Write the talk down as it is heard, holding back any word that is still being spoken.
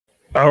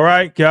All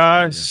right,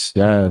 guys.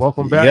 Yes.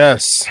 Welcome back.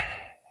 Yes.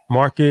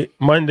 Market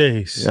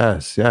Mondays.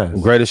 Yes. Yes.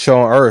 Greatest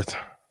show on earth.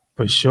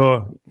 For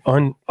sure.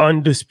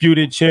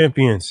 Undisputed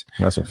champions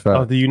That's a fact.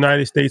 of the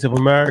United States of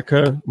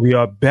America. We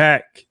are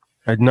back.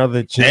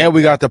 Another champion. And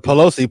we got the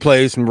Pelosi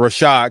plays from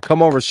Rashad.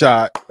 Come on,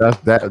 Rashad.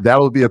 That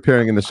will be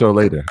appearing in the show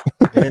later.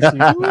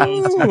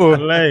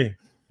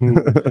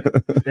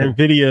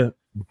 Nvidia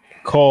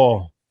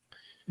call.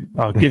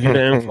 I'll give you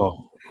the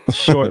info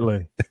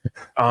shortly.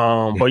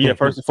 But yeah,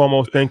 first and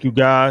foremost, thank you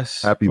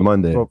guys. Happy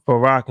Monday for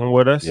rocking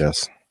with us.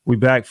 Yes. We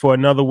back for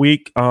another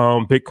week.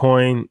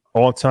 Bitcoin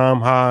all-time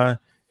high.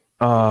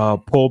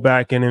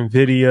 Pullback in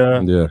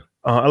Nvidia. Yeah.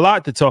 A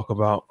lot to talk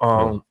about.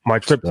 My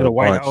trip to the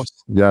White House.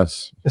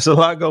 Yes. It's a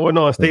lot going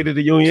on. State of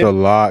the Union. It's a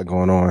lot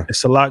going on.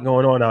 It's a lot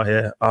going on out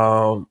here.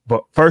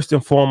 But first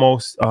and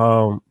foremost,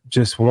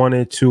 just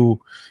wanted to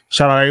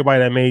shout out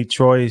everybody that made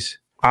Troy's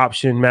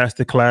option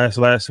masterclass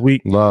last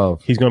week.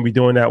 Love. He's going to be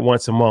doing that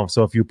once a month.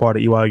 So if you're part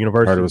of EY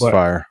University, Heard it was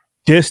fire.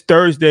 This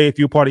Thursday, if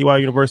you're part of EY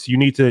University, you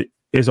need to,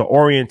 is an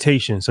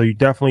orientation. So you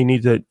definitely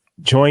need to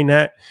join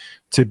that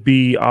to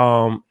be,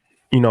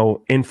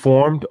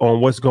 informed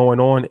on what's going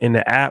on in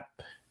the app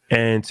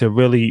and to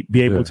really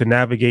be able to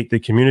navigate the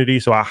community.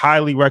 So I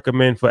highly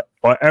recommend for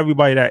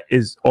everybody that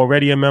is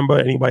already a member,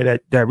 anybody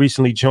that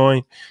recently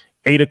joined,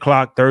 8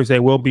 o'clock Thursday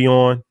will be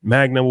on.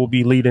 Magna will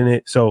be leading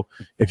it. So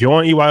if you're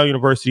on EY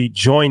University,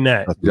 join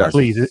that,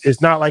 please. It's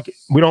not like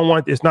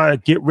it's not a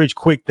get rich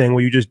quick thing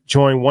where you just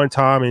join one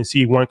time and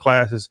see one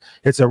class.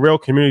 It's a real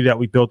community that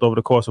we built over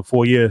the course of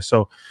 4 years.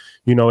 So,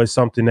 it's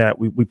something that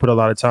we put a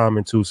lot of time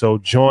into. So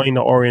join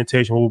the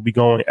orientation. We'll be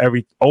going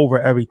over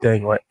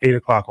everything at 8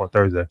 o'clock on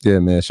Thursday. Yeah,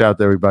 man. Shout out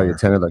to everybody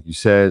attended, like you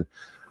said.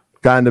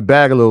 Got in the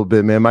bag a little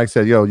bit, man. Mike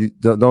said, "Yo, you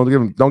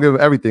don't give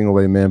everything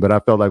away, man." But I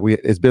felt like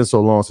it's been so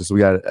long since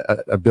we had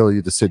a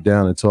ability to sit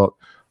down and talk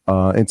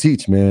and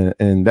teach, man.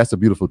 And that's a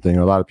beautiful thing.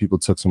 A lot of people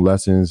took some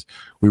lessons.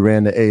 We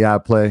ran the AI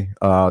play.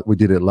 We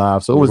did it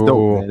live, so it was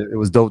dope, man. It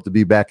was dope to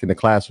be back in the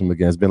classroom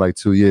again. It's been like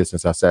 2 years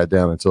since I sat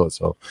down and taught,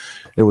 so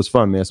it was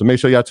fun, man. So make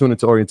sure y'all tune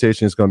into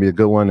orientation. It's gonna be a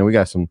good one, and we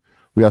got some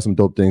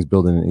dope things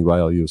building in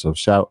EYLU. So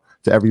shout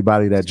to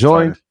everybody that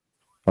joined.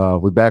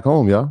 We're back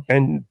home, y'all.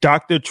 And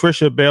Dr.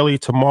 Trisha Bailey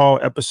tomorrow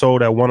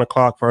episode at 1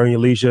 o'clock for Earn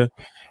Your Leisure.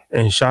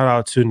 And shout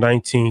out to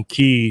 19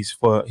 Keys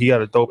he got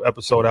a dope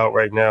episode out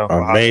right now.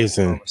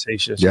 Amazing.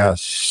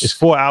 Yes. It's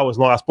 4 hours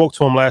long. I spoke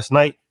to him last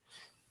night.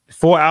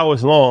 4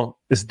 hours long.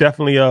 It's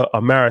definitely a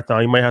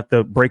marathon. You might have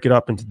to break it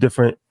up into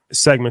different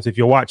segments if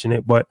you're watching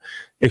it, but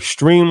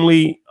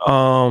extremely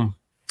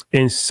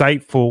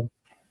insightful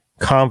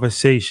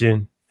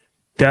conversation.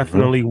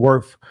 Definitely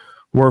worth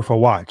a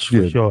watch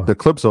for sure. The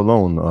clips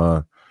alone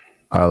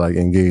are like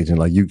engaging.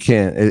 Like you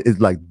can't, it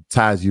like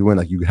ties you in.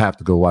 Like you have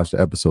to go watch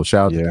the episode.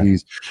 Shout out to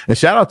these, and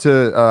shout out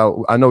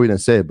to I know we didn't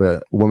say it,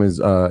 but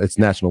it's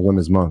National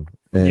Women's Month.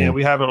 And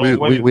we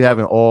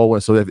haven't all.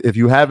 So if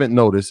you haven't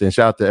noticed, and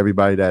shout out to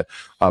everybody that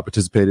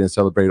participated and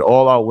celebrated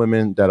all our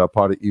women that are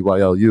part of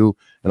EYLU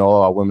and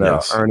all our women that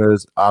are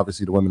earners.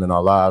 Obviously, the women in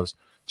our lives.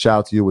 Shout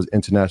out to you. It was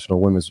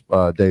International Women's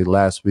Day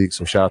last week,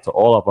 so shout out to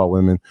all of our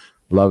women.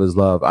 Love is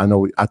love. I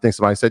think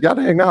somebody said, y'all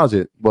didn't acknowledge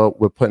it. Well,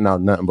 we're putting out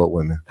nothing but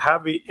women.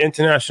 Happy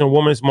International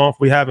Women's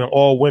Month. We having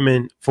all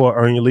women for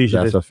Earn Your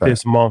Leisure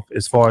this month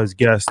as far as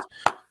guests.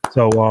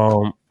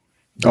 So,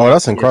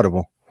 that's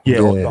incredible. Yeah,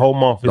 the whole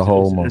month.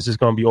 It's just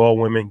going to be all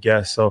women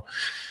guests. So,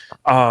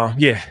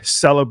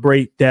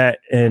 celebrate that.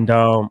 And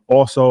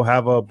also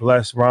have a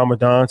blessed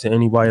Ramadan to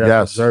anybody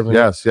that's observing.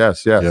 Yes.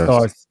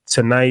 Starts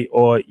tonight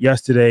or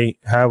yesterday.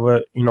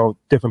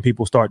 Different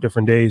people start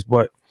different days.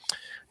 But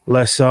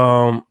let's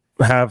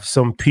have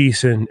some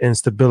peace and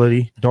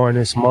stability during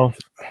this month.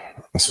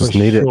 That's what's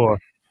needed. Sure.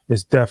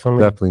 It's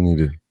definitely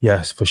needed.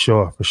 Yes, for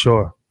sure.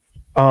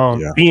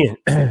 And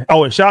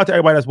shout out to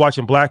everybody that's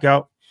watching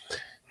Blackout.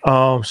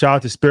 Shout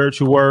out to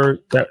Spiritual Word.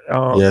 Shout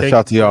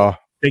out to y'all.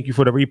 Thank you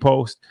for the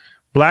repost.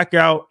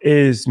 Blackout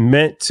is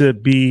meant to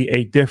be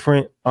a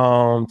different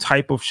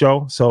type of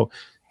show. So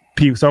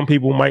some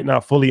people might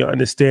not fully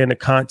understand the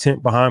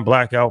content behind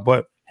Blackout,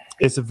 but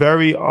it's a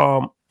very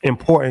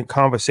important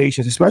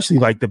conversations, especially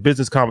like the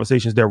business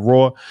conversations. They're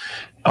raw,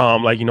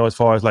 as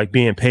far as like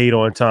being paid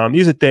on time.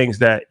 These are things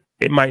that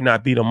it might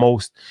not be the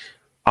most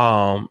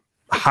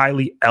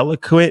highly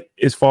eloquent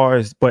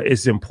but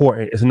it's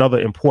important. It's another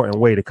important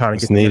way to kind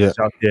of get the message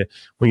out there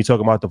when you talk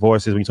about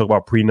divorces, when you talk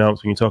about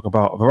prenups, when you talk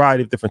about a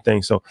variety of different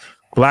things. So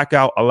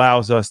Blackout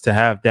allows us to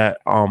have that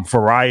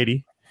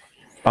variety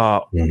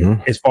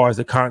as far as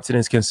the content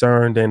is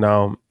concerned,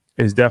 and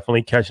is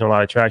definitely catching a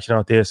lot of traction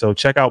out there. So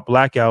check out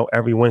Blackout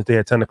every Wednesday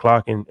at 10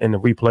 o'clock in the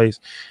replays.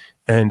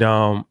 And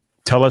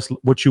tell us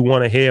what you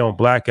want to hear on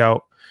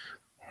Blackout.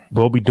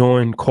 We'll be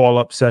doing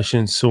call-up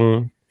sessions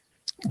soon.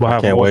 We'll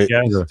have more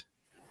guests.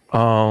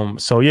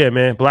 So yeah,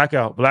 man,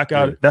 Blackout,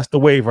 that's the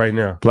wave right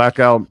now.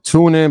 Blackout,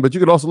 tune in, but you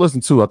could also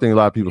listen to, I think a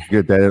lot of people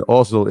forget that it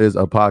also is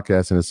a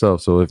podcast in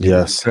itself. So if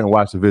you can't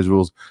watch the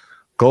visuals,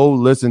 go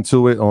listen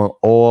to it on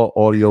all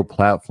audio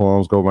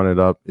platforms. Go run it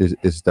up.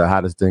 It's the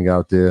hottest thing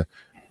out there.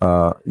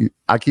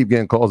 I keep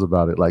getting calls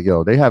about it. Like,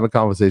 yo, they having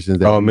conversations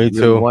that me we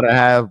too. want to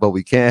have, but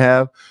we can't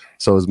have.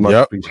 So it's much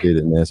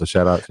appreciated, man. So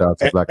shout out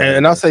to Black.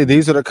 And I'll say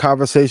these are the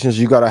conversations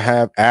you got to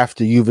have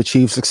after you've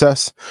achieved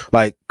success.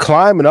 Like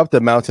climbing up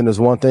the mountain is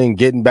one thing,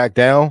 getting back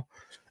down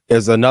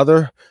is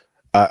another.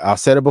 I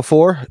said it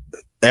before.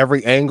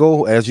 Every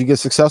angle, as you get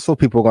successful,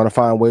 people are going to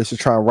find ways to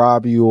try and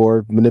rob you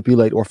or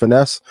manipulate or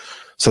finesse.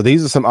 So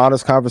these are some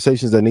honest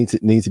conversations that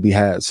need to be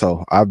had.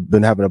 So I've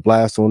been having a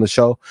blast on the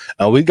show,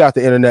 and we got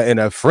the internet in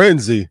a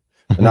frenzy,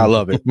 and I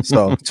love it.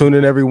 So tune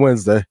in every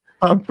Wednesday.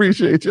 I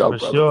appreciate y'all,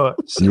 for sure.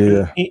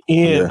 Yeah,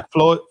 Ian,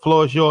 floor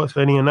is yours for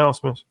any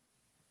announcements.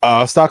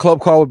 Stock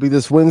club call would be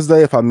this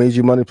Wednesday. If I made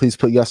you money, please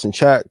put yes in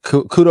chat.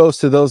 Kudos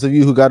to those of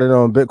you who got it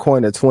on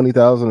Bitcoin at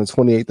 20,000 and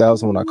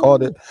 28,000 when I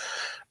called it.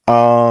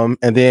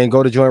 And then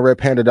go to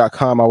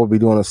joinredpanda.com. I will be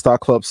doing a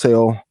stock club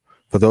sale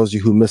for those of you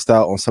who missed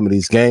out on some of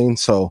these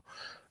gains. So,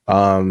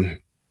 and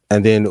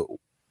then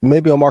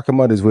maybe on Market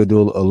Mondays we'll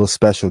do a little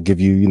special, give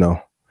you, you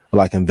know,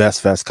 like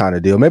Invest Fest kind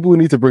of deal. Maybe we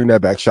need to bring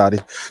that back,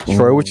 Shotty.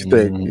 Troy, what you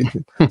think?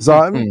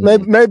 So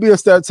maybe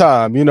it's that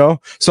time, you know.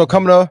 So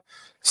coming up,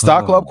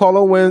 stock club call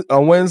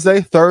on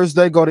Wednesday.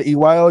 Thursday, go to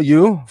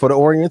EYLU for the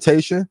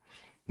orientation.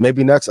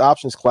 Maybe next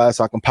options class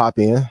I can pop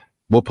in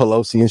with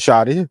Pelosi and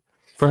Shotty.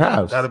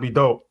 Perhaps that'll be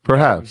dope.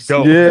 Perhaps,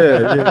 dope.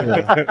 Yeah.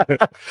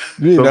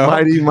 You know,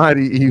 mighty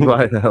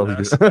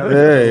EYLU.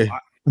 Hey,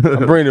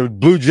 I'm bringing the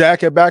blue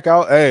jacket back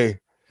out. Hey,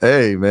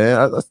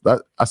 man,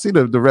 I see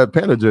the red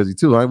panda jersey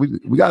too. Right?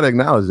 We got to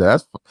acknowledge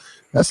that.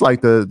 That's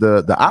like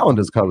the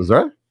Islanders colors,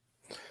 right?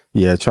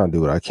 Yeah, trying to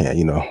do what I can.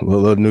 You know, a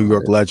little New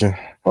York legend.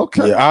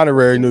 Okay, yeah,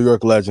 honorary New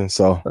York legend.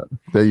 So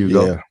there you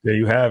go. There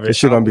you have it. This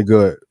shit gonna be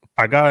good.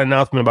 I got an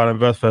announcement about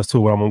InvestFest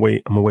too, but I'm gonna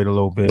wait a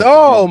little bit.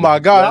 Oh my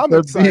God, I'm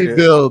excited.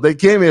 Bill, they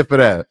came here for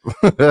that.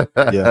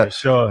 Yeah,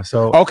 sure.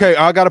 So okay,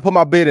 I gotta put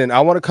my bid in.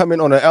 I want to come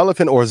in on an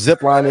elephant or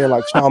zip line in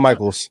like Shawn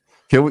Michaels.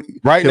 Can we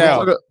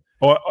now?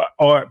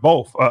 Or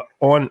both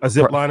on a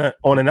zip liner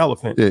on an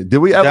elephant. Yeah. Did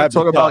we ever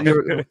talk about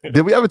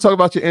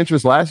your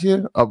interest last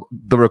year?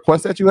 The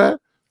request that you had?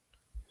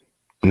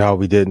 No,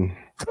 we didn't.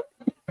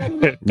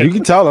 You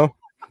can tell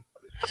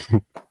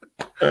them.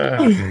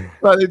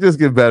 But they just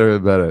get better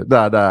and better.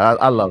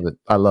 I love it.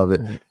 I love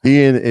it.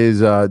 Ian is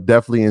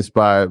definitely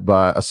inspired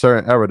by a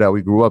certain era that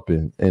we grew up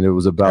in, and it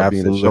was about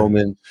being a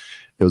showman.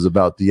 It was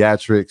about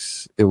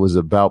theatrics. It was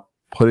about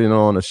putting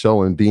on a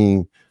show and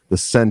being the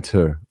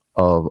center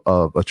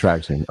of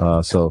attraction.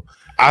 So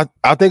I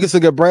think it's a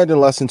good branding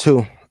lesson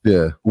too.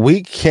 Yeah,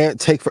 we can't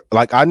take for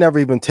I never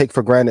even take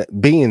for granted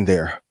being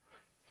there.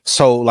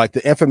 So like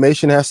the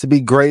information has to be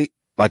great.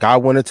 Like I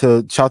wanted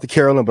to shout to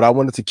Carolyn, but I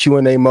wanted to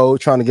Q&A mode,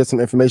 trying to get some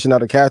information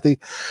out of Kathy.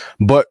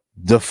 But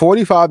the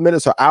 45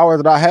 minutes or hour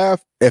that I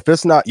have, if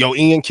it's not, yo,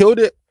 Ian killed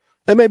it,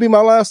 it may be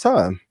my last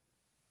time.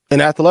 In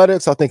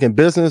athletics, I think in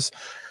business,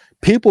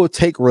 people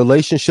take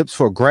relationships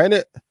for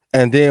granted.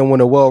 And then when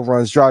the well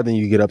runs dry, then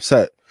you get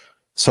upset.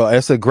 So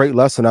it's a great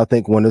lesson, I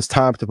think, when it's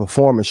time to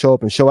perform and show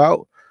up and show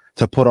out,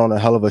 to put on a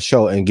hell of a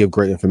show and give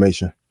great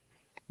information.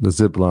 The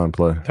zipline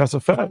play. That's a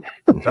fact.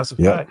 That's a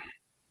fact.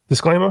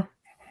 Disclaimer.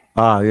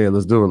 Yeah,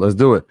 let's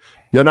do it.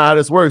 You know how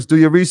this works. Do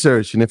your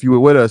research. And if you were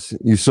with us,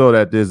 you saw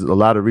that there's a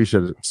lot of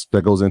research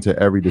that goes into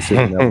every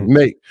decision that we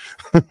make.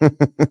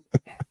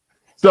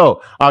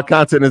 So our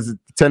content is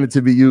intended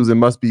to be used and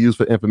must be used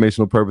for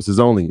informational purposes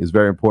only. It's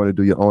very important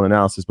to do your own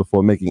analysis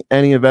before making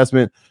any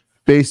investment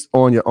based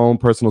on your own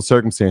personal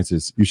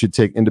circumstances. You should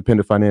take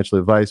independent financial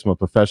advice from a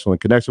professional in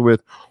connection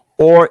with,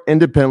 or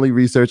independently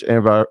research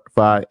and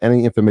verify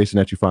any information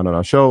that you find on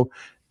our show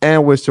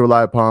and wish to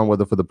rely upon,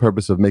 whether for the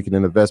purpose of making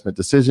an investment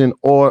decision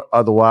or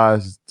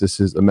otherwise. This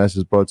is a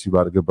message brought to you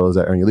by the good brothers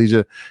at Earn Your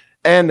Leisure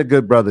and the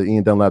good brother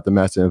Ian Dunlap, the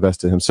master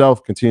investor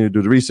himself. Continue to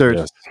do the research.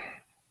 Yes.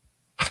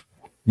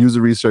 Use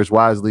the research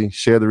wisely.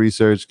 Share the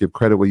research. Give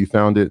credit where you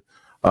found it,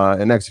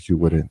 and execute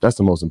with it. That's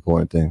the most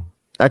important thing.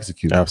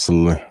 Execute.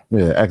 Absolutely.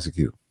 Yeah,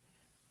 execute.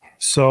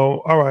 So,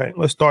 all right,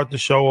 let's start the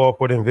show off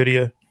with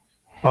Nvidia.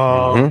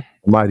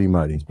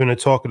 Mighty. It's been a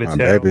talk of the town.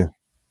 Baby.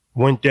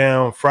 Went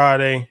down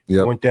Friday.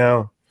 Yep. Went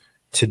down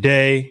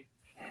today.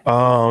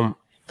 So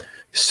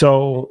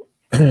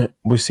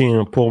we're seeing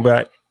a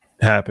pullback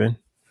happen,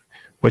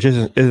 which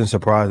isn't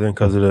surprising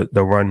because of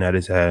the run that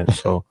it's had.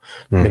 So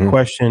the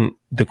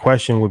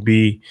question would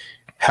be,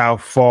 how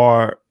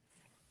far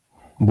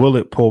will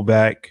it pull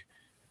back?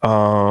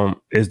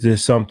 Is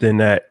this something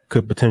that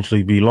could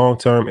potentially be long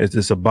term? Is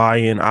this a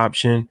buy-in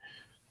option,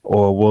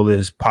 or will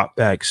this pop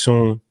back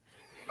soon?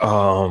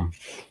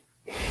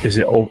 Is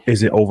it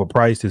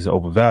overpriced? Is it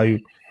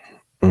overvalued?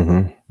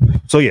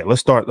 So yeah,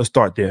 let's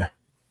start there.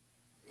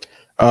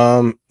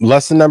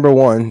 Lesson number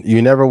one: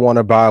 you never want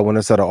to buy when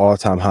it's at an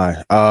all-time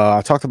high.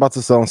 I talked about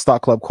this on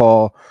Stock Club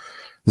call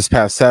this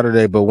past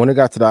Saturday, but when it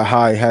got to that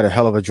high, it had a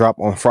hell of a drop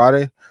on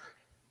Friday.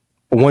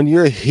 When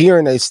you're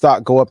hearing a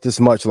stock go up this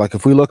much, like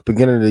if we look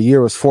beginning of the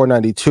year, it was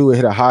 492, it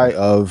hit a high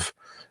of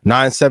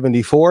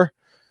 974.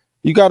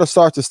 You got to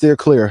start to steer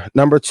clear.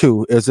 Number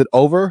two, is it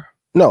over?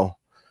 No.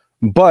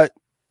 But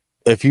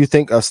if you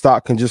think a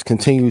stock can just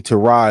continue to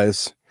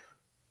rise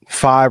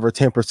 5 or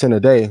 10% a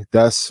day,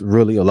 that's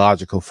really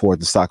illogical for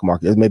the stock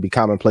market. It may be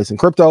commonplace in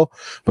crypto,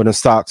 but in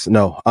stocks,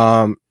 no.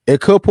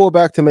 It could pull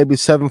back to maybe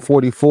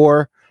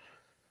 744.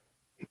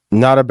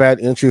 Not a bad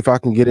entry if I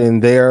can get in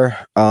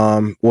there.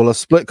 Will a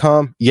split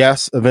come?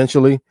 Yes,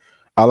 eventually.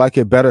 I like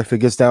it better if it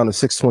gets down to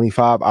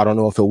 625. I don't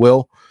know if it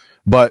will,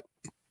 but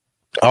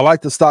I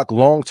like the stock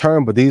long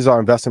term, but these are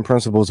investing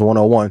principles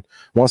 101.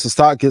 Once the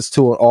stock gets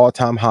to an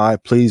all-time high,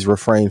 please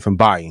refrain from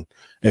buying.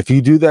 If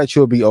you do that,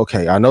 you'll be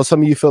okay. I know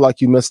some of you feel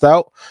like you missed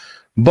out,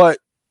 but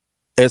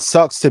it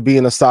sucks to be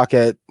in a stock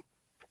at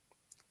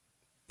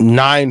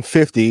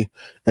 950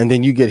 and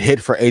then you get hit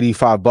for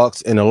 85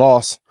 bucks in a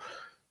loss.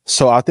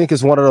 So I think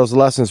it's one of those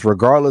lessons,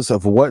 regardless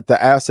of what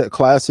the asset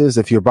class is,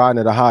 if you're buying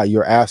at a high,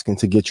 you're asking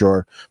to get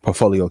your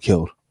portfolio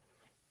killed.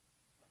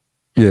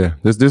 Yeah,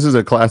 this is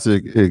a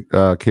classic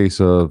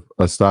case of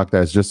a stock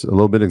that's just a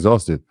little bit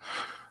exhausted.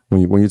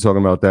 When you're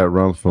talking about that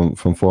run from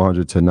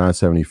 400 to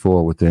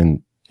 974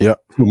 within 2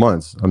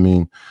 months, I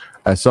mean,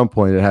 at some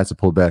point it has to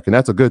pull back, and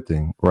that's a good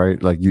thing,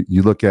 right? Like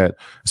you look at,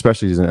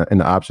 especially in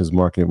the options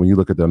market, when you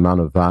look at the amount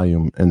of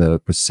volume and the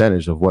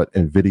percentage of what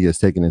Nvidia is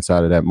taking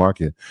inside of that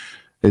market,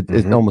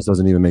 it almost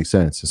doesn't even make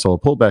sense. So a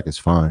pullback is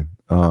fine,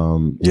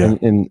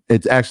 and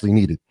it's actually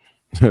needed.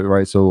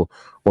 Right. So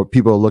what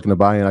people are looking to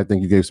buy in, I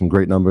think you gave some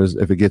great numbers.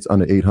 If it gets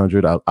under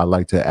 800, I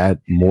like to add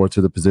more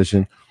to the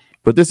position.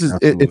 But this is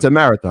it's a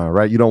marathon,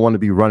 right? You don't want to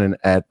be running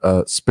at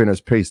a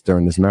sprinter's pace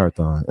during this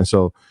marathon. And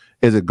so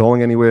is it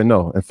going anywhere?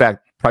 No. In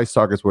fact, price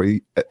targets were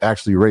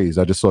actually raised.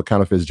 I just saw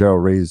Counter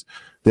Fitzgerald raise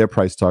their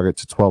price target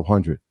to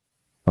 1,200.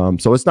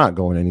 So it's not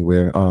going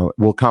anywhere.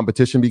 Will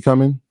competition be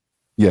coming?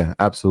 Yeah,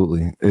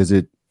 absolutely. Is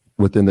it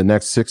within the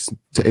next 6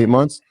 to 8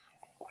 months?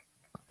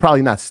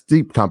 Probably not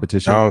steep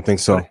competition. I don't think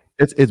so.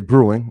 It's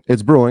brewing.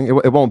 It's brewing.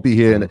 It won't be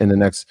here in the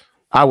next.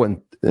 I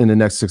wouldn't in the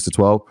next 6 to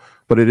 12,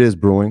 but it is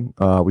brewing.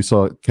 We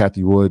saw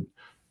Kathy Wood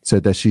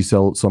said that she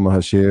sold some of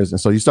her shares,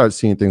 and so you start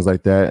seeing things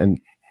like that, and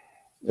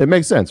it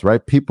makes sense,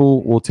 right?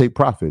 People will take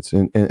profits,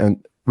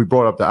 and we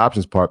brought up the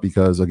options part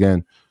because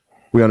again,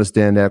 we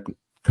understand that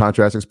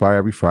contracts expire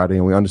every Friday,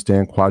 and we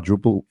understand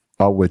quadruple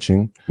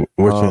witching.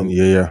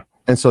 Yeah.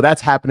 And so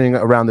that's happening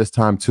around this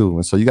time too.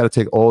 And so you got to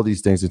take all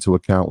these things into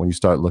account when you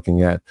start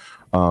looking at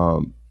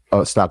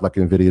a stock like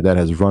Nvidia that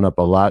has run up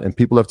a lot and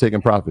people have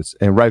taken profits,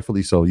 and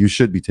rightfully so. You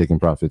should be taking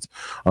profits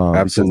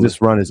because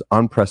this run is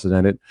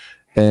unprecedented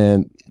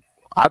and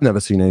I've never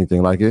seen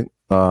anything like it.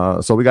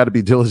 So we got to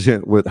be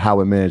diligent with how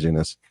we're managing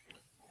this.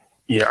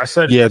 Yeah, I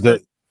said. Yeah, go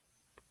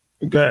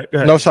ahead.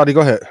 No, Shadi,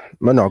 go ahead.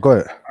 No, go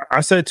ahead.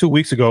 I said 2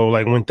 weeks ago,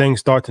 like when things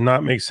start to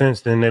not make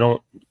sense, then they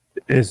don't.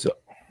 It's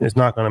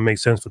not going to make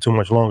sense for too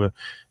much longer.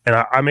 And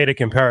I made a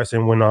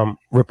comparison when when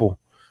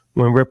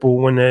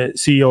the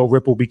CEO of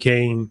Ripple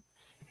became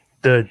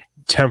the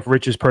 10th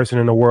richest person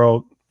in the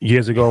world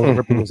years ago, when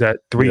Ripple was at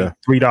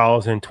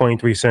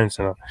 $3.23,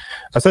 and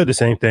I said the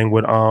same thing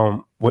with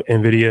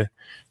Nvidia.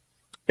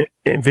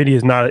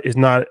 Nvidia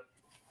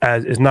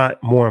is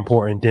not more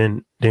important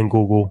than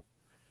Google.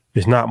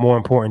 It's not more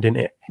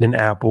important than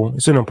Apple.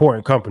 It's an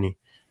important company,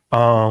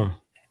 but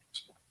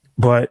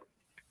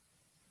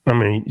I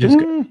mean, just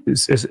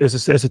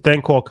it's a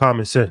thing called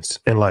common sense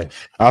in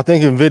life. I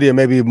think Nvidia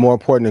may be more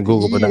important than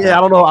Google, but I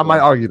don't know. I might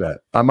argue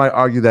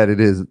that it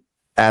is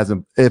as,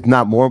 if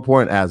not more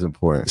important, as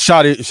important.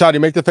 Shadi,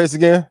 make the face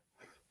again.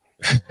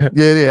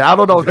 Yeah. I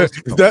don't know. That's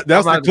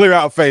the clear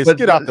out face.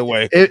 Get out the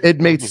way.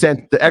 It made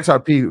sense. The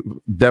XRP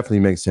definitely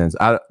makes sense.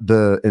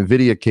 The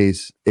Nvidia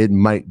case, it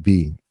might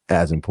be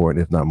as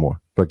important, if not more.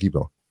 But keep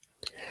going.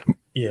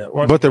 Yeah,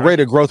 but the rate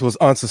of growth was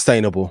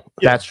unsustainable.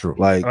 Yeah, that's true.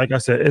 Like I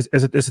said,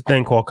 it's a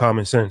thing called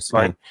common sense.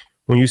 Like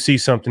when you see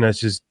something that's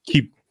just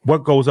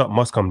what goes up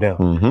must come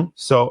down.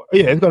 So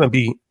yeah, it's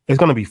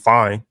gonna be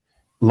fine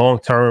long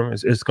term.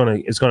 It's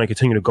gonna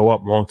continue to go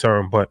up long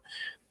term. But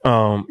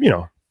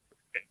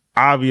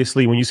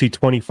obviously when you see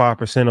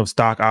 25% of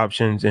stock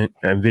options in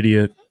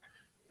Nvidia,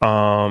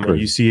 and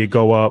you see it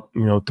go up,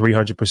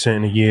 300%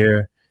 in a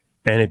year,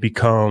 and it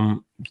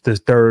become the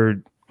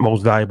third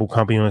most valuable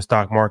company on the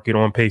stock market,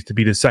 on pace to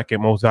be the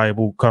second most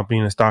valuable company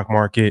in the stock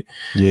market.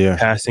 Yeah,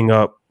 passing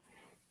up,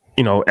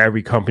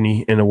 every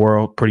company in the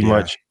world pretty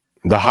much.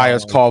 The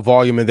highest call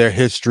volume in their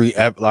history.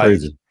 Like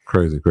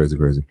crazy.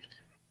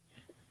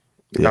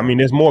 Yeah. I mean,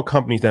 there's more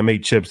companies that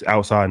make chips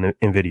outside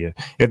Nvidia.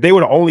 If they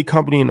were the only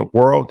company in the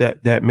world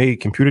that made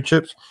computer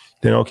chips,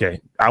 then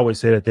okay, I would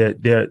say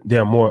that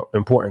they're a more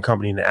important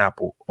company than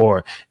Apple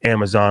or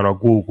Amazon or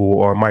Google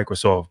or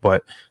Microsoft.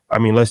 But I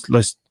mean,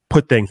 let's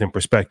put things in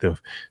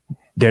perspective.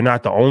 They're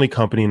not the only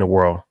company in the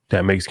world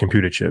that makes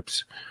computer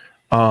chips.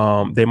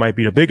 They might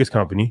be the biggest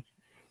company,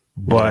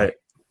 but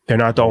they're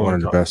not the only one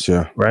of the best.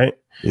 Yeah. Right.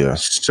 Yeah.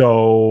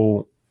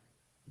 So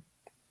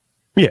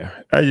yeah,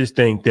 I just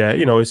think that,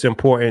 it's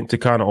important to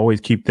kind of always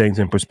keep things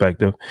in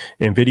perspective.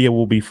 Nvidia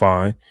will be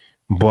fine,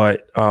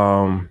 but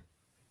I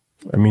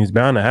mean, it's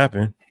bound to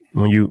happen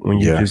when you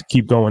just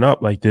keep going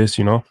up like this,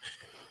 The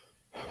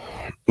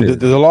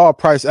law of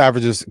price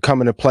averages come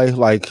into play.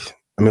 Like,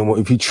 I mean,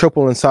 if you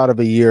triple inside of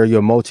a year,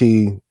 your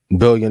multi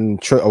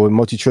or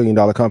multi-trillion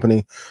dollar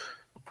company,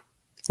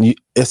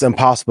 it's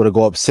impossible to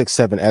go up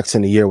 6-7x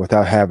in a year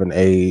without having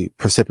a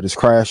precipitous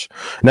crash.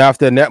 Now, if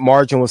their net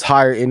margin was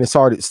higher and it's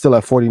already still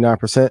at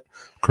 49%,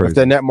 if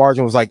their net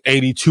margin was like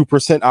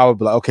 82%, I would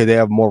be like, okay, they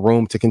have more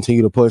room to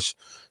continue to push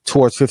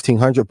towards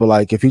 1500. But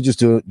like, if you're just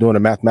doing a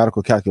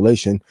mathematical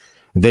calculation,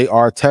 they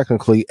are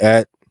technically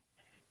at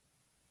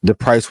the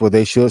price where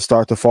they should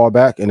start to fall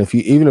back. And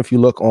even if you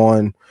look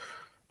on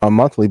a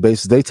monthly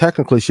basis, they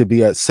technically should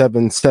be at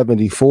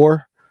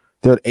 774.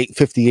 They're at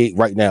 858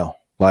 right now.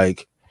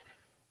 Like,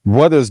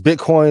 whether it's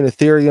Bitcoin,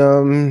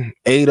 Ethereum,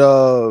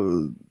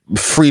 ADA,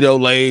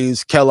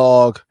 Frito-Lay's,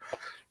 Kellogg,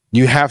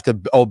 you have to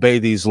obey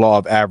these law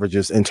of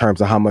averages in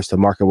terms of how much the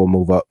market will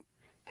move up.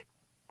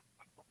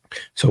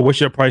 So what's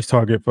your price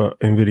target for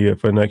Nvidia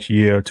for next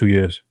year or 2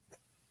 years?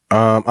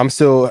 I'm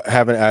still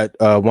having it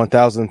at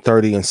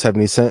 1,030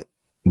 cents.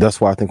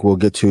 That's why I think we'll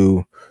get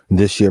to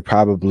this year,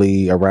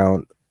 probably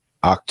around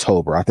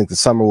October. I think the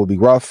summer will be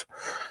rough.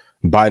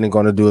 Biden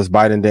going to do his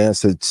Biden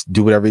dance to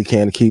do whatever he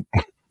can to keep,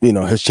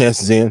 his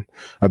chances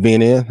of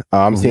being in.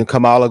 I'm seeing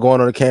Kamala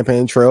going on the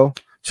campaign trail.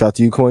 Shout out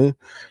to you, Queen.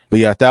 But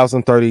yeah,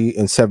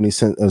 1,030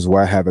 cents is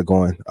where I have it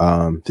going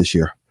this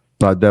year.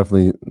 I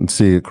definitely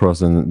see it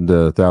crossing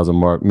the 1,000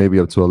 mark, maybe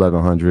up to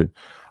 1,100.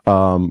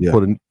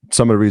 For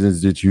some of the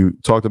reasons that you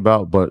talked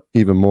about, but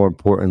even more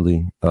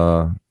importantly,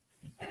 the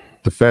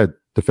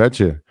Fed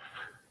chair,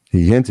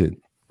 he hinted,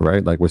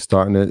 right? Like he's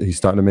starting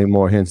to make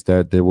more hints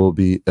that there will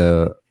be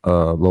a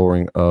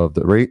lowering of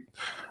the rate.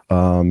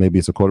 Maybe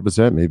it's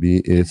 0.25%, maybe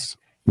it's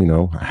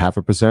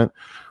 0.5%.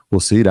 We'll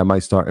see. That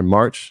might start in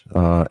March,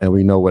 and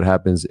we know what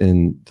happens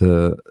in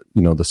the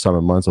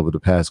summer months over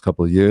the past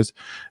couple of years,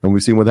 and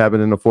we've seen what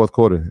happened in the fourth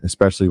quarter,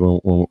 especially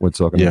when we're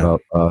talking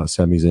about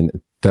semis and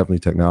definitely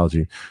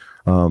technology.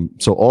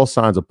 So all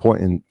signs are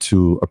pointing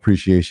to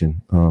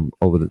appreciation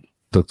over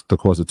the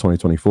course of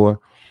 2024.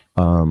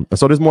 And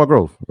so there's more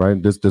growth,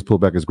 right? This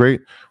pullback is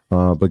great,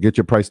 but get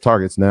your price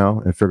targets now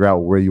and figure out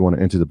where you want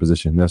to enter the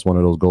position. That's one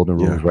of those golden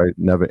rules, right?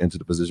 Never enter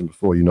the position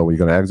before you know when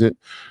you're going to exit.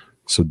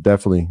 So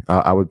definitely,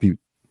 I would be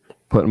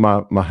putting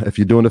my if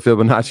you're doing the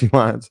Fibonacci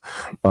lines,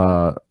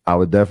 I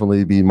would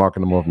definitely be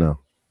marking them off now.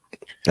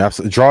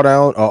 Absolutely.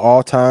 Drawdown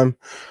all time.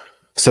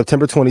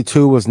 September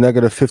 22 was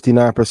negative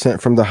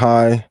 59% from the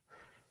high.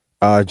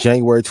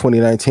 January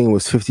 2019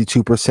 was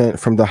 52%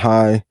 from the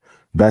high.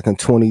 Back in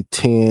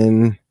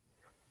 2010,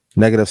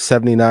 negative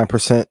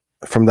 79%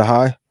 from the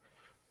high.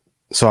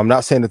 So I'm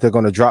not saying that they're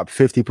going to drop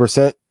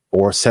 50%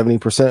 or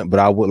 70%, but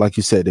I would, like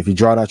you said, if you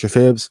draw out your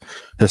fibs,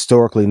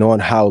 historically, knowing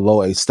how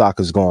low a stock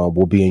is going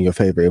will be in your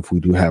favor if we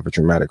do have a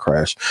dramatic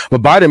crash.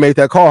 But Biden made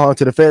that call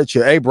to the Fed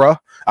chair. Hey, bro,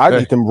 I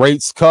need them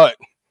rates cut.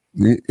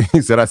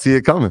 He said, I see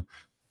it coming.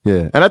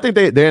 Yeah. And I think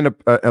they're in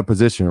a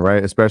position,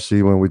 right?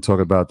 Especially when we talk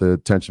about the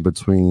tension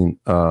between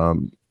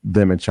them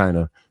and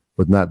China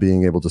with not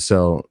being able to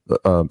sell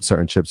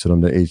certain chips to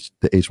them, the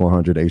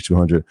H100,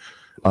 H200.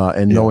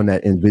 And knowing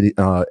that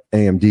Nvidia,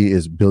 AMD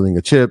is building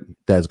a chip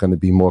that's going to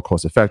be more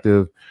cost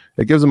effective,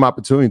 it gives them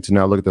opportunity to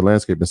now look at the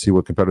landscape and see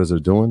what competitors are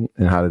doing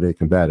and how do they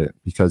combat it.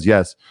 Because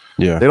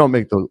they don't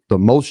make the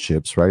most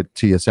chips, right?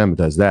 TSM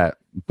does that,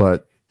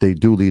 but they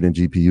do lead in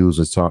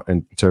GPUs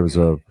in terms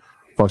of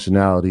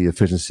functionality,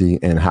 efficiency,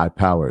 and high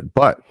powered.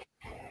 But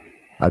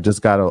I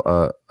just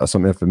got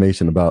some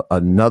information about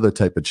another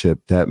type of chip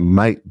that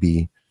might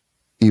be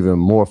even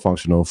more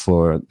functional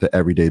for the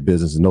everyday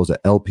business, and those are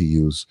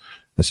LPUs.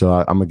 And so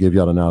I'm gonna give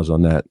y'all the knowledge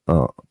on that.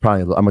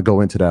 Probably I'm gonna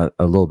go into that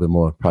a little bit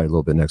more, probably a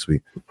little bit next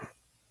week.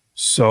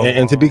 So,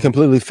 and to be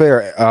completely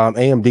fair,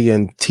 AMD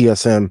and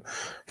TSM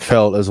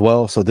fell as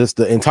well. So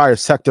the entire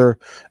sector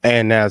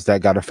and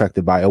Nasdaq got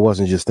affected by it. It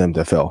wasn't just them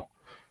that fell.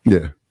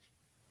 Yeah,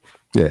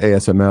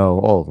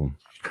 ASML, all of them.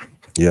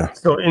 Yeah.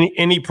 So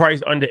any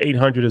price under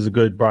 800 is a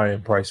good buying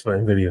price for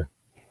Nvidia.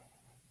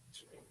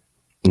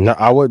 No,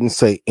 I wouldn't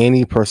say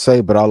any per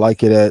se, but I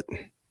like it at,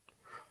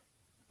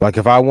 like,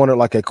 if I wanted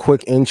like a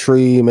quick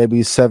entry,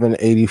 maybe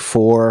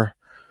 784,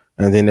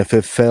 and then if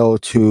it fell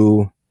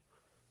to,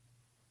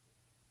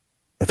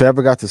 if it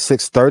ever got to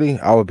 630,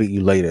 I would be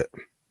elated.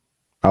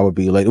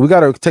 We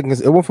got to take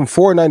this. It went from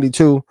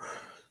 492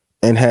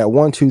 and had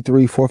 1, 2,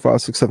 3, 4,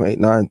 5, 6, 7, 8,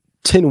 9,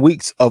 10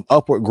 weeks of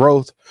upward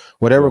growth,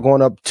 whatever,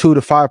 going up 2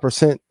 to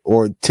 5%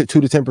 or 2 to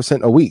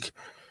 10% a week.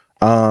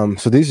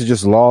 So these are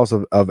just laws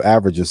of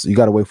averages. You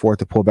got to wait for it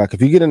to pull back.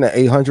 If you get in at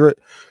 800,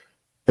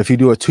 if you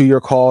do a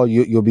 2-year call,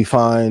 you'll be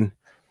fine.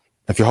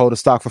 If you hold a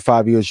stock for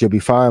 5 years, you'll be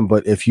fine.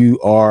 But if you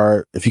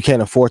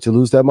can't afford to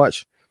lose that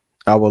much,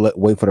 I will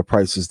wait for the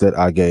prices that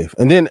I gave.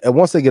 And then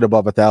once they get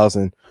above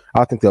 1,000,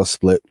 I think they'll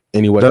split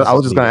anyway. I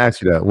was just going to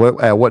ask you that.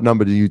 At what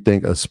number do you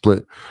think a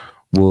split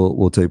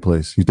will take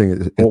place? You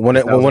think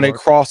when they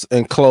cross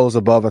and close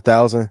above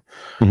 1,000,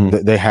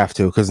 they have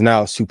to, because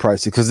now it's too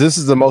pricey. Because this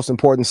is the most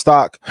important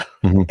stock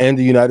in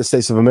the United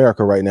States of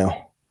America right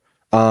now.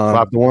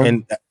 5 to 1,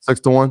 and 6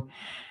 to 1.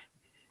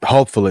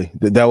 Hopefully,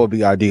 that would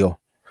be ideal.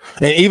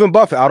 And even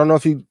Buffett, I don't know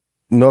if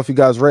you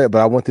guys read,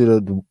 but I went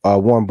through the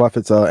Warren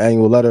Buffett's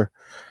annual letter.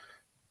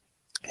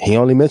 He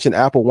only mentioned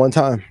Apple one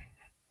time.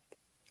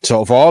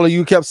 So for all of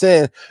you kept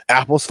saying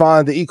Apple's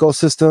fine, the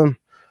ecosystem,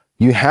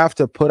 you have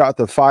to put out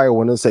the fire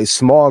when it's a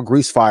small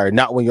grease fire,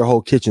 not when your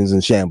whole kitchen's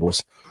in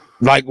shambles.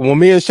 Like when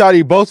me and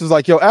Shadi both was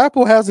like, yo,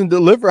 Apple hasn't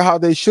delivered how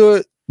they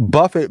should.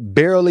 Buffett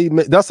barely.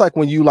 That's like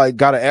when you like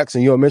got an ex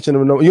and you don't mention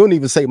them. You don't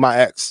even say my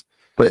ex,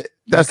 but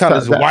that's kind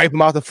of just wipe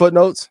them out the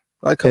footnotes.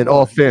 Like in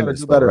all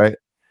fairness, though, right?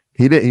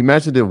 He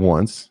mentioned it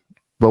once,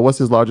 but what's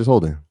his largest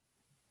holding?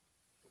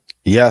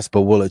 Yes,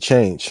 but will it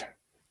change?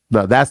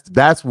 No,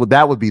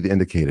 that would be the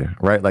indicator,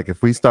 right? Like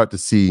if we start to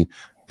see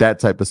that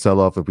type of sell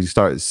off, if we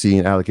start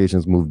seeing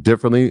allocations move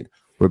differently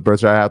with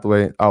Berkshire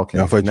Hathaway, okay,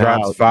 now if it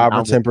drops 5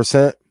 or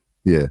 10%,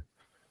 yeah.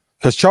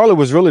 Because Charlie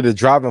was really the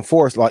driving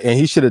force, like, and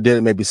he should have did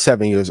it maybe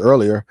 7 years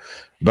earlier.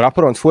 But I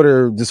put on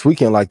Twitter this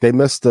weekend, like they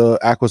missed the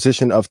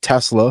acquisition of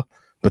Tesla,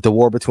 but the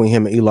war between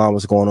him and Elon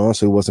was going on,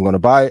 so he wasn't going to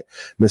buy it.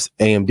 Miss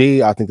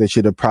AMD, I think they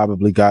should have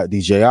probably got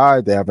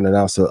DJI. They haven't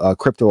announced a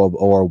crypto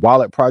or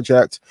wallet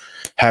project,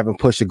 haven't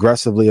pushed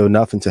aggressively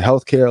enough into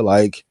healthcare.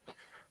 Like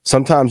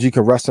sometimes you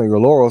can rest on your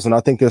laurels, and I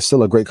think they're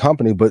still a great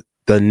company, but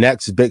the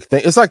next big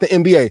thing, it's like the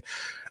NBA.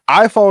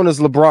 iPhone is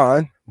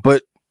LeBron,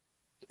 but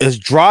it's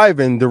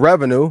driving the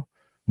revenue.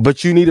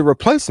 But you need a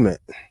replacement.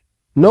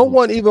 No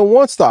one even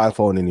wants the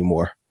iPhone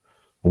anymore.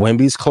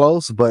 Wemby's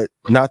close, but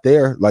not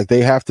there. Like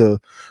they have to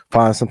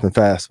find something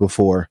fast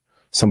before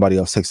somebody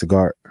else takes the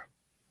guard.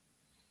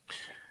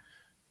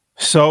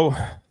 So,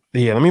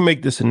 yeah, let me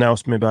make this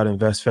announcement about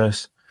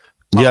InvestFest.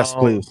 Yes,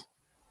 please.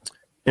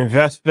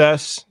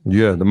 InvestFest,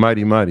 yeah, the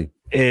mighty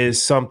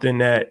is something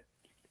that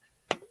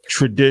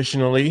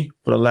traditionally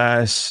for the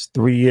last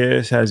 3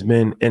 years has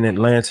been in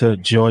Atlanta,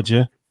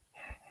 Georgia.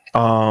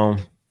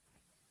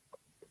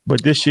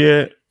 But this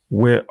year,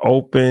 we're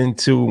open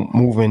to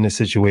moving the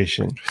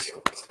situation.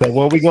 So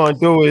what we're going to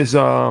do is...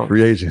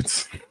 free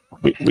agents.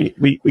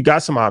 We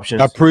got some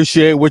options. I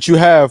appreciate what you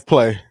have,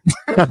 play.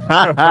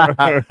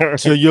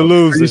 So you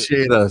lose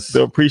appreciate us.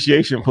 The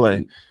appreciation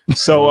play.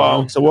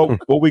 So so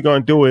what we're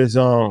going to do is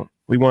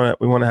we want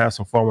to have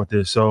some fun with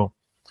this. So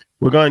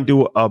we're going to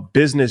do a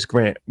business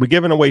grant. We're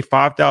giving away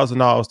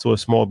 $5,000 to a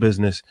small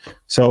business.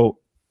 So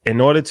in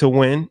order to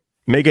win,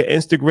 make an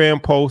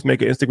Instagram post,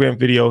 make an Instagram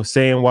video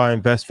saying why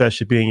InvestFest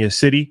should be in your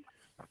city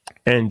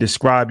and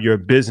describe your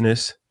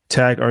business,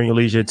 tag Earn Your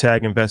Leisure,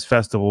 tag Invest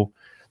Festival,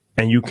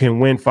 and you can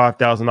win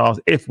 $5,000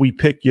 if we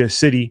pick your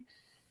city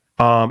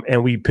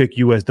and we pick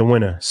you as the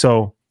winner.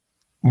 So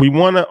we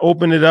want to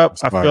open it up.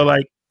 That's feel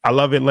like I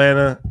love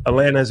Atlanta.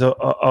 Atlanta is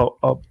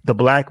the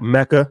Black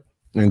Mecca.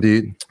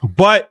 Indeed.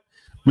 But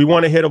we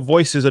want to hear the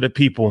voices of the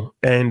people.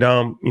 And,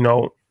 you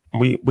know,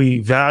 we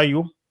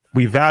value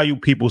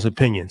people's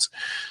opinions.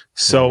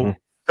 So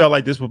felt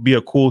like this would be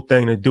a cool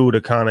thing to do to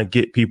kind of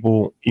get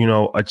people, you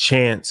know, a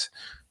chance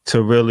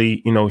to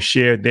really, you know,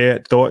 share their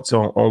thoughts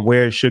on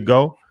where it should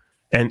go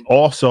and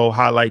also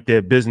highlight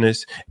their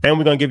business. And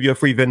we're going to give you a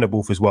free vendor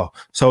booth as well.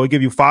 So we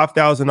give you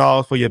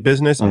 $5,000 for your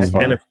business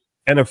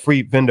and a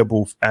free vendor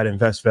booth at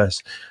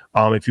InvestFest.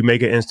 If you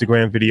make an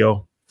Instagram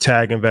video,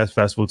 tag Invest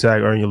Festival,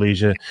 tag Earn Your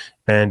Leisure,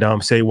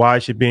 and say why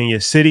it should be in your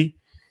city.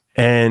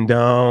 And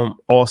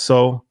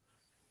also,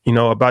 you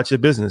know, about your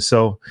business.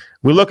 So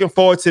we're looking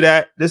forward to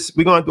that.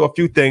 We're going to do a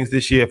few things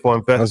this year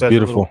for InvestFest.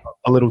 Beautiful.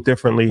 A little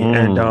differently.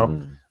 And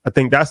I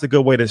think that's a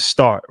good way to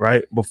start,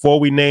 right? Before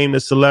we name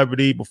the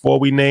celebrity, before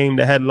we name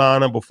the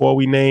headliner, before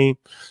we name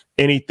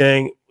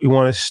anything, we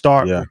want to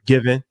start with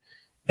giving.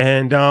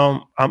 And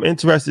I'm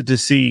interested to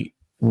see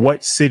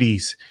what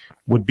cities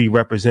would be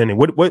representing.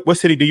 What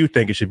city do you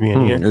think it should be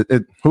in here?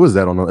 Who is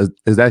that on the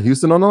is that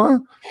Houston on the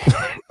line?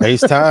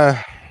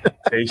 FaceTime.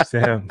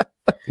 FaceTime.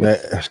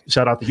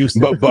 Shout out to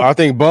Houston. But I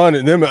think Bun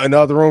and them in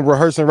another room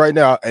rehearsing right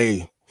now.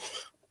 Hey,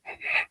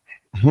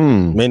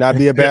 may not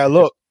be a bad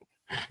look.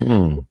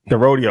 The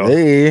rodeo.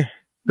 Hey,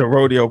 the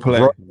rodeo play.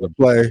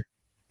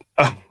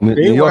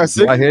 New York,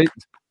 do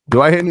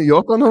I hear New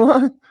York on the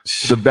line?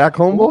 The back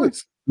home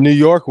boys? New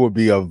York would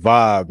be a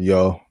vibe,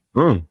 yo.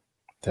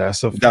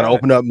 That's a gotta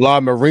open up La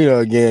Marina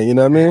again. You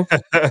know what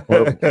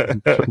I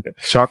mean?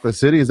 Chocolate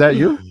City, is that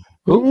you?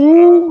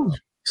 Ooh.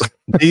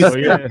 Let's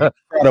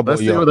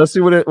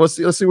see what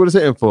it's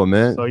hitting for,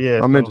 man. So yeah,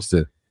 I'm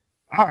interested.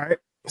 All right.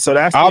 So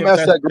that's I'll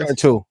match that grant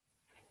too.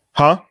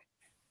 Huh?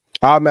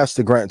 I'll match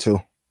the grant too.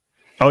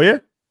 Oh yeah?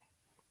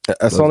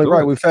 That's only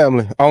right. We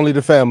family. Only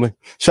the family.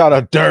 Shout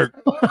out Dirk.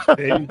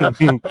 I'm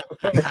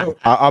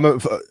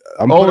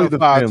only the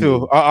 5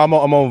 too. I'm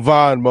on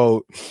Vine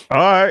mode. All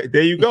right,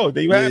 there you go.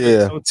 There you have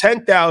it. So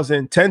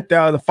 10,000,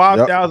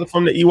 5,000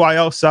 from the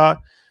EYL side,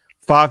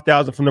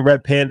 5,000 from the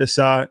Red Panda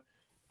side.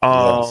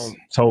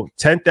 So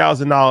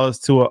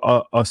 $10,000 to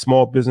a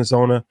small business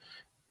owner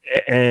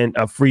and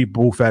a free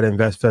booth at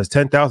InvestFest.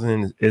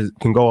 10,000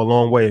 can go a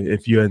long way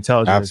if you're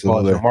intelligent as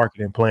far as your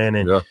marketing plan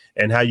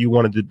and how you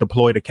wanted to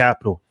deploy the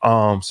capital.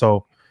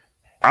 So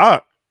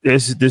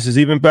this is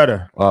even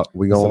better.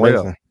 We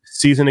going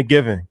season of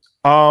giving.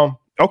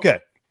 Okay,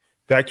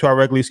 back to our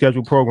regularly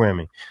scheduled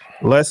programming.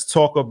 Let's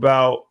talk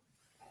about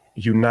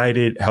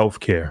United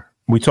Healthcare.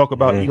 We talk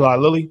about Eli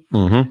Lilly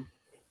a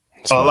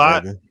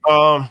lot.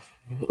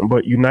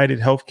 but United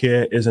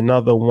Healthcare is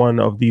another one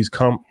of these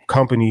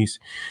companies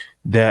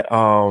that,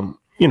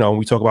 you know,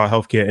 we talk about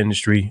healthcare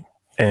industry.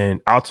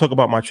 And I'll talk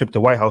about my trip to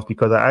White House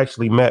because I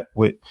actually met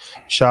with,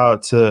 shout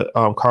out to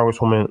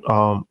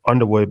Congresswoman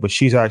Underwood, but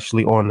she's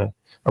actually on the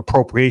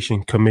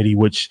appropriation committee,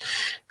 which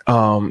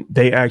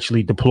they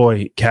actually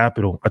deploy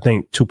capital, I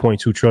think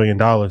 $2.2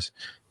 trillion.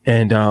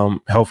 And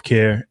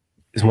healthcare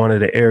is one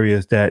of the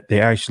areas that they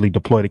actually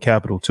deploy the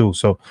capital to.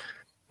 So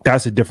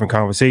that's a different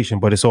conversation,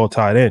 but it's all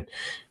tied in.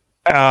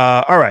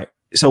 All right.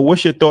 So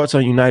what's your thoughts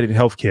on United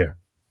Healthcare?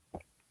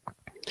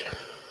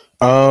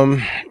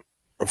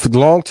 For the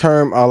long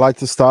term, I like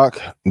the stock.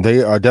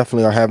 They are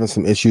definitely having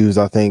some issues,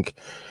 I think,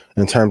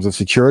 in terms of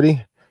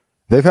security.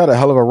 They've had a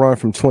hell of a run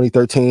from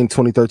 2013.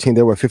 2013,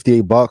 they were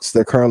 $58.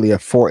 They're currently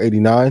at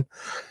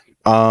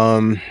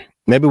 $4.89.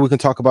 Maybe we can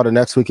talk about it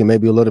next week and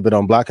maybe a little bit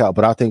on blackout.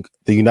 But I think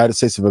the United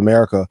States of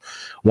America,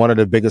 one of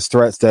the biggest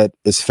threats that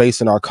is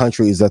facing our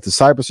country is that the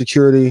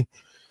cybersecurity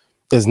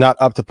is not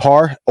up to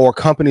par, or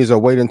companies are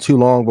waiting too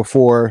long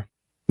before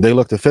they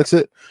look to fix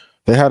it.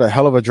 They had a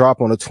hell of a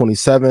drop on the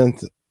 27th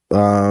to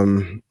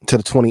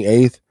the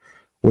 28th,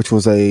 which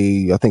was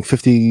I think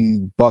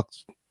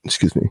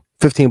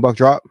 $15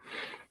 drop.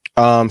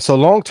 So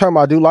long term,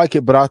 I do like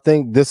it, but I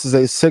think this is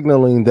a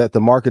signaling that the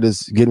market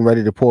is getting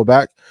ready to pull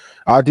back.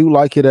 I do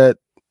like it at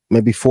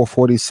maybe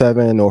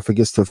 447, or if it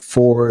gets to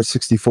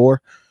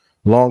 464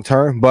 long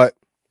term, but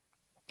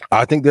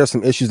I think there's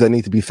some issues that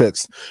need to be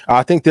fixed.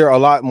 I think they're a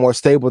lot more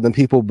stable than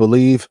people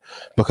believe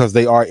because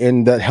they are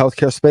in that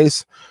healthcare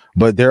space,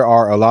 but there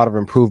are a lot of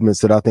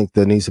improvements that I think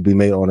that needs to be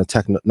made on the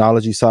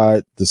technology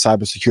side, the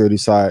cybersecurity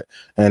side,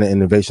 and the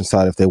innovation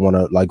side if they want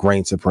to like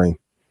reign supreme.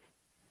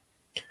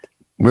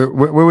 Where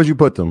would you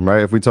put them,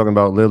 right? If we're talking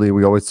about Lilly,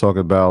 we always talk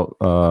about,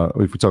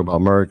 if we talk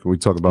about Merck, we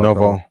talk about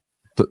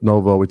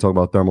Novo, we talk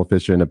about Thermo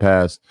Fisher in the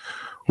past.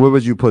 Where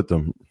would you put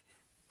them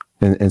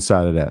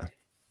inside of that?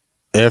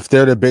 If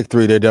they're the big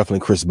three, they're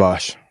definitely Chris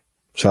Bosh.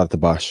 Shout out to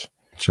Bosh.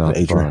 Shout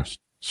out to Bosh.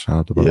 Shout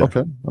out to Bosh. Yeah.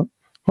 Okay. Well,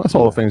 that's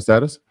Hall of Fame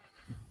status.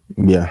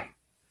 Yeah.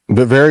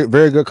 But very,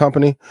 very good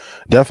company.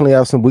 Definitely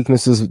have some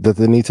weaknesses that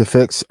they need to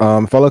fix.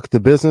 If I look at the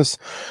business,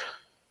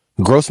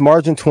 gross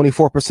margin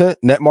 24%,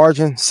 net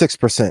margin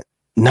 6%.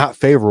 Not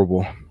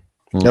favorable.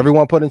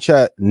 Everyone put in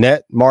chat,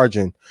 net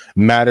margin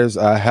matters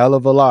a hell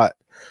of a lot.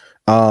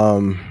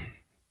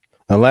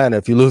 Atlanta,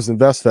 if you lose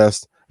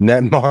InvestFest,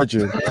 net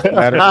margin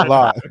matters a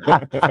lot.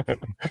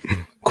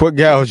 Quick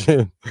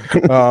gouging.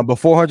 But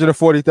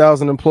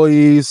 440,000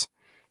 employees,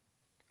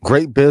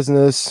 great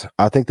business.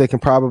 I think they can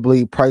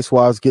probably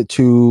price-wise get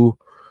to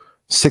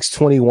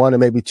 621 in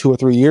maybe 2 or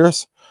 3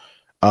 years.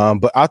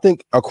 But I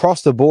think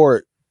across the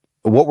board,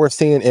 what we're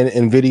seeing in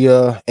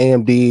Nvidia,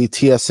 AMD,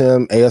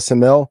 TSM,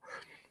 ASML,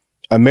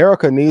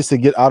 America needs to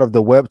get out of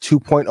the Web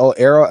 2.0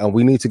 era, and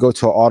we need to go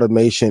to an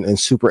automation and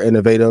super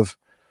innovative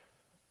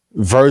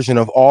version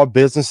of all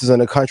businesses in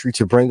the country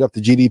to bring up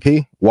the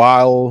GDP,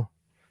 while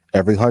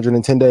every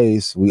 110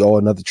 days we owe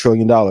another $1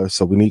 trillion.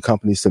 So we need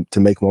companies to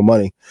make more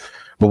money,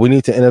 but we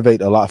need to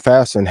innovate a lot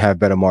faster and have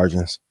better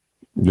margins.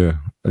 Yeah.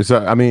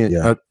 So, I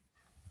mean,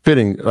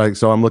 fitting, like,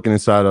 so I'm looking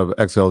inside of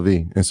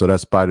XLV, and so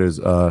that's Spider's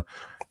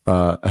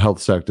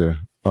health sector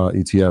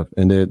ETF,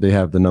 and they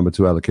have the number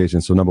 2 allocation.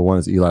 So number 1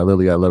 is Eli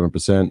Lilly at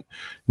 11%,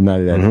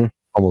 United at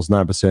almost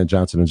 9%,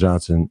 Johnson &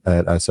 Johnson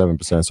at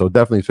 7%. So it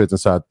definitely fits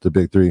inside the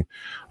big three.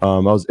 I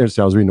was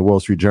interested. I was reading the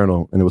Wall Street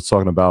Journal, and it was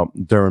talking about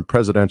during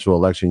presidential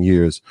election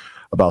years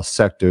about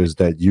sectors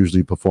that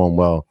usually perform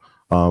well.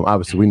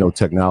 Obviously, we know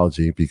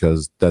technology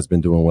because that's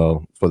been doing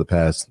well for the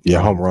past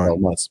home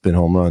run. Months, been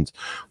home runs,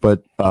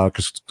 but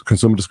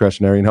consumer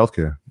discretionary and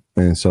healthcare,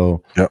 and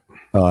so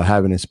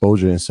having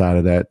exposure inside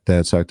of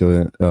that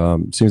sector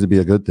seems to be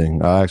a good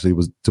thing. I actually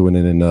was doing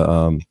it in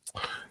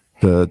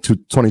the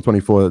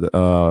 2024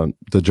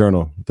 the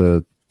journal,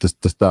 the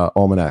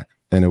almanac,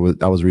 and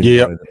I was reading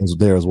it. It was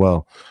there as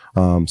well.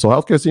 So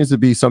healthcare seems to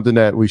be something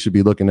that we should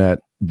be looking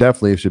at.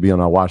 Definitely, it should be on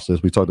our watch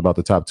list. We talked about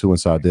the top 2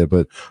 inside there,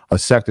 but a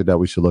sector that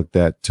we should look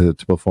at to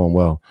perform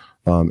well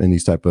in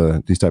these type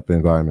of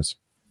environments.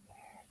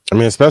 I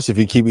mean, especially if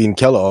you keep eating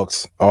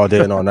Kellogg's all day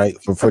and all night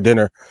for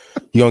dinner,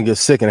 you're gonna get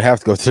sick and have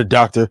to go to the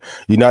doctor.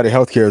 United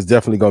Healthcare is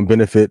definitely gonna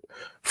benefit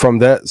from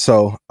that.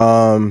 So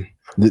the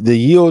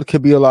yield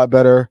could be a lot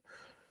better.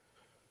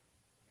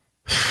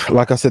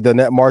 Like I said, the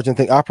net margin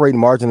thing, operating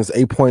margin is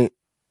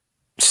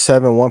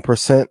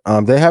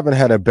 8.71%. They haven't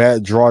had a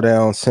bad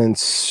drawdown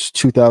since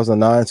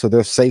 2009, so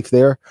they're safe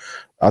there.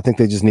 I think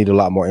they just need a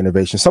lot more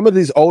innovation. Some of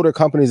these older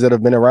companies that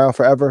have been around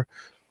forever,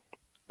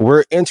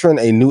 we're entering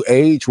a new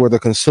age where the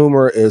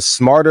consumer is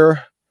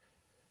smarter,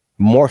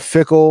 more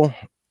fickle.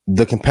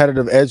 The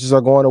competitive edges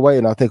are going away,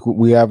 and I think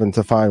we're having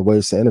to find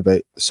ways to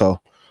innovate. So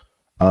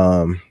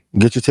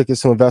get your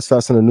tickets to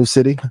InvestFest in a new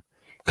city.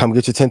 Come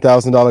get your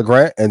 $10,000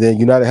 grant, and then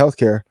United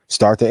Healthcare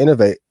start to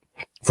innovate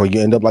before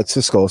you end up like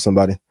Cisco or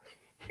somebody.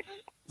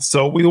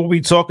 So we will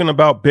be talking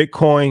about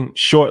Bitcoin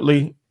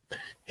shortly.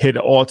 Hit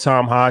an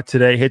all-time high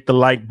today. Hit the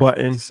like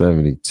button.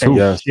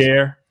 72. And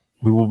share.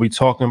 We will be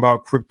talking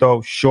about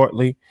crypto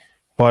shortly.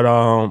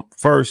 But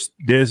first,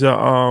 there's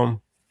a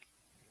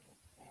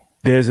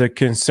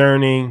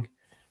concerning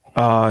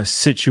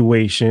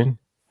situation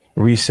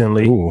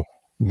recently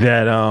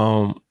that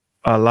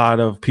a lot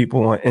of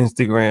people on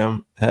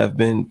Instagram have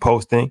been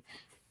posting.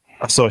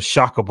 I saw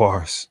Shaka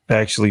Bars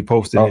actually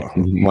posted it.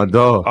 My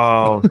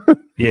dog.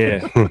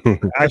 Yeah.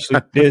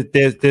 Actually,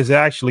 there's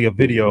actually a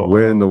video.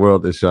 Where in the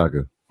world is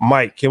Shaka?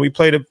 Mike, can we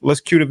play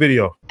let's cue the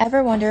video.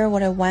 Ever wonder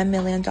what a $1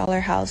 million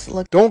house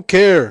looks? Don't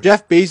care.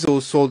 Jeff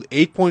Bezos sold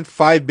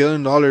 $8.5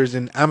 billion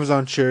in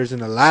Amazon shares in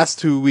the last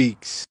 2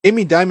 weeks.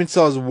 Amy Dimon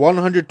sells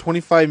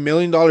 $125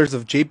 million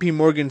of JP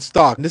Morgan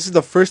stock. This is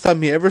the first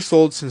time he ever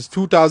sold since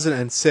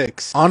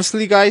 2006.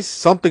 Honestly, guys,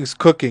 something's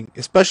cooking,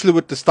 especially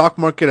with the stock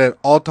market at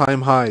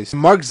all-time highs.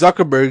 Mark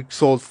Zuckerberg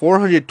sold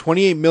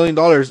 $428 million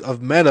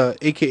of Meta,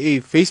 aka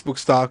Facebook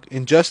stock,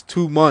 in just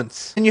 2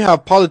 months. And you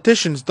have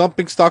politicians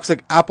dumping stocks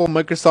like Apple,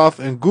 Microsoft,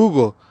 and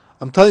Google.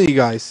 I'm telling you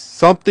guys,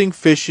 something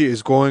fishy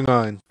is going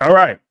on. All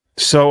right.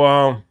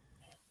 So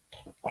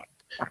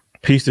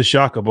peace to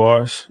Shaka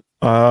Bars.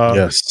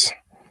 Yes.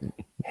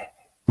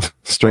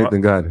 Strength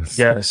and guidance.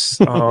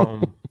 Yes.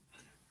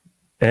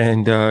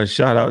 And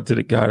shout out to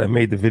the guy that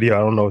made the video. I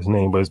don't know his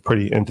name, but it's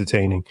pretty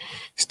entertaining.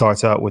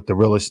 Starts out with the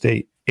real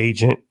estate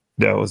agent.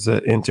 That was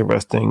an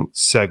interesting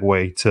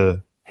segue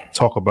to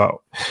talk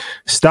about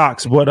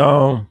stocks. But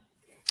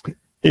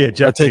yeah,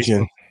 Jeff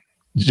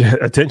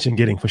attention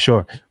getting for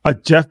sure.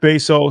 Jeff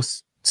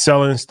Bezos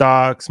selling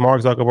stocks,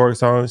 Mark Zuckerberg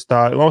selling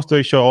stocks. Long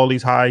story short, all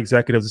these high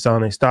executives are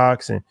selling their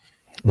stocks, and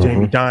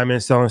Jamie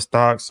Dimon selling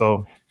stocks.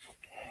 So,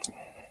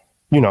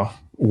 you know,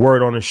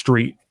 word on the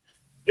street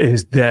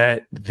is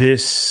that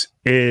this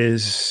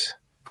is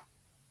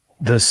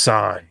the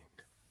sign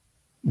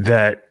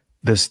that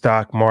the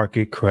stock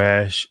market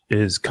crash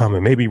is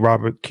coming. Maybe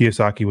Robert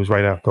Kiyosaki was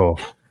right after all.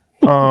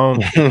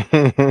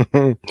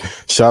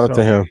 Shout out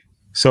to him.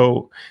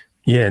 So,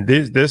 yeah,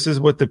 this is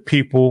what the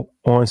people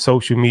on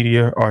social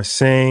media are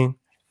saying,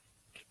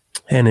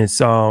 and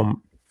it's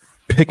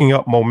picking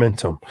up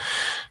momentum.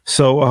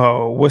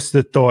 So, what's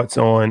the thoughts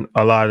on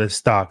a lot of the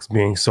stocks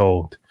being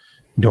sold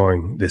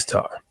during this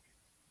time?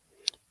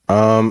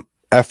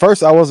 At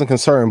first, I wasn't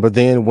concerned, but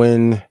then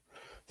when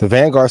the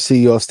Vanguard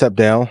CEO stepped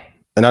down,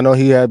 and I know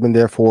he had been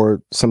there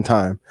for some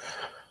time,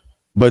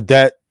 but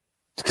that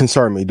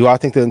concerned me. Do I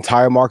think the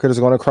entire market is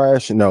going to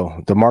crash?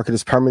 No, the market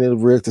is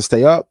permanently rigged to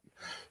stay up.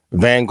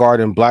 Vanguard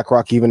and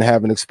BlackRock even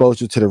have an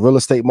exposure to the real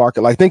estate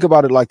market. Like, think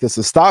about it like this: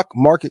 a stock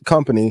market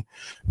company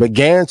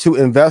began to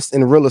invest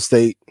in real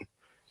estate,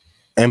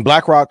 and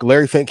BlackRock,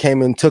 Larry Fink,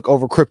 came and took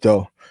over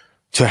crypto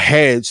to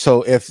hedge.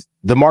 So if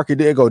the market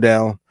did go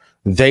down,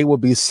 they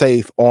would be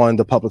safe on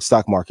the public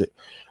stock market.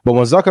 But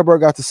when Zuckerberg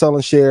got to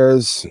selling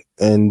shares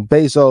and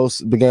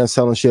Bezos began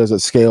selling shares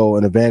at scale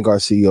and the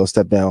Vanguard CEO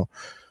stepped down,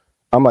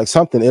 I'm like,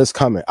 something is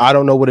coming. I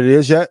don't know what it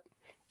is yet.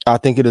 I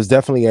think it is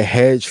definitely a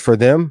hedge for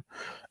them.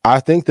 I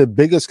think the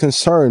biggest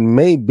concern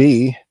may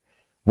be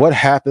what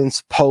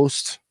happens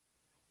post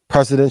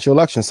presidential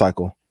election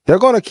cycle. They're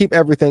going to keep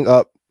everything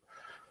up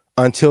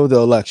until the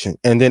election.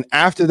 And then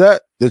after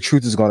that, the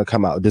truth is going to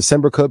come out.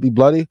 December could be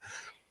bloody.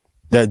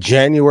 That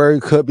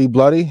January could be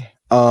bloody.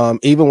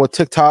 Even with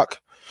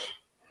TikTok,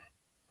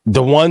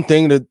 the one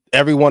thing that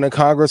everyone in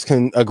Congress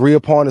can agree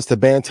upon is to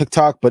ban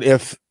TikTok. But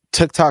if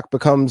TikTok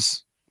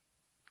becomes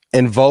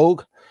in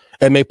vogue,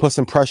 it may put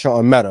some pressure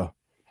on Meta.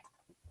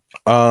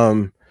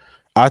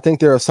 I think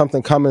there is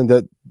something coming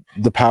that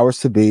the powers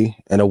to be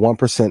and the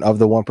 1% of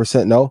the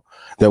 1% know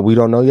that we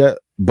don't know yet.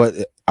 But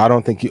I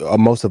don't think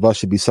most of us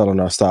should be selling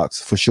our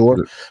stocks for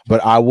sure.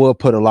 But I will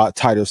put a lot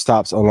tighter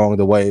stops along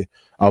the way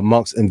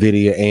amongst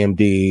Nvidia,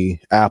 AMD,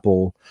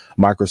 Apple,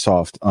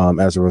 Microsoft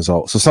as a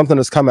result. So something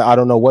is coming. I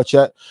don't know what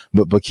yet,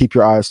 but keep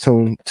your eyes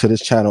tuned to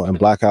this channel and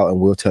Blackout, and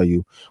we'll tell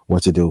you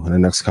what to do in the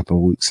next couple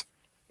of weeks.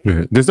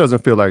 Yeah, this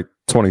doesn't feel like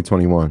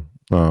 2021.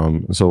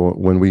 So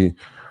when we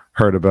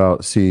heard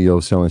about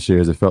CEOs selling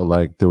shares, it felt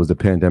like there was a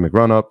pandemic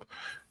run up.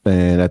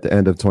 And at the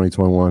end of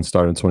 2021,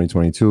 starting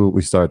 2022,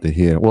 we started to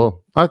hear,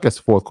 well, I guess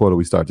fourth quarter,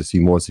 we started to see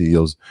more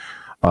CEOs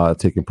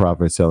taking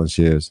profits, selling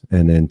shares.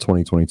 And then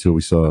 2022,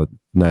 we saw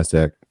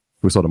NASDAQ,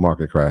 we saw the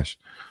market crash.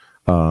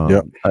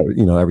 You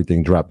know,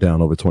 everything dropped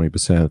down over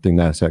 20%. I think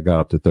NASDAQ got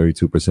up to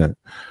 32%.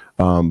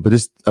 But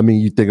this, I mean,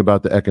 you think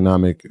about the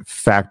economic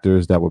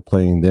factors that were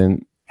playing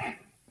then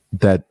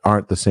that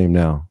aren't the same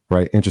now,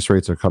 right? Interest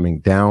rates are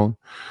coming down.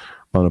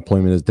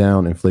 Unemployment is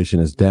down. Inflation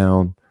is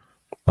down.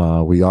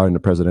 We are in the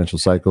presidential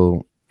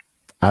cycle.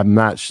 I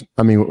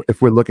mean,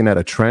 if we're looking at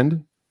a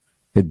trend,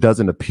 it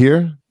doesn't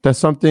appear that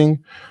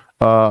something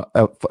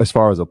as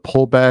far as a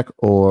pullback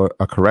or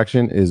a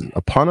correction is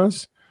upon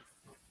us.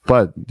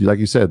 But like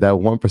you said, that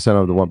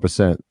 1% of the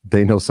 1%,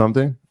 they know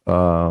something.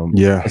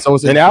 Yeah. So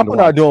and Apple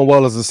not doing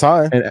well is a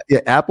sign. And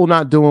yeah, Apple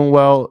not doing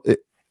well.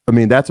 I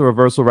mean, that's a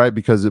reversal, right?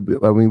 Because I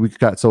mean, we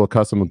got so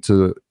accustomed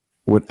to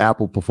when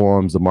Apple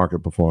performs, the market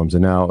performs.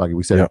 And now, like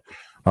we said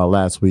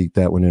last week,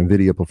 that when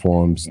Nvidia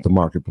performs, the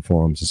market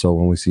performs. And so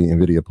when we see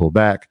Nvidia pull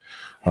back,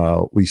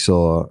 we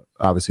saw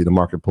obviously the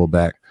market pull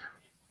back.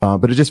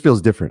 But it just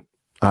feels different.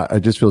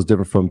 it just feels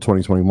different from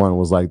 2021. It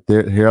was like,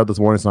 here are the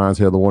warning signs,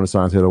 here are the warning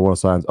signs, here are the warning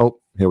signs. Oh,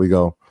 here we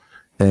go.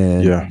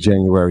 And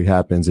January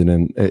happens, and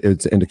then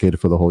it's indicated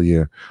for the whole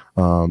year.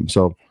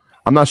 So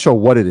I'm not sure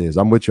what it is.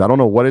 I'm with you. I don't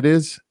know what it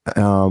is.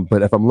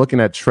 But if I'm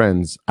looking at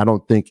trends, I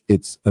don't think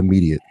it's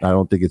immediate. I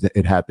don't think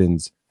it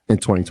happens in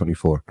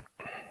 2024.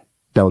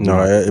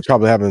 It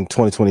probably happened in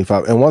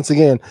 2025. And once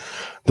again,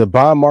 the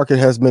bond market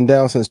has been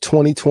down since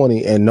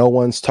 2020, and no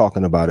one's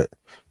talking about it.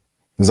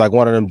 It's like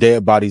one of them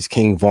dead bodies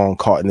King Von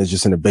caught and is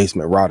just in the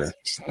basement rotting.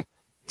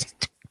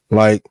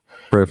 Like,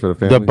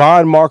 the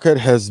bond market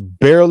has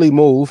barely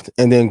moved,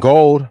 and then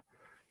gold,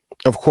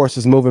 of course,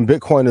 is moving.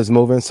 Bitcoin is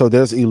moving. So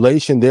there's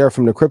elation there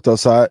from the crypto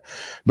side.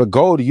 But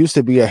gold used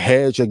to be a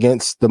hedge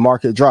against the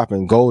market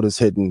dropping. Gold is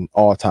hitting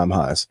all-time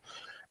highs.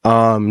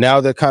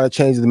 Now they're kind of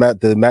changing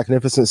the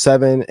Magnificent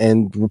Seven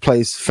and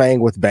replace FANG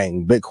with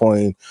BANG.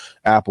 Bitcoin,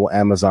 Apple,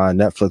 Amazon,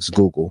 Netflix,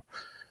 Google.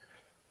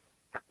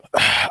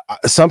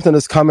 Something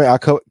is coming. I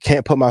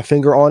can't put my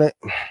finger on it.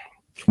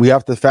 We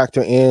have to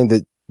factor in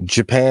that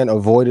Japan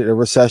avoided a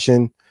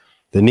recession.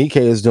 The Nikkei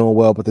is doing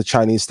well, but the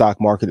Chinese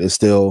stock market is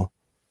still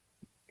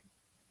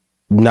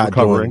not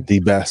doing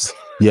the best.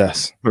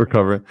 Yes,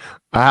 recovering.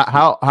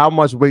 How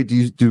much weight do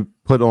you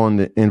put on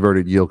the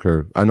inverted yield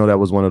curve? I know that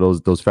was one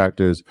of those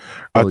factors.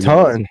 A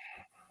ton,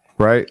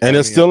 right? And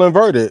it's still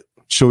inverted.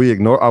 Should we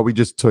ignore? Are we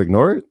just to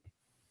ignore it?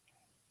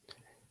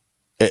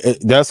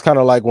 That's kind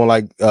of like when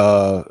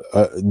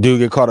dude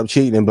get caught up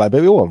cheating and be like,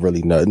 baby, it wasn't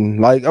really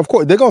nothing. Like, of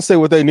course, they're gonna say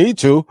what they need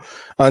to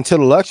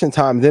until election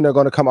time. Then they're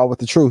gonna come out with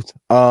the truth.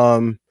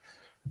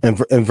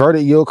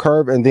 Inverted yield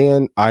curve, and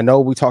then I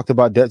know we talked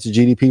about debt to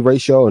GDP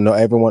ratio, and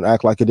everyone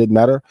act like it didn't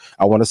matter.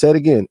 I want to say it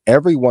again.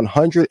 Every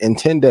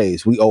 110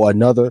 days, we owe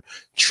another $1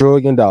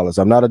 trillion.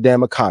 I'm not a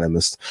damn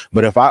economist,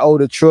 but if I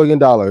owed $1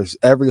 trillion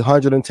every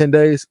 110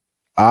 days,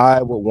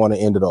 I would want to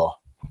end it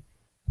all.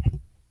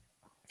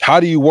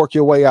 How do you work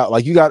your way out?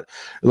 Like, you got,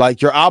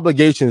 like, your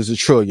obligation is $1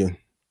 trillion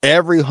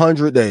every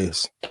 100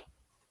 days.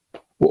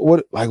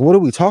 What are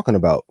we talking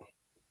about?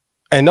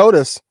 And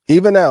notice,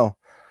 even now,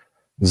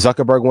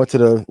 Zuckerberg went to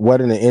the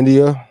wedding in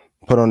India,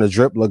 put on a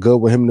drip, look good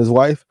with him and his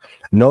wife.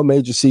 No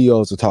major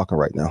CEOs are talking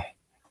right now.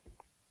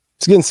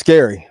 It's getting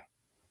scary.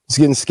 It's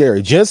getting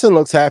scary. Jensen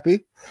looks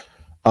happy.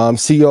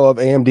 CEO of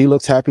AMD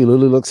looks happy.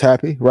 Lily looks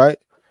happy, right?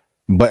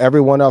 But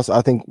everyone else,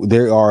 I think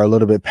they are a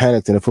little bit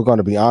panicked. And if we're going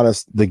to be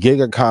honest, the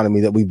gig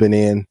economy that we've been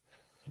in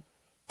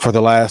for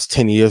the last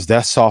 10 years,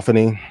 that's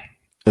softening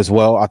as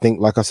well. I think,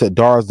 like I said,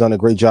 Dara's done a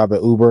great job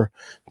at Uber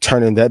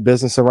turning that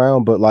business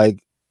around. But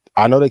like,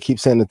 I know they keep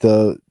saying that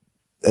the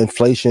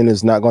inflation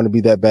is not going to be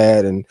that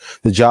bad and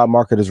the job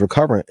market is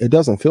recovering. It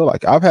doesn't feel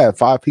like it. I've had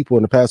 5 people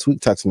in the past week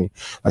text me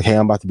like, hey,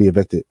 I'm about to be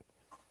evicted.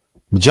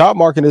 The job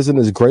market isn't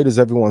as great as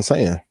everyone's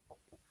saying.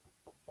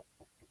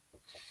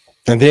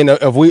 And then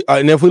if we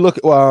look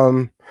at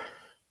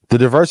the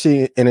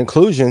diversity and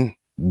inclusion,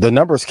 the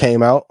numbers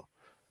came out.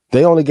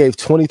 They only gave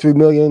 $23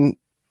 million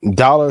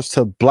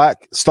to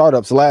Black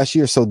startups last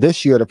year. So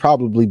this year it'll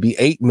probably be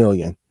 $8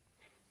 million.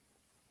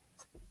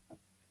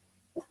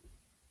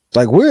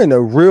 Like, we're in a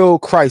real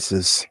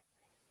crisis,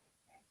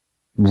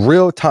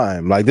 real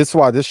time. Like, this is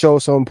why this show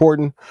is so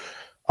important.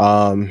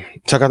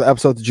 Check out the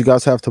episode that you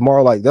guys have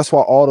tomorrow. Like, that's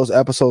why all those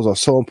episodes are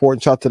so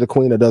important. Shout out to the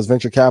queen that does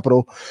venture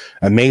capital.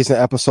 Amazing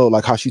episode,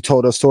 like how she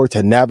told her story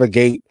to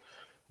navigate,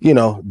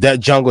 that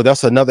jungle.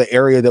 That's another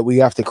area that we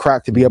have to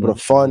crack to be able to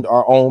fund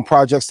our own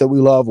projects that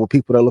we love with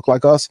people that look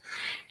like us.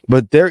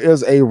 But there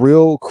is a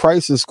real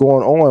crisis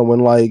going on when,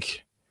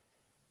 like,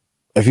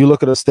 if you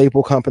look at a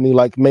staple company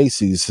like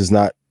Macy's has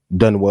not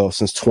done well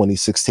since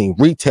 2016.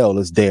 Retail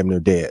is damn near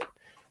dead.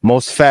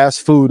 Most fast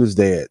food is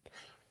dead.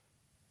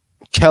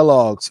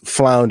 Kellogg's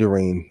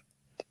floundering.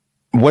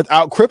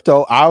 Without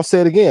crypto, I'll say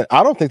it again,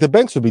 I don't think the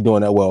banks would be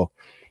doing that well.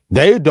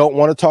 They don't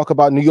want to talk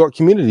about New York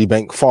Community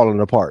Bank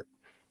falling apart.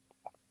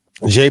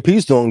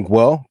 JP's doing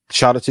well.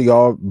 Shout out to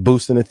y'all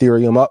boosting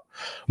Ethereum up.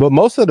 But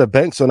most of the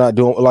banks are not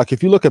doing, like,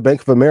 if you look at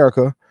Bank of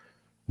America,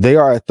 they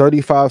are at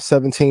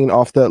 35.17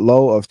 off that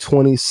low of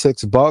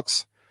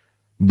 $26.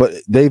 But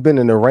they've been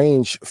in the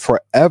range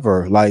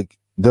forever. Like,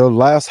 their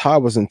last high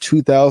was in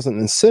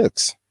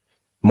 2006.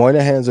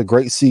 Moynihan's a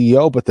great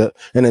CEO, but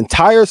an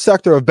entire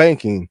sector of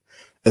banking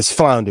is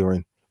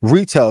floundering.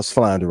 Retail is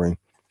floundering.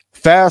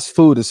 Fast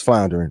food is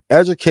floundering.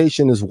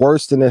 Education is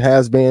worse than it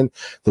has been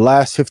the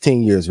last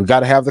 15 years. We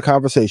got to have the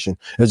conversation.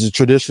 Is the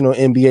traditional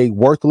MBA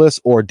worthless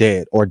or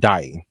dead or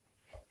dying?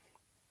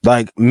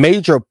 Like,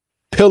 major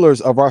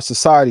pillars of our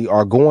society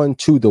are going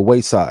to the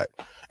wayside.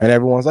 And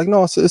everyone's like,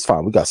 no, it's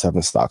fine. We got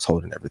 7 stocks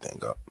holding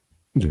everything up.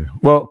 Yeah.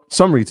 Well,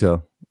 some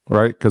retail,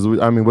 right? Because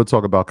we'll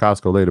talk about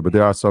Costco later, but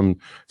there are some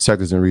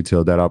sectors in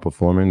retail that are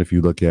performing. If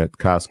you look at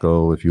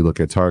Costco, if you look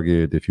at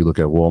Target, if you look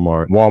at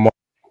Walmart,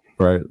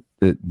 right?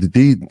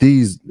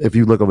 These, if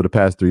you look over the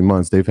past 3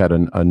 months, they've had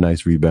a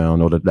nice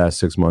rebound. Or the last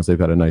 6 months, they've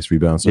had a nice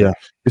rebound. So yeah,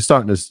 you're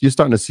starting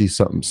to see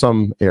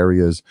some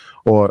areas,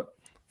 or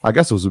I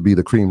guess those would be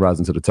the cream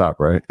rising to the top,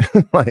 right?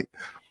 Like,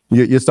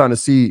 you're starting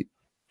to see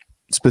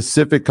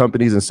specific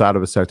companies inside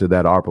of a sector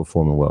that are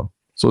performing well.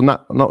 So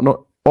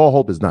all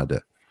hope is not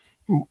dead.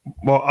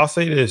 Well, I'll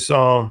say this.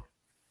 I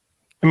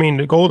mean,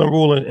 the golden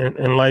rule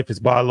in life is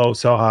buy low,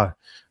 sell high.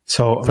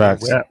 So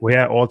we're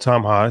at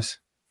all-time highs.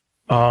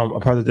 A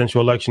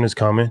presidential election is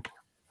coming.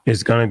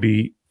 It's going to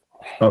be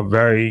a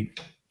very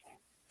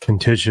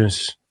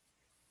contentious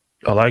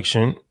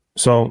election.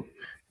 So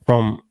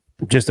from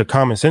just a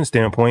common sense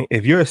standpoint,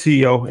 if you're a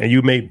CEO and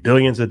you make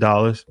billions of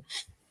dollars,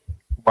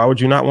 why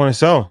would you not want to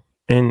sell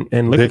and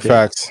liquidate? Big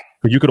facts.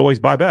 But you could always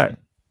buy back.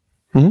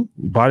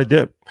 Buy the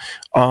dip.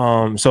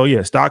 So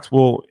yeah, stocks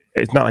will,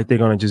 it's not like they're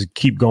going to just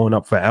keep going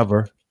up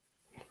forever.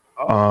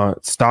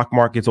 Stock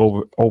market's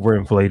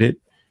overinflated.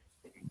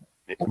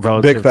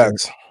 Big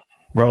facts.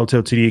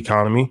 Relative to the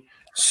economy.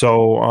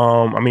 So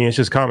I mean, it's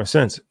just common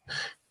sense.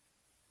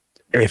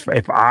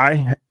 If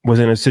I was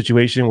in a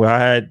situation where I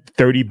had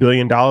 $30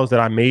 billion that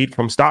I made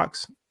from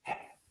stocks,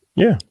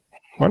 yeah,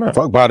 why not?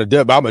 Fuck buy the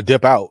dip. I'm a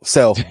dip out.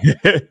 Sell.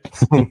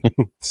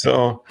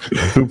 So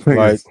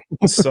Like,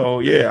 so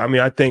yeah, I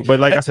mean, I think, but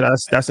like I said,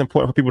 that's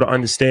important for people to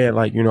understand.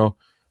 Like, you know,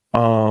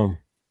 I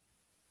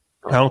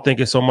don't think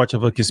it's so much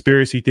of a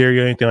conspiracy theory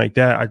or anything like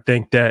that. I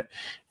think that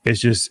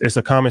it's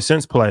a common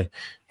sense play.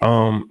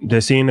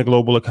 They're seeing the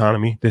global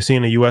economy, they're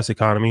seeing the US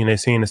economy, and they're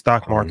seeing the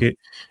stock market,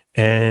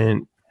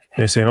 and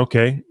they're saying,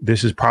 okay,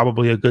 this is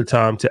probably a good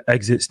time to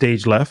exit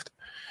stage left.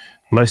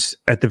 Let's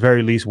at the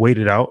very least wait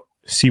it out,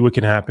 see what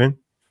can happen,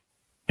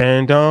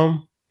 and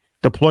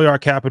deploy our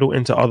capital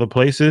into other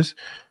places,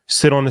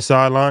 sit on the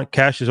sideline.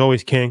 Cash is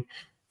always king.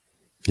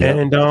 Yeah.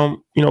 And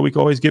you know, we can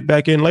always get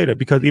back in later,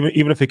 because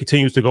even if it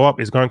continues to go up,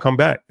 it's going to come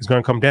back. It's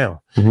going to come down.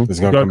 It's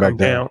going to come back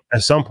down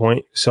at some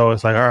point. So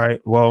it's like, all right,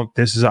 well,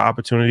 this is an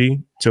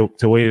opportunity to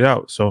wait it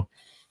out. So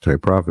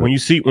take profit. When you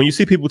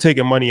see people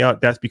taking money out,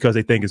 that's because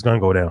they think it's going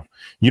to go down.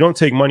 You don't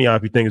take money out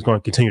if you think it's going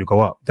to continue to go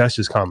up. That's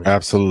just common.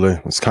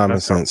 Absolutely, it's common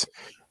sense.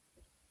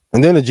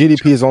 And then the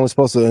GDP is only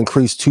supposed to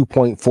increase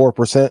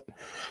 2.4%.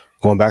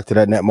 Going back to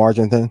that net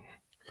margin thing,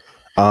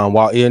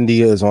 while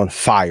India is on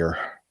fire.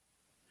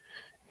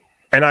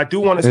 And I do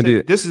want to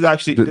say, this is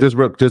actually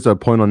just a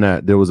point on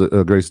that. There was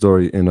a great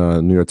story in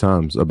New York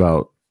Times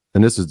about,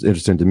 and this is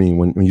interesting to me,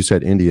 when you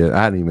said India,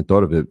 I hadn't even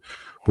thought of it,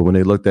 but when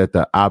they looked at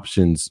the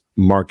options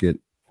market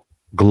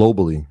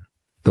globally,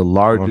 the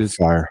largest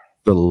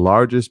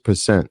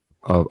percent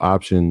of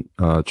option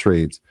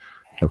trades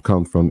have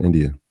come from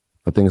India.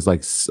 I think it's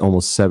like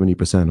almost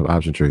 70% of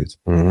option trades,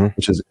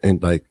 which is I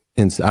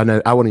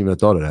wouldn't even have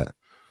thought of that,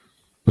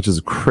 which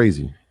is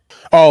crazy.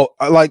 Oh,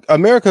 like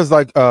America's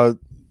like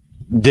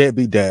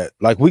deadbeat dad.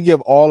 Like, we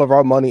give all of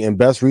our money and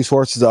best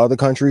resources to other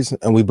countries,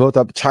 and we built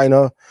up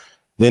China.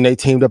 Then they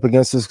teamed up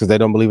against us because they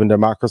don't believe in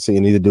democracy,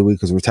 and neither do we,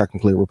 because we're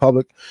technically a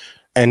republic.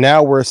 And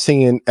now we're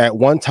seeing, at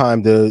one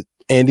time, the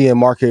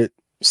Indian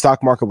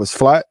stock market was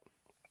flat,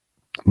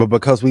 but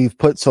because we've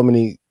put so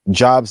many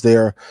jobs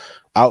there,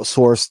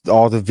 outsourced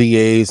all the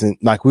VAs, and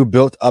like we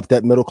built up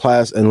that middle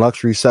class and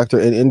luxury sector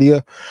in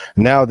India,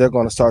 now they're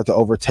going to start to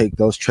overtake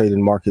those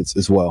trading markets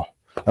as well.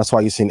 That's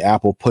why you've seen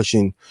Apple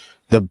pushing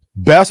the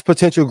best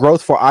potential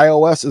growth for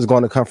iOS is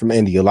going to come from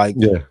India. Like,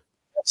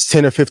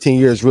 10 or 15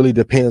 years really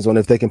depends on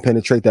if they can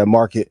penetrate that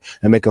market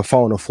and make a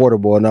phone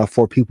affordable enough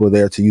for people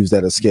there to use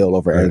that at scale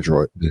over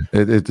Android.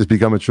 It's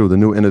becoming true. The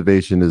new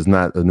innovation is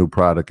not a new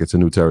product; it's a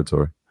new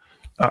territory.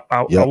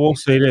 I will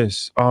say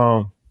this.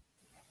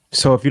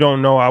 So if you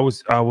don't know, I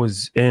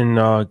was in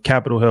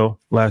Capitol Hill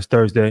last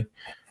Thursday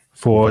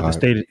for the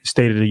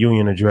State of the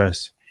Union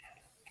address.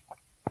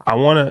 I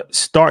want to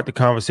start the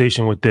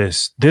conversation with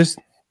this. This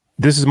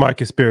is my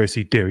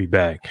conspiracy theory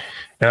bag,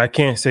 and I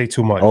can't say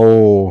too much.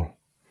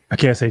 I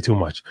can't say too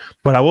much,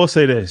 but I will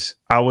say this.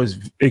 I was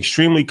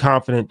extremely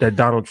confident that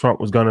Donald Trump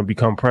was going to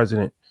become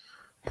president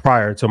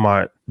prior to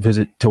my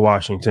visit to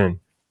Washington.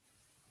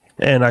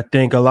 And I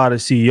think a lot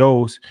of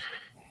CEOs,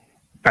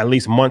 at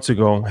least months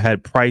ago,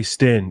 had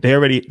priced in.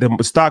 The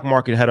stock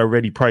market had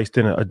already priced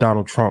in a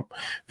Donald Trump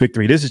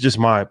victory. This is just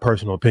my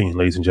personal opinion,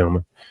 ladies and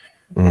gentlemen.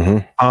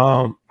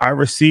 I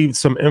received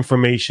some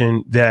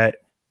information that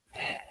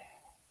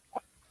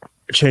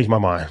changed my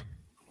mind.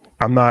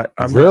 I'm not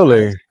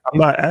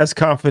as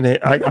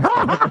confident.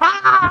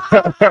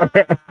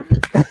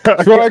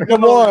 Troy,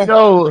 come on.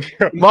 Yo,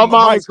 my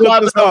mom's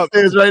got us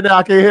upstairs right now.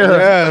 I can hear her.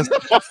 Yes,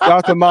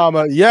 Dr.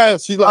 Mama.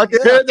 Yes, she's like,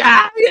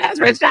 yes,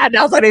 Rashad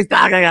knows what he's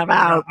talking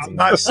about. I'm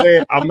not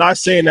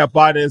saying that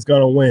Biden is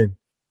going to win,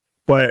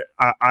 but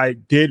I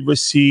did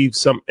receive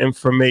some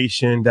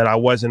information that I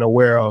wasn't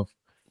aware of.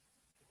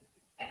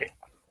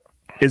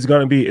 It's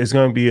gonna be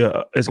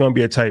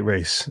a tight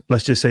race.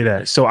 Let's just say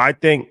that. So I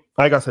think,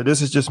 like I said,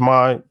 this is just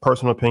my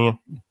personal opinion.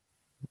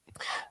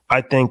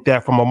 I think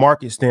that from a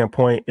market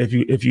standpoint, if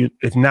you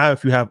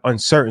have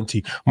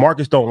uncertainty,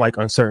 markets don't like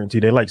uncertainty;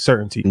 they like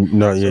certainty.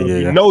 No,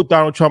 You know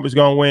Donald Trump is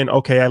going to win.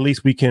 Okay, at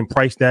least we can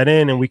price that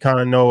in, and we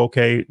kind of know.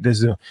 Okay,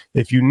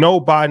 if you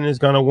know Biden is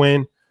going to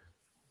win,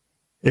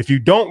 if you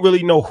don't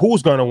really know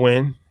who's going to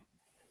win,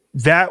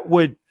 that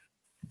would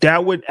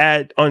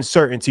add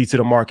uncertainty to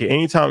the market.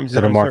 Anytime there's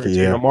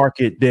uncertainty in the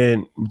market,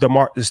 then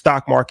the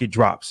stock market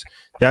drops.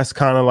 That's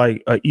kind of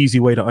like an easy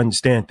way to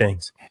understand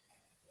things.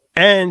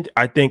 And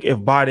I think if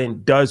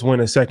Biden does win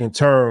a second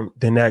term,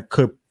 then that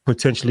could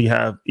potentially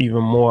have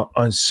even more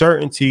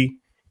uncertainty,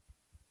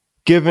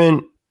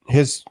 given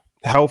his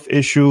health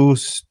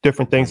issues,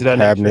 different things of that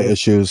cabinet nature.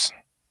 issues.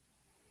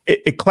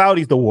 It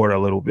cloudies the water a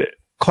little bit.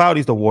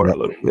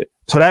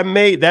 So that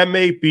may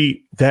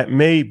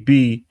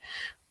be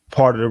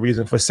part of the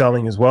reason for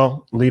selling as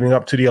well, leading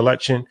up to the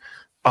election.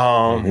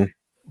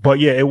 But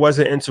yeah, it was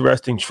an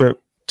interesting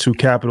trip to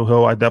Capitol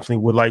Hill. I definitely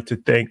would like to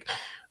thank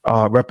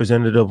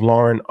Representative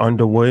Lauren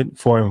Underwood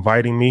for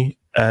inviting me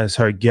as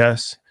her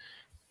guest.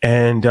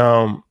 And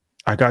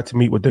I got to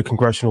meet with the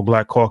Congressional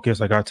Black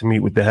Caucus. I got to meet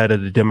with the head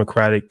of the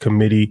Democratic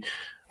Committee.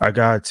 I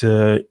got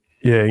to,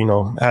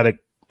 had an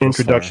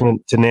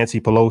introduction to Nancy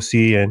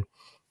Pelosi and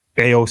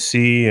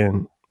AOC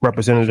and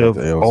Representative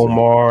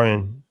Omar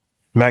and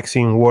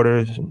Maxine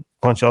Waters and a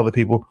bunch of other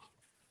people.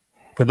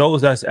 For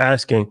those that's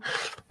asking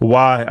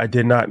why I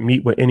did not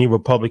meet with any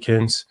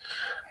Republicans,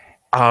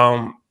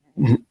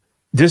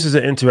 this is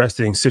an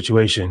interesting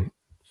situation.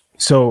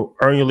 So,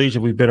 Earn Your Leisure,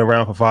 we've been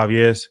around for 5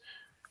 years.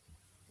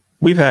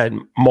 We've had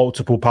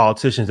multiple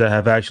politicians that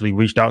have actually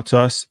reached out to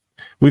us.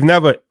 We've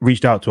never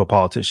reached out to a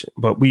politician,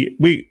 but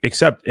we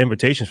accept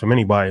invitations from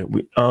anybody.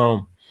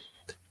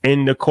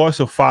 In the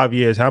course of 5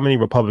 years, how many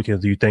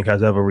Republicans do you think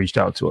has ever reached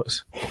out to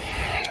us?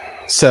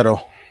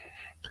 Settle.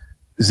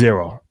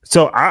 0.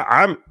 So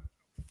I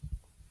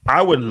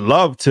would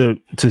love to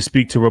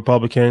speak to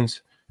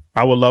Republicans.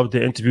 I would love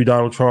to interview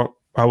Donald Trump.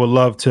 I would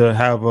love to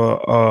have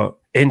a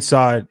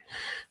inside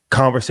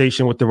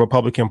conversation with the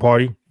Republican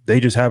Party. They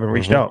just haven't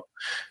reached out.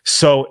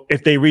 So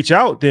if they reach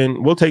out,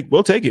 then we'll take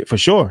it for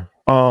sure.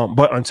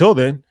 But until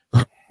then,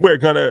 we're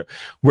gonna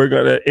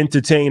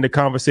entertain the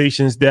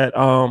conversations that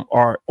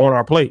are on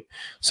our plate.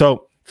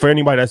 So for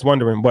anybody that's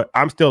wondering, but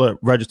I'm still a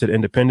registered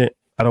independent.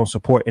 I don't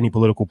support any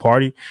political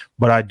party,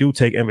 but I do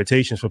take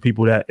invitations for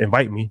people that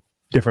invite me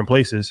different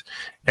places.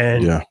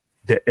 And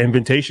the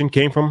invitation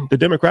came from the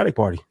Democratic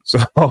Party.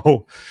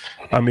 So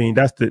I mean,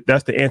 that's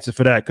the answer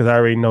for that, because I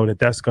already know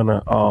that's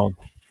gonna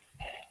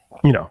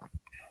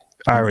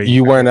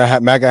you wearing a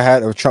MAGA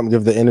hat if Trump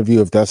give the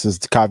interview, if that's his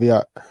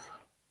caveat?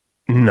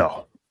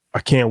 No, I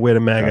can't wear the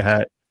MAGA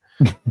hat.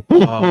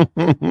 But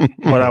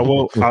I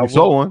will.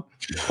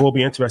 We'll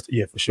be interested.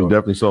 Yeah, for sure.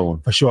 Definitely saw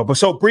one. For sure. But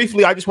so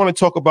briefly, I just want to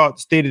talk about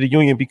the State of the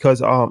Union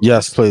because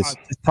yes, please.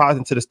 It ties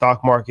into the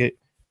stock market.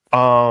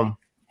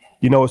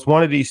 It's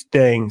one of these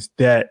things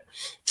that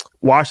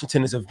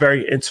Washington is a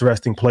very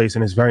interesting place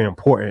and it's very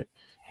important.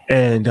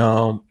 And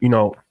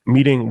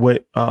meeting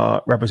with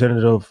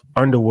Representative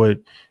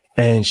Underwood,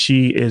 and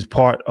she's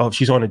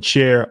on the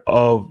chair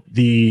of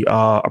the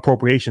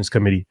Appropriations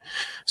Committee.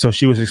 So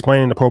she was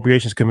explaining the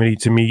Appropriations Committee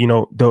to me.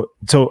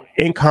 So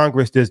in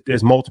Congress,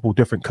 there's multiple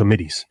different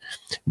committees.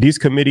 These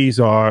committees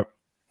are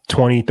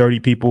 20, 30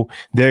 people.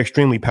 They're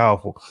extremely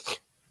powerful.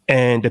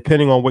 And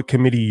depending on what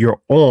committee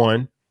you're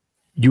on,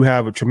 you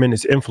have a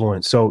tremendous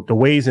influence. So the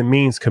Ways and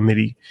Means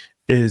Committee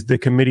is the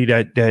committee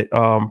that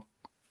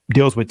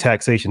deals with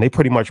taxation. They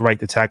pretty much write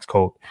the tax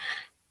code.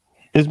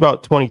 It's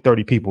about 20,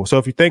 30 people. So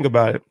if you think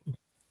about it,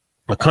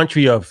 a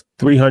country of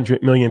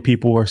 300 million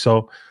people or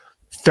so,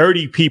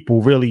 30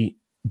 people really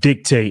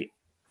dictate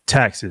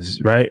taxes,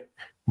 right?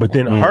 But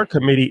then her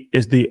committee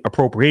is the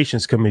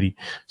Appropriations Committee.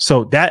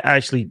 So that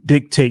actually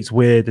dictates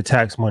where the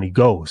tax money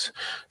goes.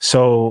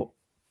 So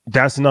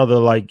that's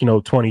another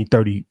 20,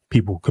 30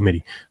 people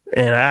committee.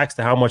 And I asked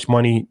her how much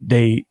money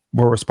they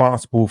were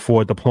responsible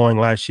for deploying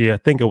last year. I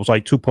think it was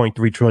like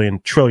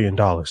 $2.3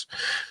 trillion.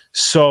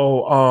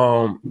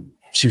 So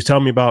she was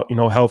telling me about,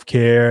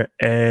 healthcare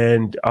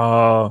and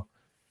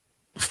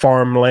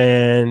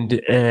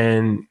farmland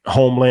and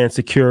homeland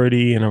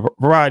security and a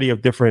variety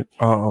of different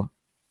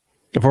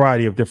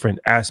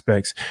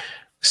aspects.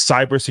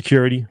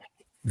 Cybersecurity,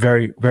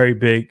 very, very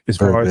big as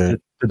far as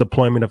the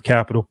deployment of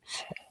capital.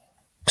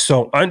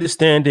 So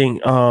understanding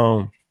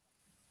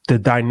the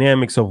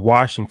dynamics of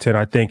Washington,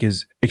 I think,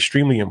 is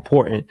extremely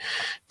important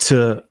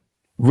to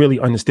really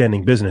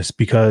understanding business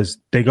because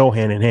they go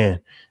hand in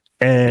hand.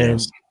 And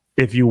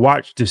if you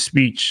watch the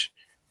speech,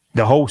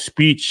 the whole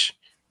speech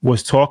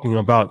was talking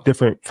about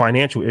different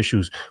financial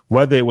issues,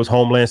 whether it was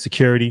homeland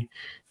security,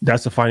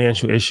 that's a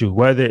financial issue.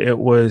 Whether it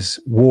was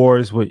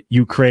wars with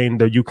Ukraine,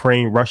 the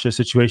Ukraine-Russia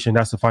situation,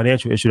 that's a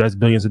financial issue. That's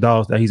billions of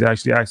dollars that he's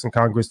actually asking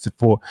Congress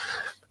for.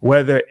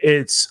 Whether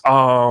it's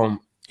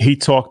he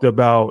talked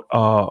about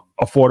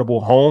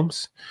affordable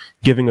homes,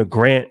 giving a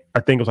grant,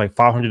 I think it was like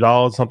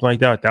 $500, something like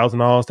that,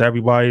 $1,000 to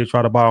everybody to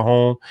try to buy a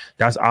home.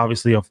 That's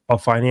obviously a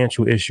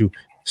financial issue.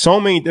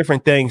 So many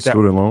different things.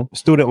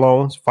 Student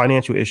loans,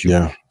 financial issue.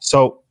 Yeah.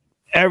 So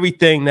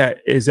everything that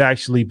is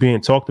actually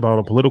being talked about on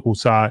the political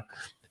side,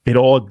 it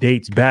all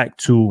dates back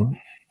to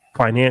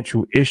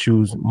financial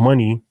issues,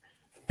 money.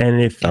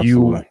 And if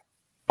you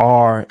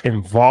are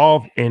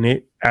involved in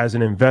it as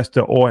an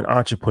investor or an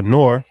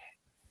entrepreneur,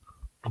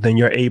 then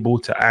you're able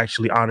to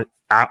actually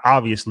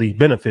obviously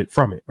benefit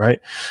from it, right?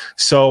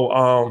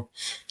 So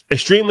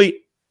extremely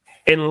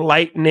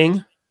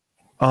enlightening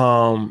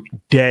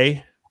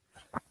day.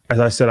 As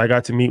I said, I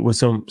got to meet with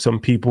some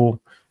people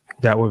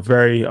that were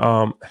very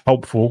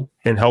helpful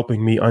in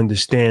helping me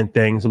understand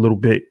things a little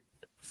bit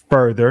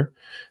further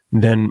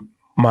than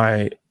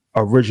my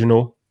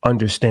original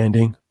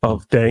understanding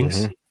of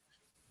things.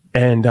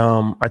 And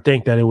I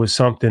think that it was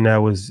something that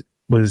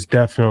was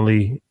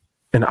definitely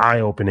an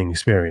eye-opening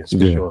experience for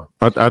sure.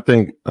 I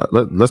think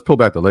let's pull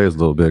back the layers a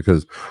little bit,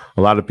 because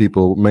a lot of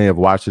people may have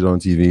watched it on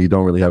TV,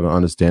 don't really have an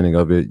understanding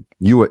of it.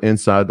 You were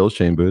inside those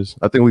chambers.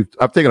 I think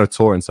I've taken a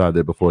tour inside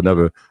there before.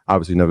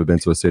 Obviously never been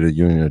to a State of the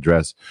Union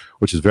address,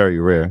 which is very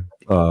rare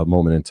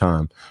moment in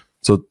time.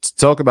 So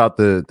talk about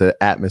the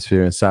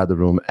atmosphere inside the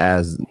room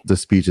as the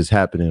speech is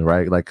happening,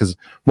 right? Like, because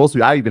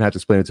mostly I even have to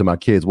explain it to my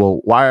kids.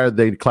 Well, why are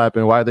they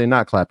clapping? Why are they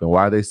not clapping?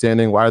 Why are they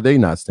standing? Why are they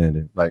not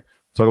standing? Like,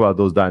 talk about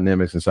those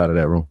dynamics inside of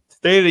that room.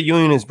 State of the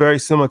Union is very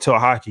similar to a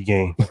hockey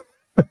game.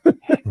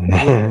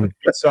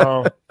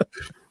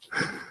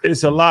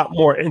 It's a lot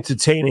more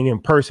entertaining in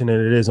person than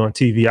it is on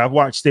TV. I've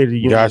watched State of the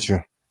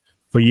Union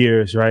for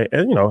years, right?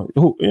 And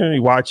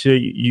you watch it,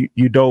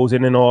 you doze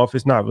in and off.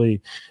 It's not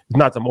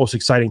the most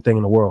exciting thing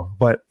in the world.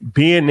 But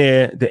being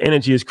there, the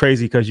energy is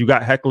crazy because you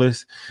got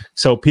hecklers.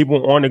 So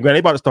people on the ground, they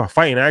about to start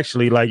fighting.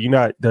 Actually, like you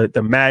got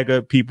the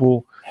MAGA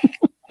people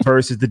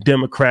versus the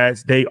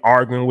Democrats, they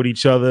arguing with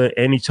each other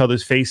in each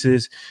other's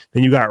faces.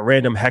 Then you got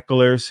random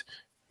hecklers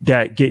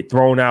that get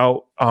thrown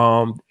out,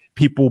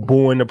 people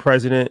booing the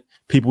president,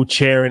 people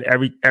cheering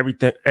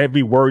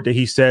every word that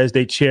he says,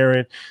 they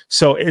cheering.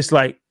 So it's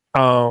like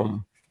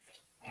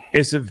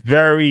it's a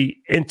very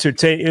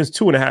entertaining. It's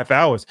 2.5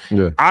 hours.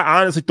 Yeah. I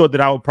honestly thought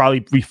that I would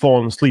probably be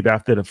falling asleep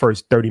after the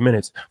first 30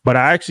 minutes, but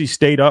I actually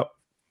stayed up.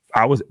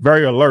 I was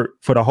very alert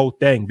for the whole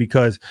thing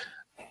because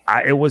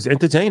it was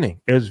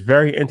entertaining. It was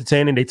very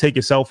entertaining. They take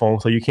your cell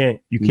phone, so you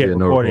can't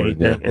record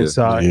anything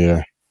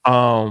inside.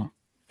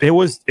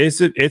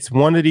 It's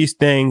one of these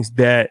things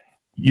that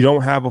you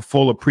don't have a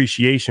full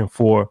appreciation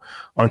for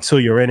until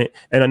you're in it.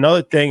 And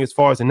another thing, as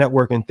far as the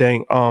networking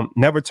thing,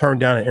 never turn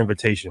down an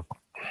invitation.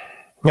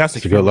 That's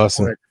a good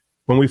lesson.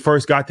 When we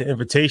first got the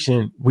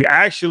invitation, we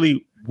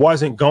actually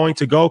wasn't going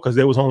to go because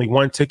there was only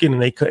one ticket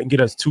and they couldn't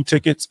get us 2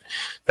 tickets.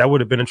 That would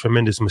have been a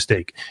tremendous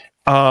mistake.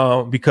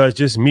 Because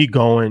just me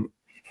going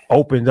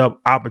opened up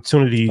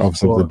opportunities. Opens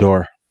the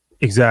door.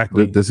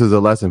 Exactly. This is a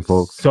lesson,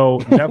 folks. So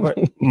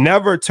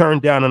never turn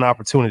down an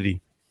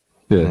opportunity.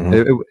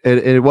 Yeah,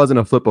 it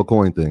wasn't a flip a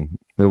coin thing.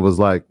 It was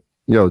like,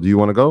 yo, do you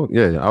want to go?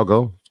 Yeah, I'll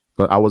go.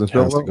 But I wasn't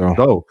sure.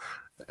 Go.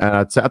 And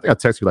I think I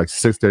texted you like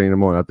 6:30 in the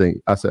morning. I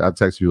think I said I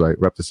texted you like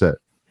rep the set.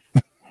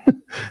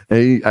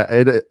 And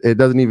it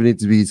doesn't even need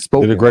to be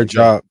spoken. Did a great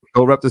job.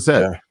 Go rep the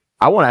set. Yeah.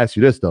 I want to ask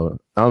you this though.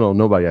 I don't know.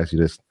 Nobody asked you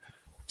this.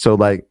 So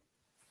like,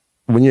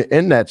 when you're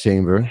in that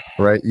chamber,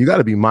 right, you got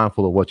to be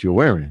mindful of what you're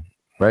wearing,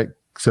 right?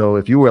 So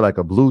if you wear like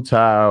a blue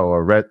tie or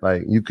a red,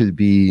 like you could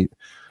be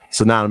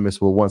synonymous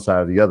with one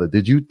side or the other.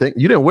 Did you think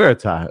you didn't wear a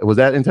tie? Was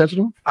that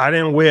intentional? I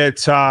didn't wear a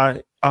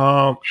tie.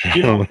 I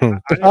didn't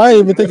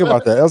even think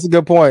about that. That's a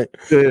good point.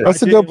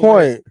 That's a good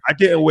point. I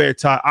didn't wear a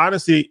tie.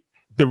 Honestly,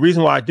 the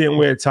reason why I didn't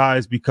wear a tie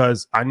is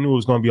because I knew it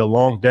was going to be a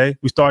long day.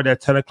 We started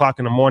at 10 o'clock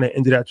in the morning,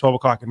 ended at 12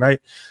 o'clock at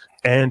night.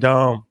 And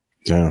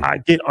I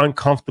get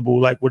uncomfortable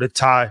like with a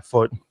tie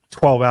for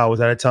 12 hours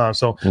at a time.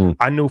 So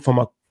I knew from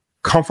a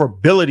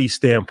comfortability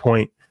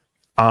standpoint,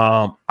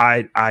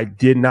 I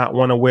did not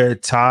want to wear a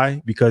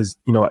tie because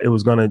it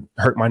was going to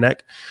hurt my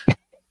neck.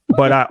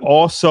 But I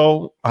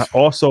also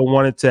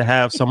wanted to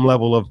have some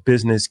level of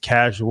business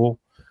casual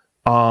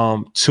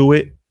to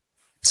it.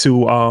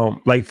 To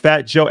like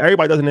Fat Joe,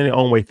 everybody does it in their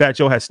own way. Fat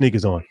Joe had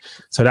sneakers on,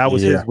 so that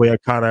was his way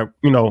of kind of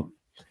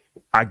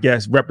I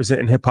guess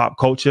representing hip hop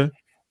culture.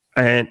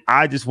 And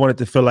I just wanted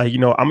to feel like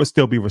I'm gonna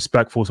still be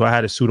respectful. So I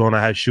had a suit on,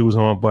 I had shoes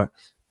on, but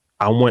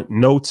I want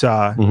no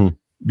tie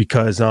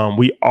because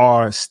we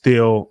are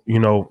still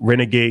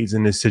renegades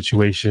in this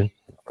situation,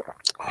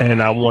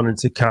 and I wanted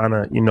to kind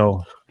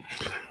of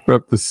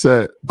rep the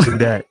set, do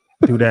that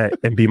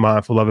and be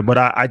mindful of it. But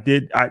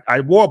I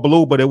wore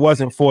blue, but it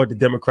wasn't for the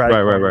Democratic.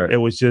 Right. It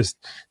was just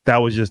that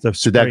was just a.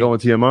 Did that go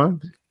into your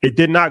mind? It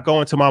did not go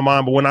into my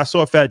mind. But when I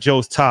saw Fat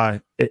Joe's tie,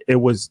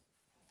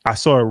 I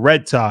saw a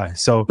red tie.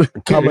 So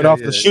coming off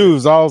the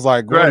shoes, I was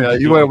like,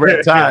 you wear a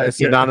red tie. It's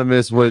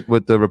synonymous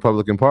with the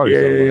Republican Party.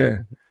 Yeah.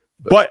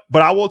 But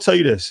I will tell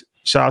you this.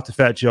 Shout out to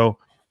Fat Joe.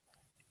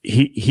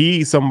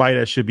 He's somebody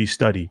that should be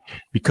studied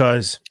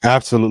because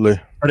absolutely.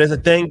 But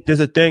there's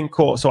a thing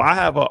called. So I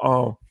have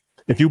a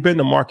if you've been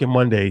to Market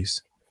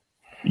Mondays,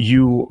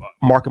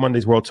 Market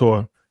Mondays World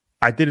Tour.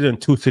 I did it in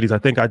 2 cities. I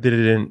think I did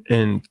it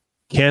in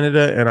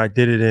Canada and I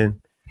did it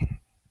in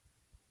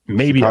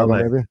maybe Chicago,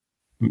 LA.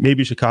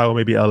 Maybe Chicago,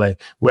 maybe LA,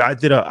 where I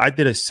did a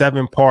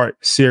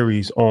 7-part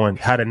series on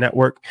how to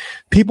network.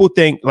 People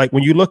think like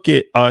when you look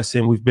at us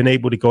and we've been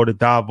able to go to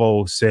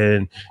Davos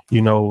and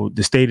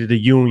the State of the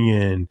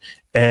Union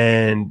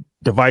and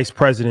the Vice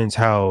President's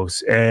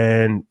house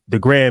and the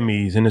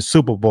Grammys and the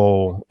Super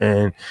Bowl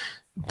and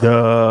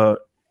the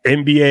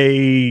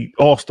NBA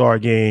All-Star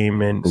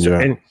game and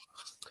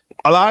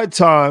a lot of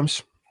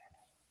times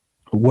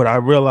what I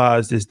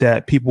realized is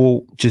that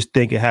people just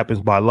think it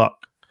happens by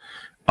luck.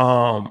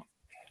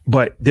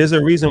 But there's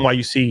a reason why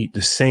you see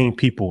the same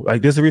people.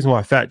 Like there's a reason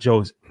why Fat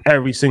Joe's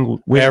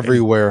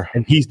everywhere,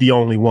 and he's the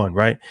only one,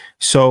 right?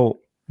 So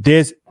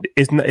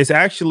it's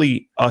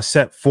actually a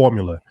set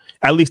formula,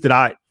 at least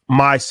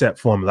my set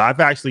formula. I've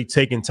actually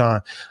taken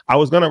time. I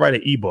was going to write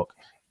an ebook.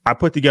 I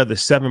put together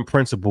 7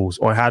 principles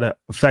on how to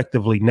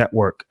effectively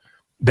network.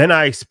 Then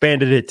I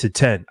expanded it to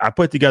 10. I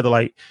put together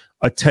like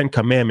a 10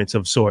 commandments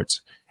of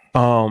sorts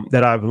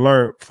that I've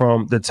learned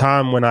from the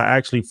time when I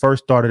actually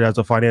first started as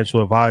a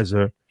financial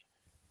advisor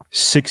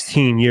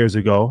 16 years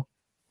ago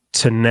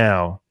to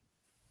now.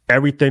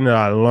 Everything that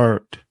I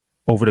learned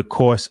over the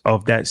course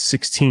of that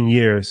 16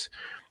 years,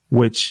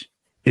 which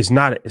is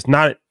not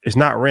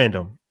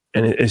random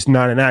and it's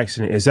not an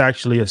accident. It's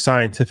actually a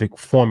scientific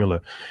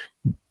formula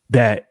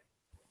that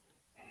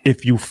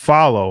if you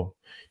follow,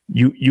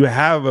 you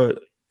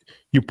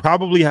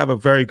probably have a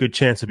very good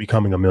chance of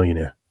becoming a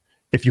millionaire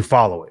if you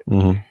follow it.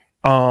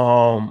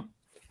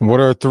 What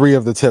are 3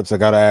 of the tips I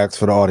gotta ask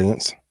for the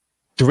audience?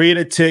 3 of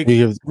the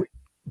tips.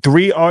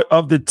 3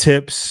 of the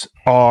tips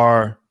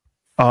are.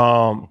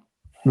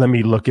 Let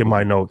me look at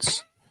my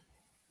notes.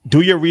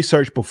 Do your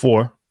research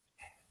before.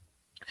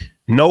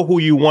 Know who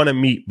you want to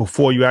meet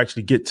before you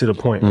actually get to the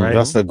point, right?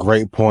 That's a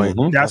great point.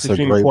 That's a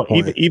great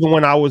point. Even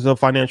when I was a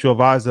financial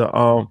advisor,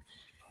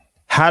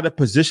 how to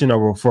position a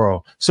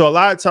referral. So a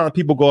lot of times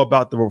people go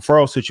about the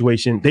referral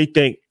situation. They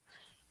think,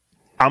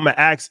 I'm going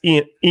to ask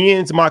Ian.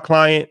 Ian's my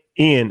client.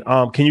 Ian,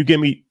 can you give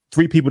me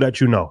 3 people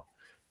that you know?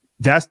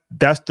 That's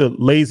the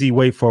lazy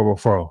way for a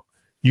referral.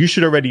 You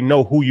should already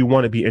know who you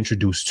want to be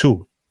introduced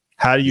to.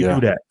 How do you do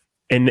that?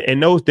 And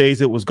in those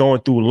days, it was going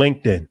through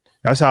LinkedIn.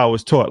 That's how I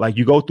was taught. Like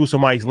you go through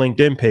somebody's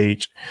LinkedIn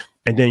page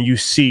and then you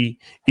see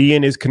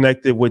Ian is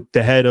connected with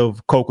the head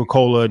of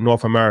Coca-Cola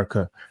North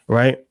America,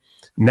 right?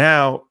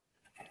 Now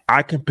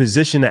I can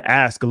position the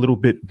ask a little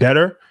bit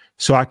better.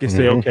 So I can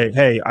say, okay,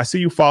 hey, I see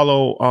you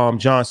follow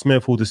John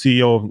Smith, who's the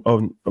CEO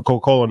of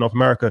Coca-Cola North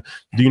America.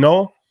 Do you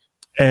know him?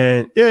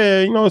 And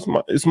yeah, you know,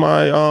 it's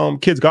my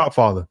kid's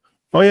godfather.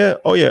 Oh yeah.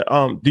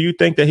 Do you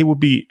think that he would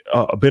be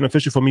a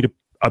beneficial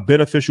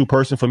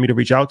person for me to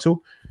reach out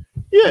to?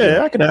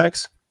 Yeah, I can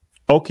ask.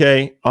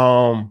 Okay.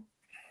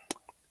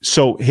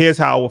 So here's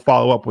how I will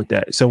follow up with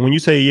that. So when you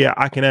say, yeah,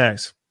 I can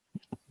ask,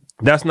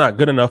 that's not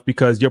good enough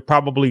because you're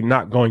probably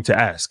not going to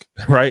ask,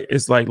 right?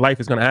 It's like life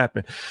is going to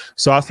happen.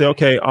 So I'll say,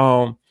 okay,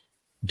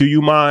 do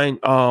you mind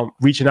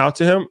reaching out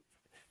to him?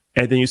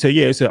 And then you say,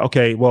 yeah. You say,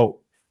 okay, well,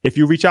 if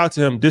you reach out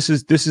to him, this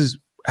is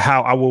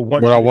how I will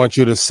want. I want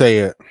you to say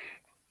it.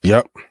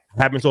 Yep.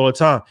 Happens all the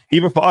time.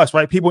 Even for us,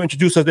 right? People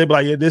introduce us, they be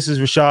like, yeah, this is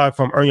Rashad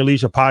from Earn Your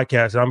Leisure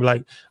podcast. And I'm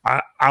like,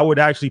 I would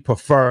actually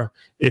prefer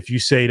if you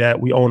say that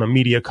we own a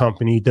media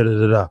company, da da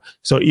da da.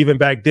 So even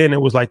back then,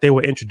 it was like they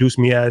would introduce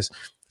me as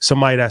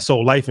somebody that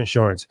sold life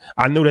insurance.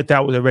 I knew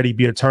that would already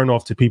be a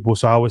turnoff to people.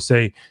 So I would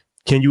say,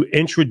 can you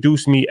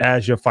introduce me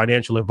as your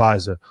financial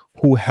advisor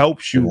who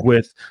helps you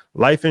with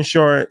life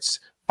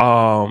insurance,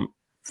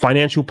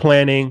 financial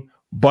planning,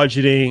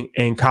 budgeting,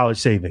 and college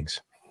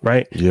savings?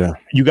 Right? Yeah.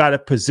 You got to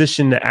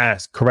position the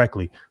ask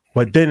correctly.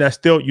 But then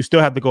you still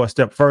have to go a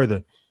step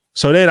further.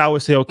 So then I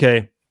would say,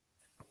 okay,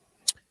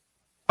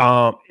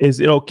 is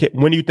it okay?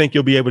 When do you think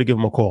you'll be able to give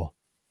him a call?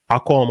 I'll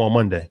call him on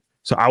Monday.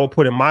 So I will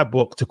put in my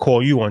book to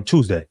call you on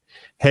Tuesday.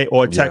 Hey,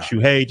 or text you.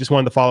 Hey, just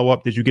wanted to follow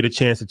up. Did you get a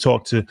chance to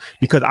talk to?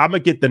 Because I'm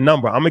going to get the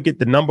number. I'm going to get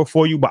the number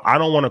for you, but I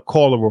don't want to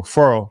call a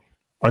referral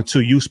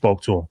until you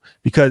spoke to him.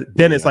 Because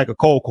then it's like a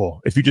cold call.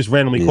 If you just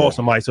randomly call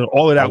somebody. So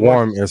all of that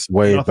warm is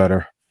way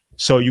better.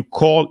 So you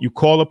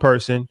call a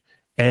person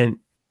and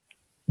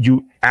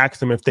you ask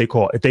them if they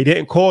call. If they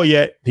didn't call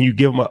yet, then you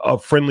give them a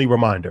friendly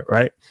reminder,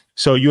 right?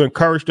 So you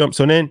encourage them.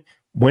 So then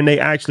when they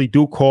actually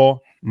do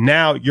call,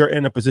 now you're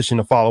in a position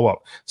to follow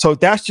up. So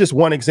that's just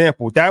one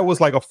example. That was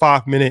like a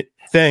 5-minute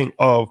thing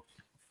of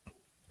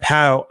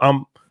how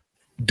I'm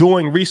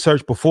doing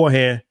research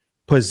beforehand,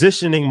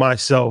 positioning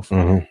myself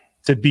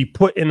to be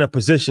put in a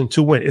position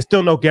to win. It's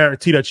still no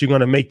guarantee that you're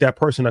going to make that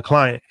person a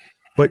client,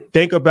 but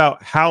think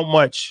about how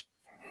much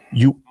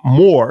you're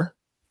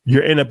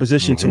in a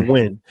position to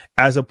win,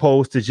 as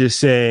opposed to just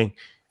saying,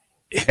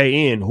 hey,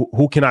 Ian,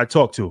 who can I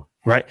talk to?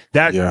 Right.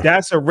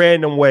 That's a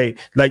random way.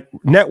 Like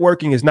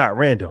networking is not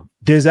random.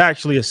 There's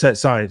actually a set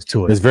science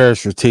to it. It's very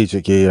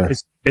strategic. Yeah.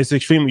 It's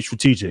extremely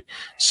strategic.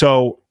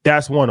 So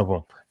that's one of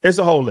them. It's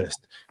a whole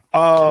list.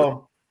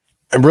 And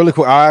really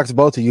quick, I'll ask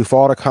both of you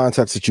for all the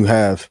context that you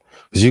have,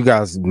 because you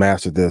guys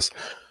mastered this.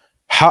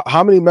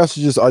 How many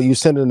messages are you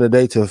sending a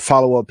day to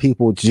follow up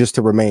people just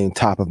to remain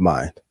top of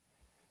mind?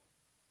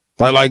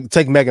 Like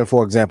take Megan,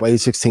 for example,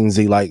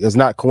 A16Z. Like, it's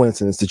not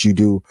coincidence that you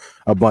do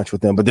a bunch with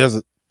them, but there's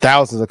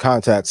thousands of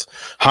contacts.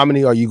 How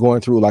many are you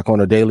going through like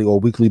on a daily or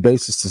weekly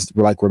basis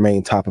to like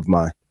remain top of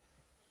mind?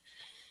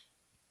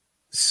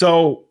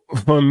 So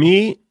for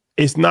me,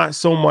 it's not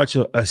so much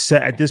a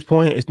set at this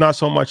point. It's not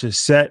so much a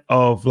set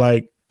of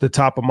like the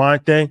top of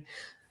mind thing.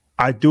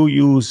 I do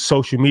use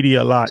social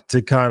media a lot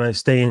to kind of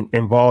stay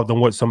involved in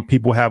what some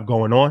people have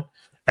going on,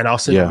 and I'll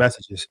send them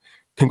messages.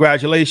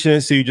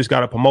 congratulations, so you just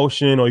got a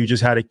promotion or you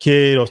just had a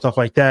kid or stuff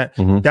like that.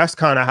 That's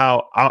kind of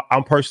how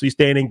I'm personally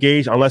staying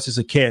engaged, unless it's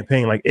a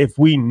campaign. Like if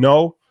we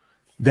know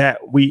that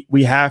we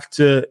have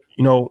to,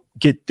 you know,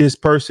 get this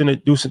person to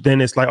do something,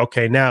 then it's like,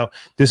 okay, now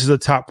this is a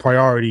top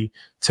priority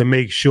to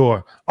make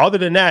sure. Other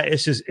than that,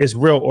 it's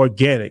real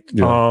organic.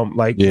 You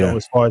know,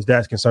 as far as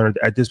that's concerned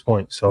at this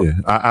point. So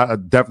I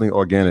definitely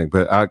organic,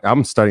 but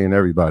I'm studying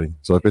everybody.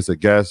 So if it's a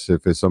guest,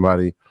 if it's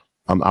somebody,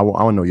 I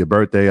want to know your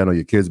birthday. I know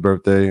your kid's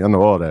birthday. I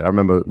know all that. I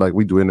remember like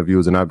we do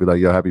interviews and I'd be like,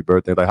 yo, happy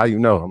birthday. Like, how you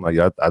know? I'm like,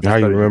 yeah, how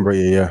you remember?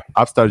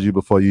 I've studied you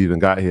before you even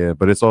got here.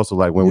 But it's also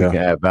like when we can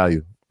add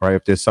value, right?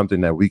 If there's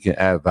something that we can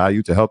add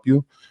value to help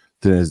you,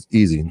 then it's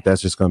easy.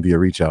 That's just going to be a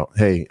reach out.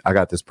 Hey, I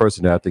got this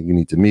person that I think you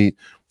need to meet.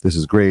 This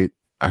is great.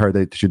 I heard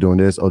that you're doing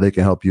this. Oh, they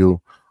can help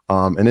you.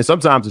 And then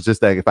sometimes it's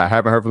just that if I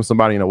haven't heard from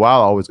somebody in a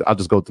while, I'll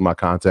just go through my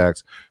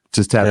contacts,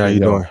 just tap. How you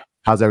doing?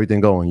 How's everything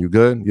going? You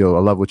good? Yo, I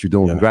love what you're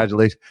doing.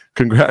 Congratulations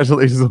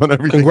on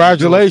everything.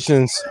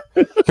 Congratulations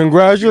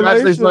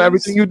on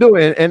everything you do.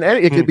 And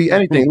it could be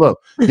anything.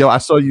 Look, yo, I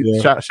saw you.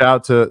 Shout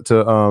out to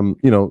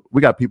you know,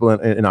 we got people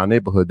in our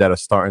neighborhood that are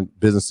starting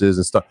businesses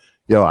and stuff.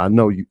 Yo, I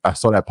know you. I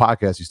saw that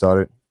podcast you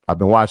started. I've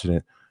been watching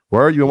it.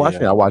 Where are you been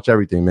watching it? I watch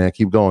everything, man.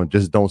 Keep going.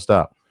 Just don't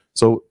stop.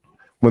 So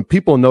when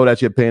people know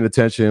that you're paying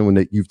attention,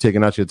 when you've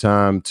taken out your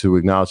time to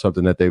acknowledge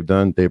something that they've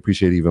done, they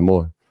appreciate it even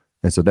more.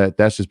 And so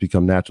that's just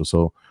become natural.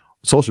 So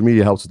social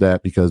media helps with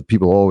that because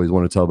people always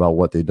want to tell about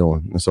what they're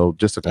doing. And so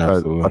just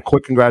a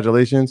quick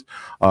congratulations.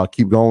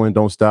 Keep going.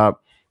 Don't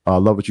stop.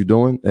 Love what you're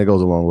doing. It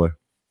goes a long way.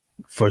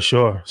 For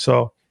sure.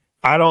 So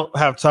I don't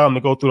have time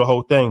to go through the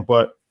whole thing,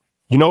 but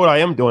you know what I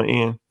am doing,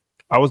 Ian?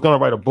 I was going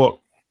to write a book.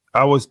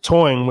 I was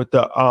toying with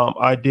the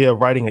idea of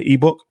writing an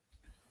ebook.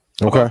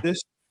 About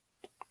this.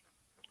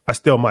 I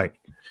still might,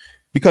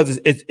 because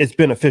it's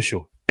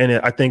beneficial, and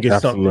I think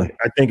it's something.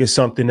 I think it's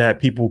something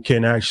that people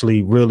can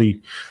actually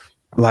really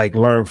like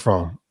learn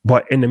from.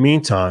 But in the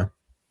meantime,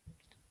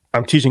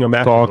 I'm teaching a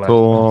master class.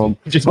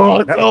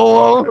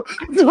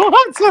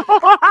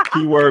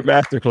 Keyword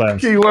masterclass.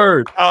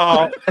 Keyword.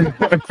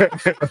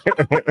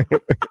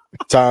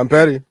 Tom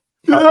Petty.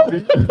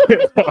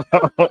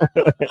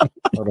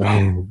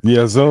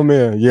 Yeah, zoom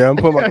in. Yeah, I'm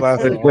putting my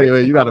glasses on.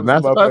 Wait, you got a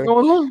master class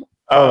going on?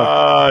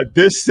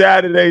 This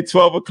Saturday,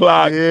 12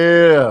 o'clock.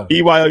 Yeah.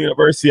 EYL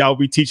University. I'll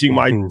be teaching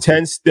my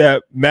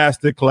 10-step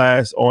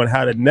masterclass on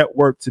how to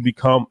network to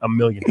become a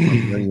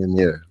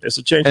millionaire. It's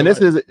a change. And this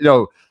is, you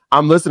know,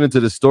 I'm listening to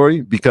this story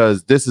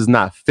because this is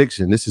not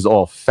fiction. This is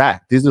all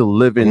fact. These are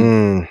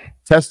living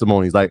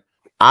testimonies. Like,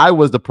 I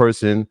was the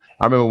person.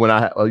 I remember when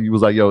you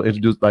was like, yo,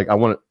 introduce, like, I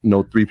want to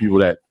know 3 people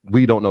that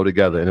we don't know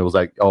together. And it was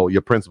like, oh,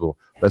 your principal.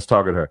 Let's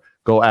target her.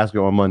 Go ask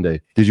her on Monday.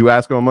 Did you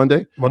ask her on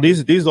Monday? Well,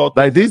 these all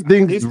like these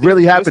things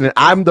really happen. And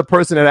I'm the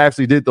person that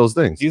actually did those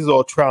things. These are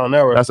all trial and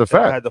error. That's a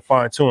fact. I had to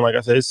fine tune. Like I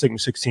said, it's taken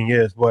 16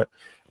 years, but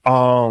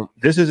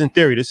this is in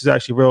theory. This is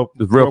actually real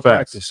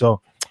practice.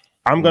 So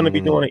I'm going to be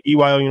doing an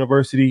EYL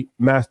University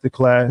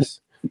masterclass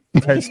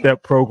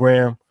 10-step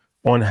program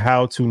on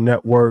how to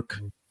network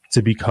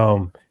to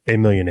become a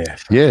millionaire.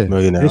 Yeah,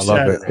 millionaire. I love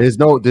Saturday.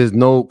 it. There's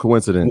no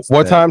coincidence.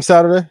 What time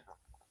Saturday?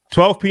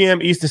 12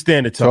 p.m. Eastern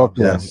Standard Time. 12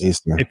 p.m.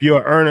 Eastern. If you're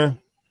an earner,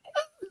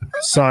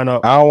 sign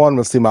up. I don't want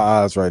them to see my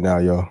eyes right now,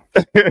 yo.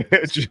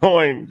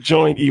 join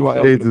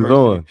EYL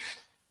University.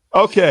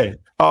 Okay.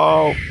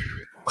 But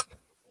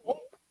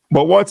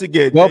once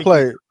again, well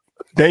played.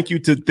 Thank you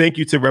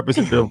to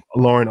Representative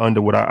Lauren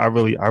Underwood. I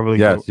really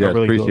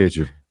appreciate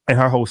you. And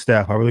her whole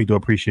staff. I really do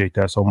appreciate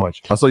that so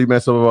much. I saw you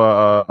met some of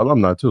our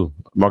alumni too.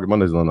 Market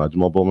Mondays alumni.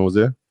 Jamal Bowman was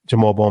there.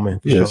 Jamal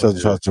Bowman. Yeah, shout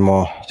out to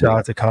Jamal. Shout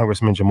out to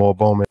Congressman Jamal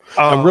Bowman.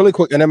 Really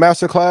quick, in the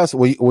masterclass,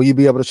 will you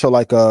be able to show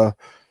like a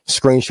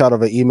screenshot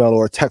of an email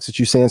or a text that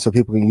you send so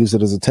people can use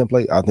it as a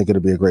template? I think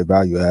it'll be a great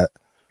value add.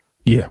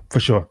 Yeah, for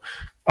sure.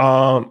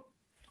 Can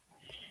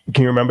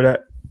you remember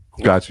that?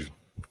 Got you.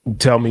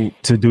 Tell me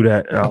to do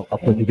that. I'll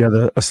put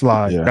together a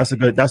slide. Yeah.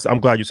 I'm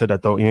glad you said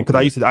that though, Ian,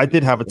 because I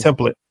did have a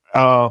template.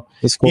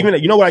 It's cool.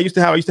 Even, you know what I used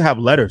to have? I used to have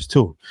letters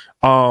too.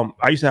 I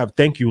used to have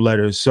thank you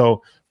letters.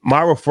 So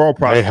my referral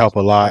process, they help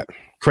a lot.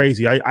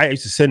 Crazy. I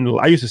used to send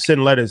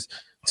letters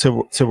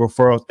to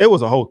referrals. It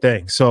was a whole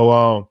thing.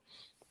 So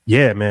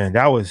yeah, man,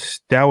 it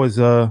was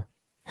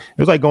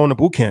like going to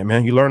boot camp,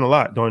 man. You learn a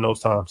lot during those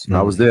times.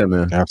 I was there,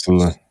 man.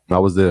 Absolutely. I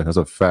was there. That's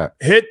a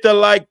fact. Hit the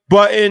like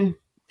button.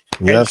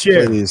 Yes,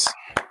 please.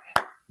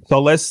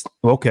 So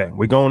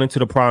we're going into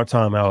the prime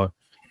time hour.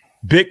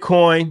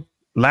 Bitcoin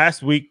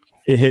last week,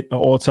 it hit an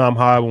all-time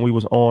high when we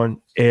was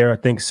on air, I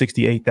think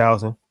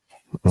 68,000.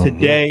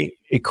 Today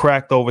it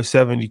cracked over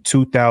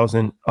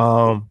 72,000.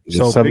 So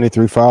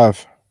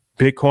 73.5.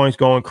 Bitcoin's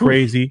going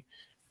crazy.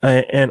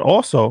 And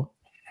also,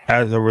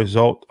 as a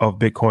result of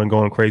Bitcoin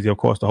going crazy, of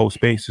course, the whole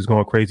space is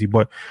going crazy.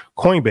 But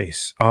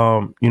Coinbase,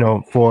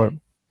 for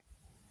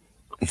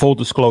full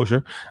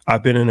disclosure,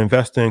 I've been an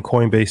investor in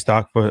Coinbase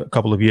stock for a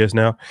couple of years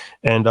now.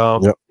 And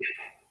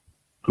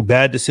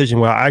bad decision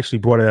where I actually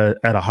bought it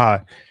at a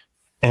high.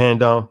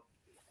 And I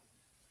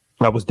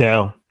was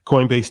down.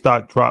 Coinbase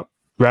stock dropped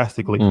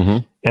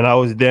drastically. and I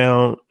was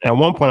down at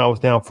one point. I was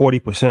down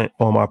 40%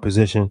 on my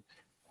position.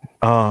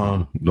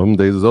 Them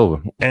days is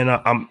over. And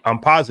I'm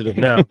positive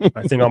now.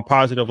 I think I'm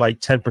positive like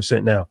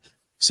 10% now.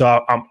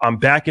 So I'm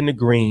back in the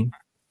green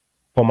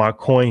for my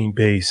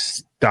Coinbase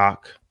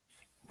stock.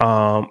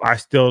 I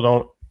still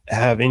don't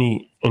have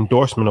any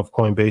endorsement of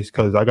Coinbase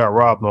because I got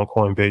robbed on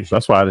Coinbase.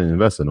 That's why I didn't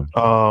invest in them.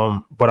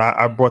 But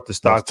I bought the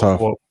stock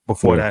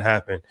before that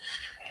happened.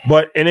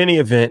 But in any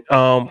event,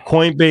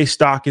 Coinbase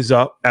stock is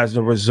up as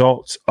a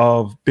result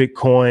of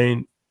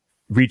Bitcoin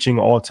reaching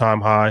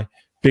all-time high.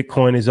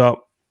 Bitcoin is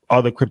up.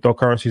 Other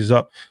cryptocurrencies is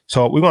up.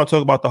 So we're going to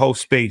talk about the whole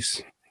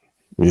space.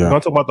 Yeah. We're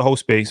going to talk about the whole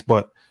space,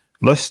 but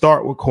let's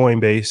start with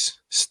Coinbase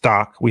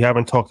stock. We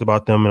haven't talked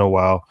about them in a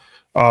while.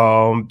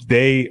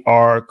 They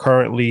are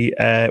currently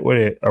at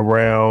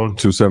around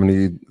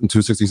 270,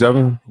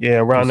 267. Yeah,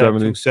 around that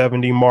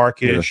 270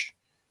 markish.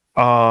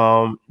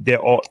 Yeah. Their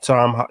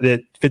all-time high, their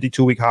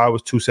 52-week high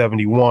was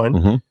 271.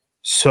 Mm-hmm.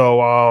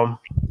 So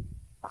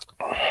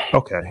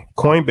okay,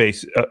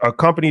 Coinbase, a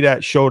company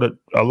that showed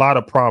a lot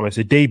of promise.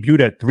 It debuted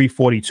at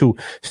 342.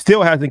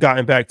 Still hasn't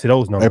gotten back to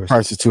those numbers. That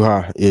price is too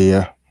high.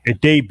 Yeah. It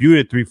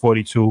debuted at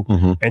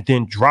 342 and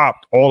then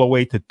dropped all the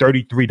way to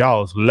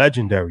 $33.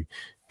 Legendary.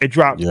 It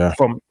dropped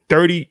from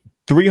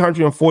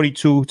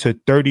 $342 to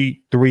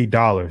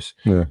 $33.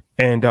 Yeah.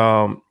 And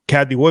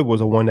Kathy Wood was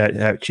the one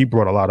that she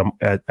brought a lot of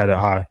at a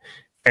high.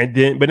 And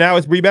then but now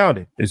it's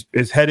rebounded.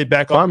 It's headed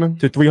back up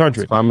to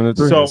 300.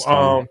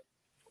 So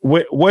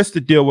what's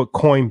the deal with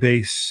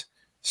Coinbase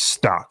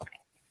stock?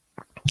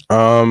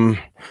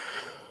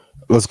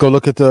 Let's go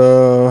look at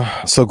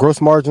so gross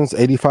margins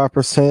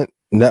 85%,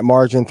 net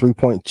margin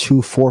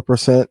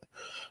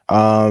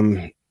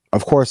 3.24%.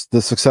 Of course,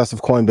 the success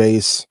of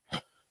Coinbase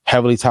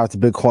heavily tied to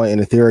Bitcoin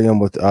and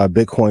Ethereum, with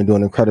Bitcoin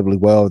doing incredibly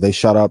well. They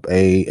shot up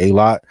a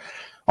lot.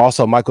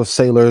 Also, Michael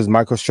Saylor's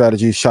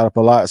MicroStrategy shot up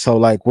a lot. So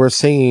like we're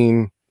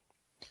seeing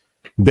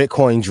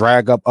Bitcoin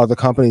drag up other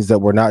companies that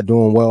were not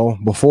doing well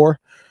before.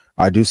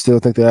 I do still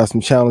think they have some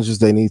challenges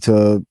they need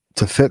to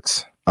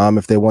fix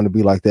if they want to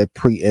be like that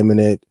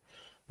preeminent,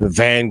 the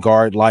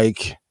Vanguard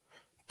like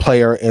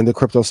player in the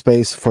crypto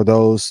space for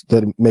those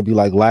that may be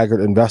like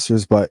laggard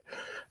investors. But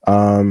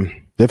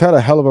they've had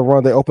a hell of a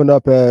run. They opened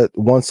up at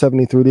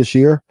 173 this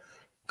year,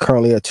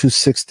 currently at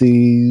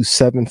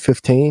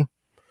 267.15.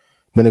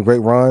 Been a great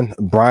run.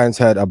 Brian's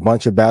had a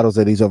bunch of battles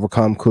that he's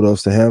overcome.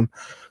 Kudos to him.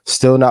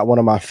 Still not one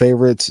of my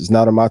favorites. It's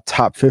not in my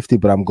top 50,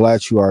 but I'm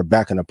glad you are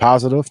back in the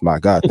positive. My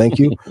God, thank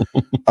you.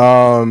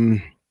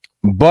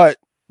 But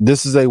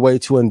this is a way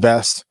to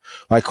invest.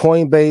 Like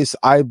Coinbase,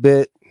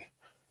 IBIT,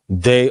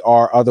 they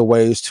are other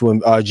ways to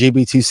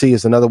GBTC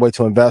is another way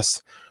to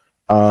invest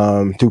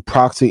through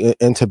proxy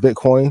into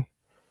Bitcoin.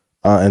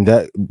 And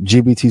that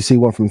GBTC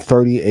went from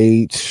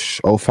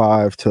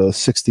 38.05 to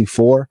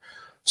 64.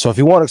 So if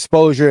you want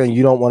exposure and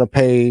you don't want to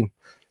pay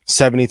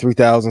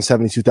 73,000,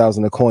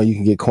 72,000 a coin, you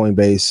can get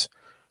Coinbase,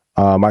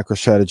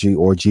 MicroStrategy,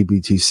 or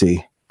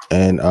GBTC,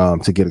 and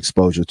to get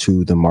exposure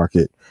to the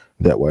market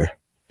that way.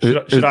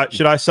 Should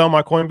I sell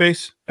my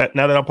Coinbase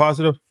now that I'm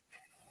positive,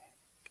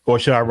 or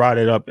should I ride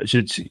it up?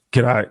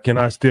 Can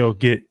I still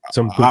get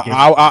some?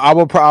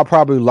 I'll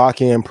probably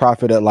lock in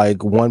profit at like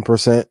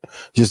 1%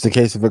 just in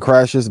case if it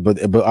crashes,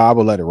 but I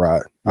will let it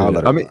ride.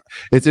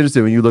 It's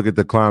interesting when you look at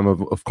the climb of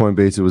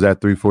Coinbase. It was at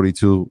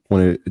 342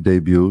 when it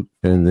debuted,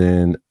 and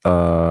then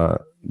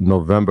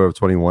November of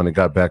 21 it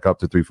got back up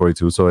to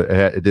 342. So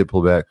it did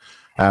pull back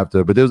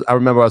after. But I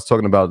remember I was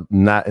talking about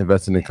not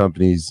investing in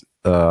companies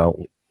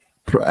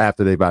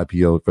after they've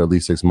IPO'd for at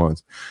least 6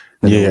 months.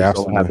 And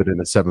absolutely. Happened in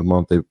the 7th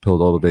month, they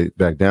pulled all the way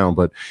back down.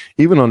 But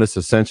even on this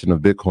ascension of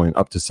Bitcoin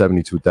up to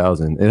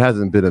 72,000, it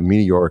hasn't been a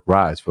meteoric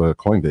rise for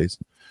Coinbase.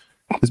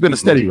 It's been a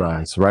steady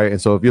rise, right? And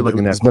so if you're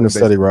looking at it's been a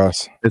steady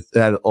rise. It's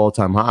at an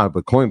all-time high,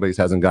 but Coinbase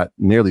hasn't got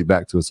nearly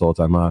back to its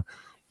all-time high.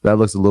 That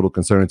looks a little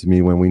concerning to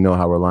me when we know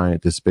how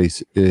reliant this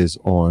space is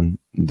on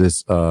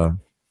this.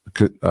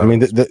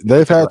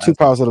 They've had 2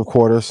 positive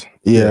quarters.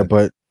 Yeah.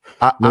 But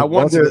I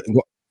wonder.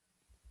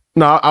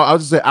 No, I'll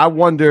just say, I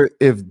wonder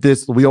if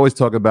this, we always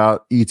talk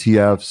about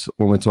ETFs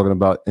when we're talking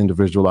about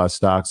individualized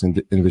stocks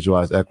and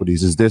individualized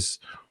equities. Is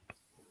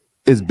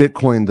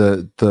Bitcoin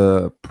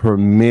the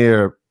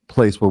premier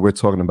place where we're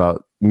talking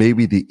about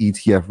maybe the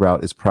ETF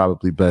route is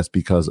probably best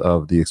because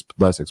of the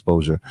less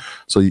exposure?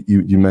 So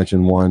you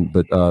mentioned one,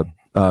 but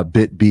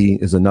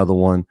BitB is another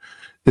one.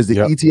 Is the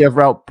ETF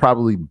route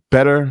probably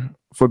better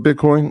for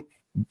Bitcoin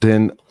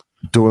than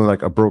doing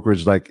like a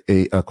brokerage like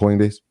a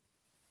Coinbase?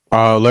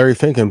 Larry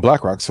Fink and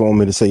BlackRock want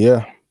me to say,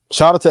 yeah.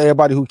 Shout out to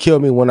everybody who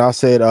killed me when I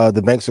said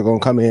the banks are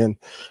going to come in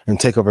and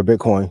take over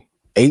Bitcoin.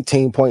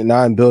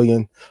 18.9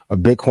 billion of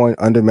Bitcoin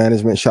under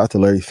management. Shout out to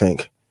Larry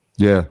Fink.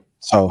 Yeah.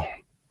 So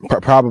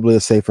probably a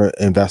safer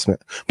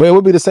investment, but it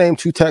would be the same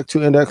 2 tech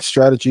 2 index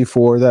strategy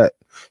for that.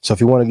 So if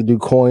you want to do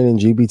coin and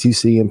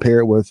GBTC and pair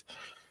it with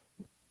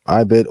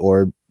IBIT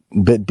or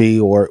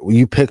BitB, or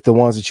you pick the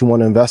ones that you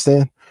want to invest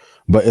in,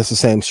 but it's the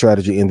same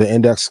strategy. And the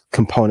index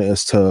component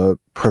is to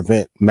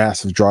prevent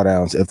massive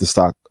drawdowns if the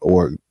stock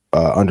or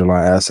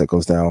underlying asset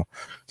goes down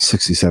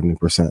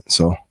 60-70%.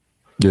 So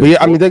But yeah,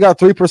 I mean, they got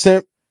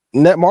 3%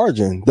 net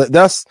margin.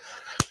 That's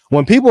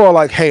when people are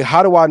like, hey,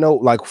 how do I know,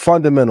 like,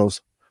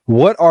 fundamentals?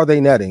 What are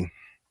they netting?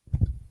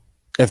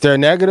 If they're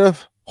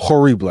negative,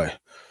 horrible.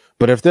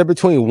 But if they're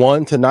between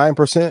 1 to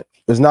 9%,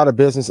 it's not a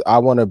business I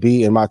want to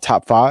be in my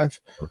top 5.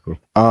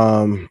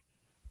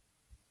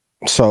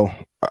 So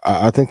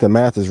I think the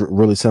math is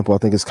really simple. I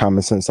think it's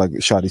common sense, like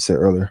Shadi said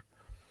earlier.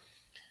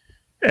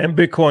 And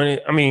Bitcoin,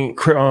 I mean,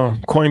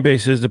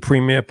 Coinbase is the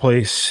premier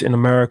place in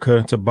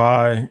America to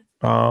buy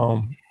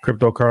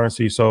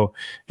cryptocurrency. So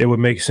it would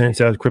make sense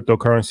as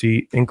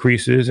cryptocurrency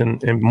increases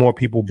and more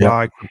people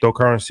buy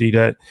cryptocurrency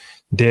that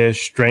their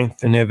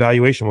strength and their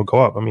valuation will go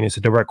up. I mean, it's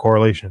a direct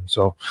correlation.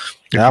 So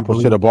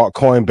Apple should have bought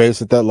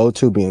Coinbase at that low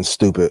too, being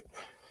stupid.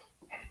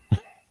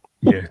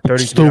 Yeah,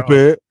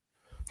 stupid.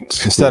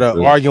 Instead of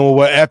arguing with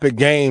what Epic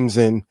Games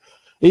and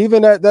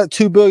even that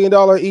 $2 billion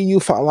EU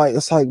fine, like,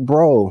 it's like,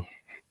 bro,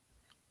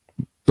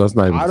 that's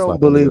not even I don't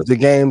believe the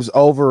game's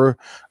over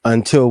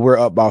until we're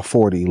up by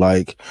 40.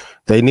 Like,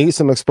 they need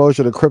some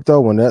exposure to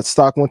crypto. When that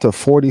stock went to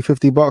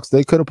 $40-$50,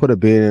 they could have put a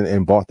bid in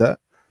and bought that.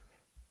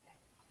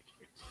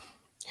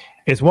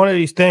 It's one of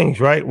these things,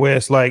 right? Where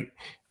it's like,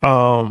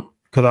 because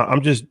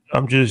I'm just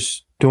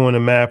doing the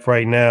math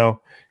right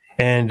now,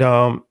 and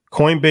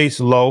Coinbase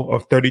low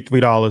of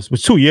 $33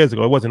 was 2 years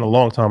ago. It wasn't a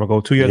long time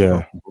ago, 2 years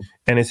ago,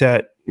 and it's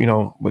at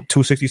what,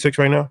 266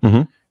 right now.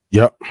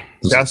 Yep,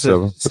 that's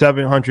a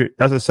 700.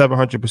 That's a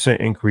 700%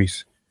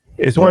 increase.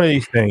 It's one of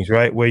these things,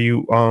 right? Where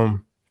you how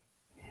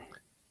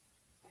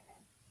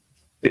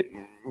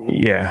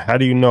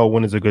do you know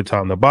when is a good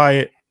time to buy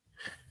it?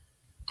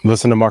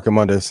 Listen to Market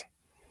Mondays.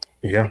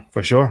 Yeah,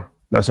 for sure.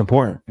 That's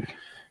important.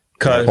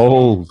 Because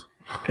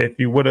if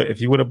you would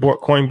have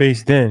bought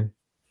Coinbase then,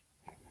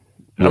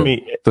 I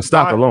mean, the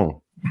stock alone,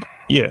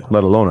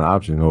 let alone an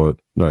option, or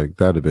like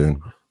that'd have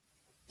been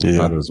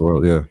out of this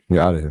world. You're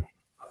out of here.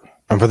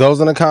 And for those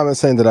in the comments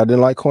saying that I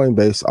didn't like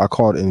Coinbase, I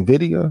called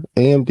Nvidia,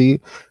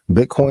 AMD,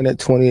 Bitcoin at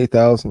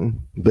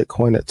 28,000,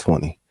 Bitcoin at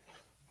 20.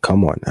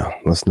 Come on now,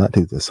 let's not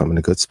do this. I'm in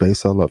a good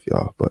space. I love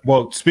y'all. But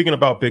well, speaking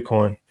about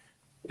Bitcoin,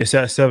 it's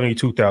at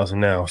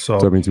 72,000 now. So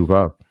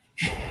 72.5.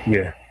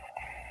 Yeah.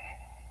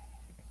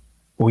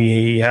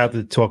 We have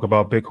to talk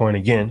about Bitcoin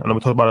again. I know we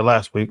talked about it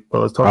last week,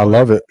 but let's talk about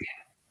love it.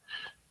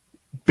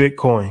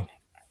 Bitcoin.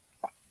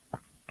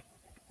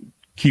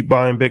 Keep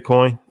buying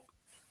Bitcoin.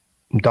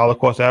 Dollar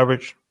cost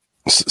average.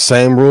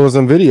 Same rule as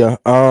Nvidia.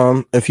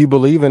 If you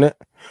believe in it,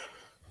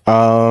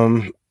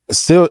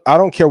 still, I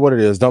don't care what it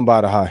is. Don't buy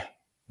the high.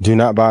 Do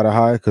not buy the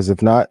high, because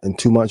if not, in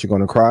 2 months you're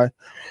going to cry.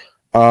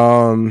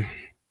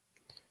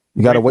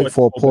 You got to wait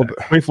for a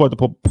pullback. Wait for it to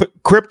pull.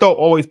 Crypto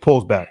always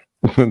pulls back.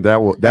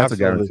 That's a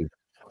guarantee.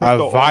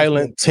 A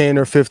violent 10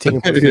 or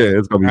 15%. Yeah,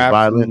 it's gonna be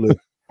violent.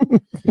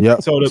 Yeah.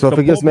 So if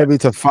it gets maybe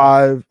to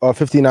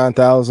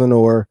 59,000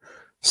 or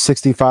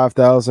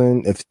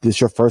 65,000, if this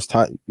is your first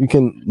time, you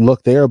can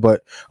look there,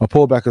 but a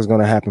pullback is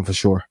going to happen for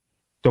sure.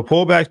 The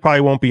pullbacks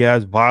probably won't be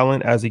as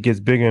violent as it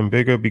gets bigger and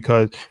bigger,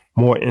 because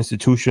more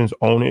institutions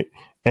own it,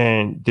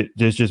 and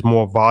there's just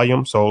more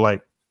volume. So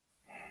like,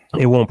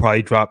 it won't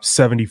probably drop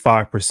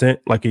 75%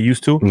 like it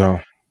used to. No.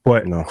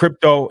 But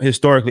crypto,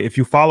 historically, if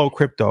you follow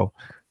crypto,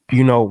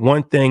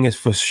 one thing is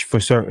for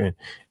certain: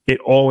 it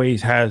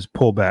always has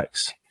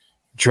pullbacks,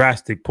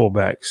 drastic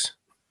pullbacks.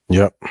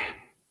 Yep,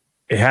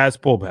 it has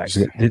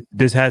pullbacks.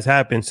 This has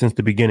happened since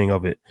the beginning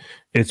of it.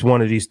 It's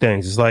one of these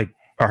things. It's like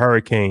a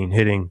hurricane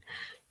hitting,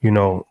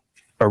 a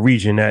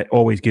region that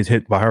always gets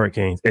hit by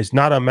hurricanes. It's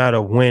not a matter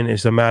of when.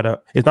 It's not a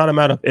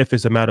matter of if.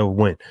 It's a matter of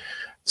when.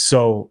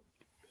 So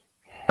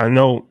I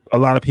know a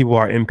lot of people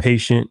are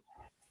impatient,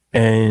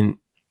 and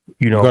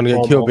you're going to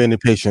get killed being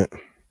impatient.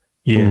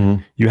 Yeah,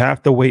 you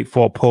have to wait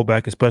for a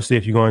pullback, especially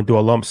if you're going to do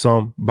a lump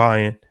sum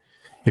buying.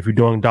 If you're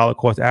doing dollar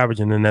cost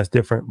averaging, then that's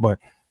different. But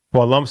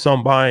for a lump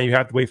sum buying, you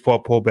have to wait for a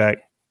pullback.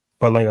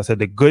 But like I said,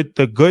 the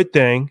good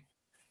thing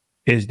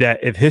is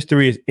that if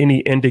history is any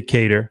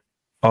indicator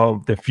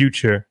of the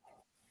future,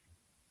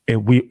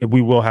 we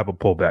will have a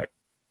pullback,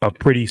 a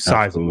pretty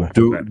sizable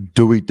pullback.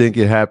 Do we think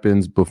it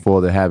happens before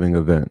the halving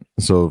event?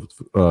 So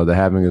the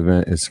halving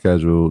event is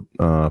scheduled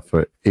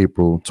for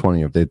April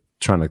 20th. They're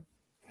trying to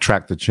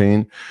track the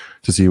chain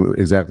to see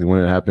exactly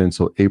when it happened.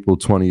 So April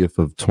 20th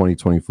of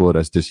 2024,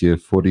 that's this year,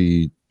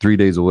 43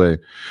 days away.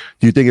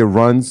 Do you think it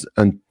runs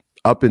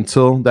up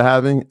until the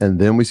halving and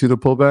then we see the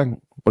pullback?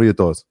 What are your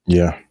thoughts?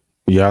 Yeah,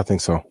 I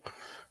think so.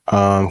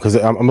 Because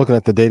I'm looking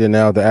at the data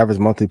now. The average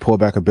monthly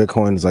pullback of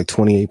Bitcoin is like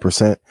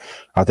 28%.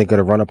 I think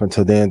it'll run up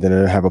until then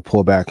it'll have a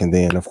pullback, and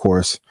then of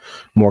course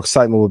more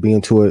excitement will be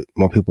into it,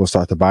 more people will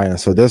start to buy in.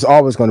 So there's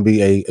always going to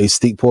be a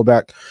steep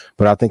pullback,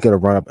 but I think it'll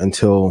run up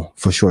until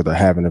for sure the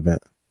halving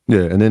event.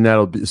 Yeah, and then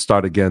that'll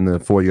start again the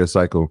 4-year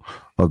cycle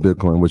of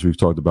Bitcoin, which we've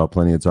talked about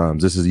plenty of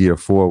times. This is year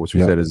 4, which we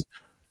said is,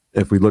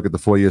 if we look at the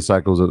 4-year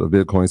cycles of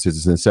Bitcoin since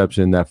its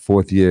inception, that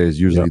 4th year is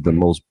usually the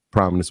most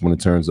prominent one in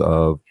terms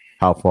of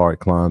how far it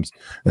climbs.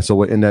 And so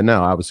we're in that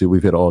now. Obviously,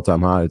 we've hit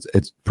all-time high.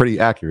 It's pretty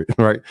accurate,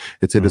 right?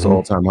 It's hit its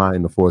all-time high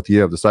in the 4th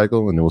year of the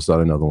cycle, and then we'll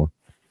start another one.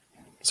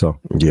 So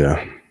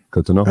yeah.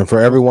 Good to know. And for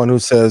everyone who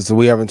says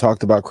we haven't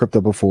talked about crypto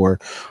before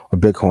or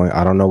Bitcoin,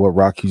 I don't know what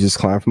rock you just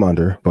climbed from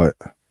under, but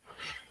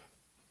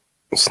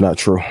it's not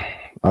true.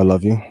 I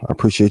love you. I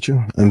appreciate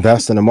you.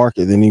 Invest in the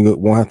market. Then you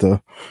won't have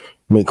to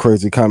make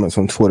crazy comments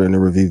on Twitter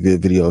and review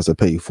videos that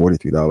pay you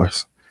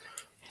 $43.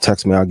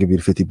 Text me, I'll give you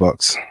the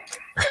 $50.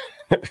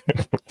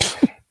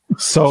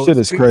 So shit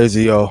is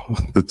crazy, yo.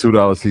 The $2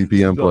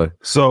 CPM play.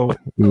 So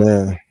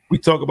man, we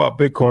talk about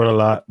Bitcoin a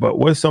lot, but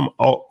what's some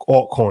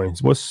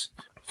altcoins? What's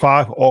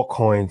 5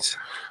 altcoins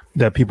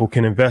that people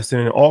can invest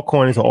in?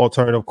 Altcoin is an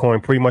alternative coin,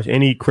 pretty much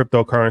any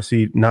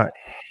cryptocurrency, not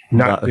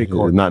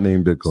Bitcoin, not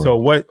named Bitcoin. So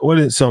what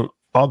is some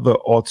other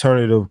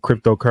alternative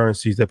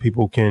cryptocurrencies that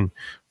people can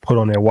put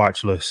on their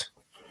watch list?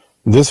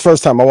 This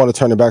first time I want to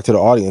turn it back to the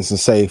audience and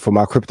say, for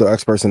my crypto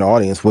experts in the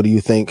audience, what do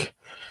you think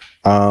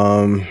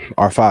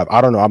are 5?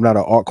 I don't know. I'm not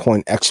an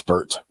altcoin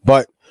expert,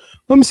 but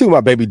let me see what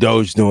my baby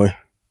Doge doing.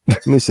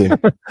 Let me see.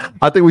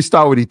 I think we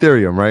start with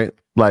Ethereum, right?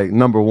 Like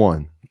number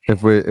 1.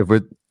 If we're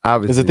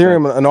obviously, is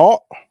Ethereum an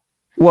alt?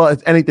 Well,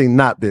 it's anything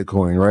not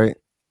Bitcoin, right?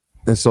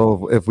 And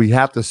so if we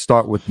have to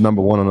start with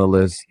number 1 on the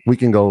list, we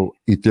can go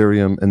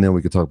Ethereum, and then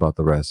we can talk about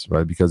the rest,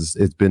 right? Because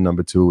it's been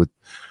number 2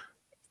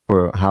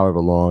 for however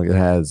long. It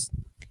has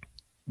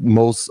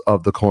most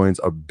of the coins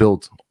are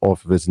built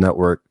off of its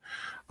network.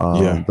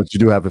 But you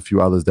do have a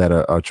few others that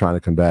are trying to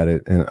combat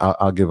it, and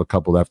I'll give a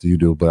couple after you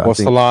do. But I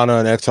think Solana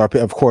and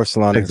XRP, of course,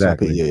 Solana,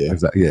 exactly, XRP,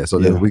 exactly, yeah. So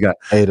then we got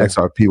ADA.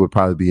 XRP would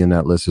probably be in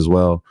that list as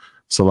well.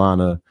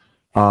 Solana,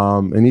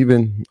 and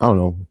even I don't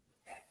know,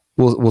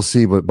 we'll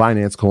see. But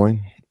Binance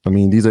Coin, I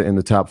mean, these are in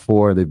the top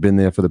 4. They've been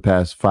there for the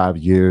past 5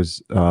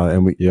 years,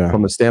 and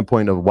from the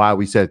standpoint of why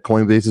we said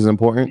Coinbase is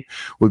important,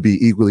 would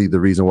be equally the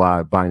reason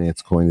why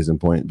Binance Coin is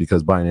important,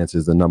 because Binance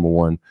is the number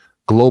 1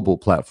 global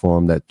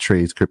platform that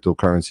trades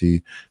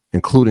cryptocurrency,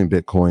 including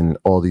Bitcoin and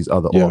all these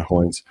other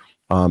altcoins.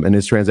 And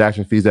there's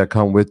transaction fees that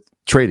come with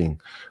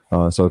trading.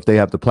 So if they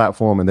have the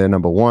platform and they're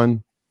number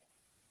 1,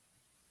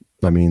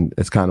 I mean,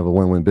 it's kind of a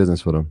win-win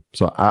business for them.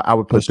 So I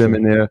would put them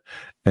in there.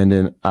 And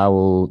then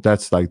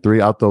that's like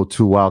 3. I'll throw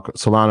 2 wild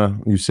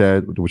Solana, you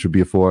said, which would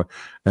be a 4.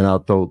 And I'll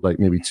throw like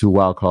maybe 2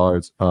 wild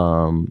cards.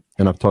 And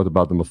I've talked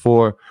about them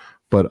before,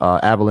 but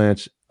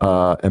Avalanche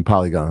and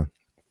Polygon.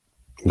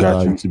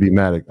 Used to be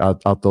Matic.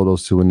 I'll throw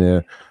those 2 in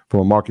there. From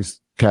a market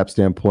cap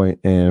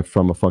standpoint and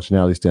from a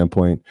functionality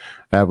standpoint,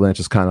 Avalanche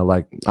is kind of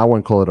like, I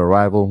wouldn't call it a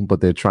rival,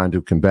 but they're trying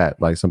to combat.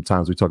 Like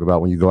sometimes we talk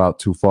about when you go out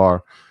too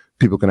far,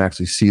 people can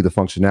actually see the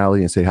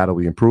functionality and say, how do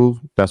we improve?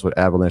 That's what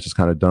Avalanche has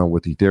kind of done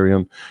with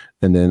Ethereum.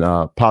 And then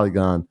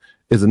Polygon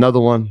is another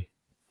one,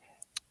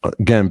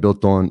 again,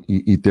 built on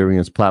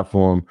Ethereum's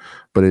platform,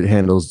 but it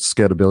handles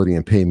scalability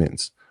and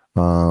payments.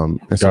 And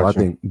so I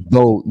think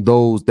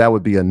those that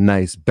would be a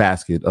nice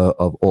basket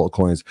of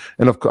altcoins.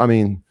 And of course, I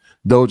mean,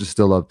 Doge is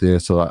still up there,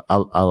 so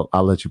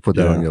I'll let you put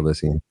that on your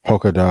list. Ian.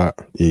 Polkadot,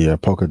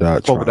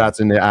 Polkadot. Polkadot's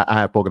in there. I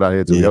have Polkadot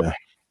here too.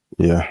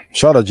 Yeah.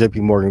 Shout out JP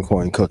Morgan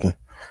Coin cooking.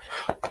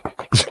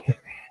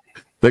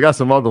 They got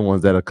some other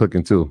ones that are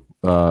cooking too.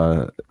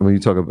 When you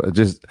talk about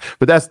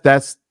but that's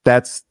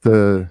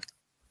the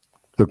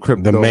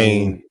crypto, the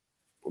main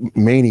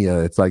mania.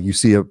 It's like you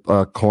see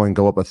a coin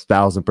go up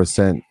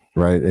 1,000%,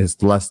 right?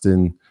 It's less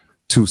than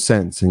 2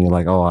 cents, and you're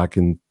like, oh, I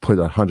can put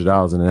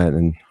 $100 in that,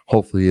 and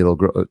hopefully it'll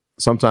grow.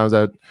 Sometimes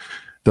that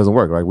doesn't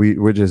work. Like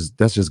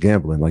that's just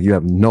gambling. Like you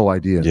have no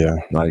idea. Yeah.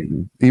 Like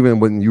even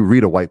when you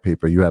read a white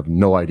paper, you have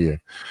no idea.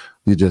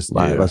 You just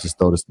like, let's just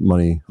throw this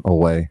money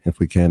away if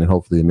we can, and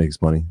hopefully it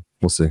makes money.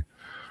 We'll see.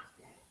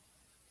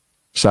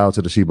 Shout out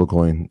to the Shiba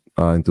coin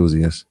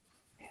enthusiasts.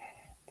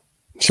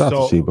 Shout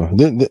out to Shiba.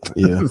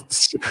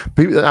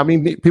 People, I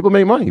mean, people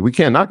made money. We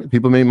can't knock it.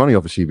 People made money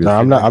off of Shiba.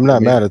 No, I'm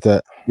not mad at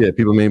that. Yeah,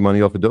 people made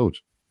money off of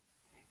Doge.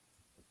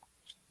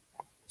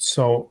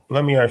 So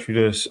let me ask you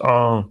this.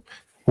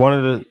 One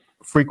of the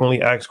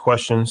frequently asked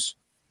questions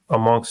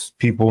amongst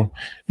people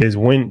is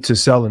when to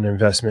sell an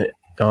investment.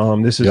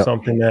 This is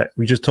something that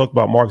we just talked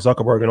about, Mark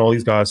Zuckerberg and all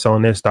these guys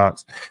selling their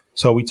stocks.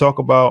 So we talk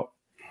about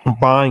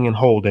buying and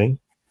holding,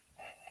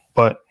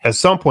 but at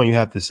some point you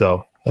have to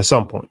sell. At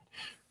some point,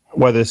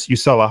 whether it's you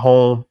sell a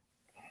home,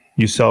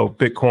 you sell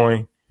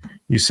Bitcoin,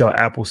 you sell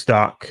Apple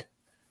stock,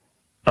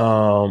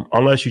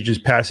 unless you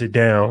just pass it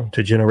down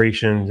to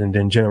generations and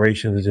then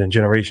generations and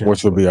generations,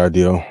 which would be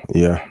ideal.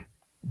 Yeah.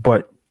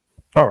 But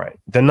all right,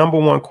 the number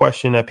one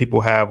question that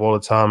people have all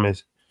the time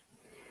is,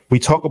 we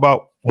talk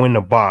about when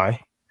to buy,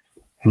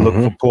 look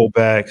for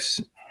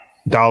pullbacks,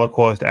 dollar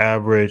cost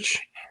average,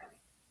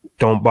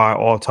 don't buy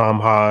all-time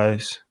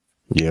highs.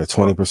 Yeah,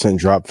 20%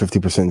 drop,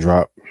 50%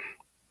 drop.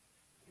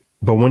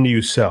 But when do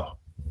you sell?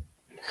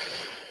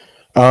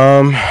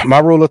 My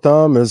rule of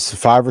thumb is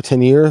 5 or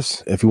 10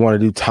 years. If you want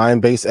to do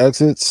time-based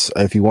exits,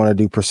 if you want to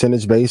do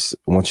percentage-based,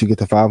 once you get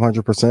to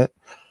 500%,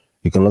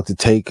 you can look to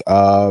take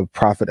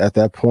profit at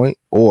that point.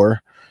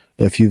 Or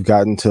if you've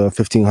gotten to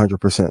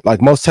 1,500%,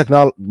 like most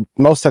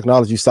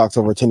technology stocks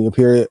over a 10-year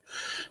period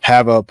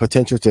have a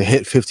potential to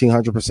hit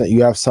 1,500%.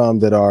 You have some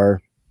that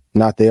are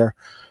not there.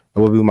 It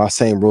will be my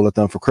same rule of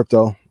thumb for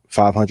crypto: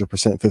 500%,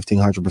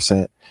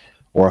 1,500%.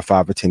 or a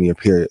 5 or 10 year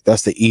period.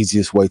 That's the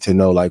easiest way to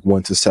know like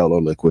when to sell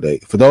or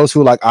liquidate. For those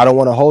who like, I don't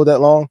want to hold that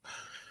long,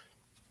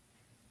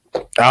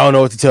 I don't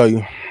know what to tell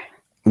you.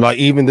 Like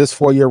even this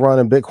 4-year run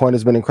in Bitcoin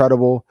has been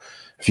incredible.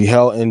 If you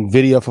held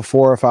Nvidia for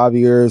 4 or 5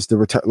 years, the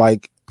return,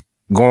 like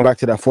going back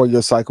to that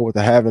 4-year cycle with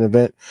the halving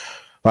event,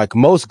 like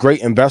most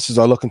great investors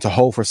are looking to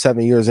hold for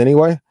 7 years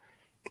anyway.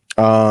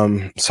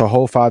 So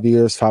hold 5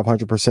 years,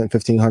 500%,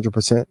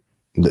 1500%.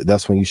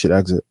 That's when you should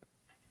exit.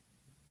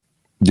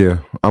 Yeah,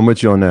 I'm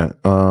with you on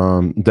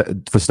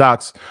that. For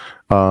stocks,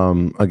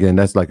 again,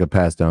 that's like a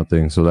pass down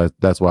thing. So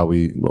that's why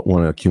we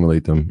want to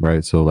accumulate them,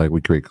 right? So like we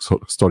create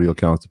custodial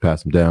accounts to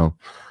pass them down.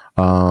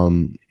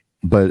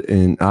 But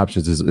in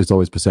options, it's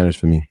always percentage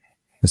for me,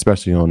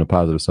 especially on the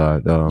positive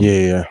side.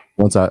 Yeah.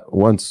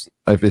 Once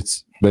if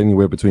it's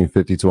anywhere between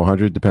 50 to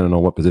 100, depending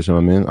on what position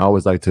I'm in, I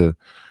always like to.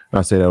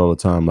 I say that all the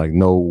time, like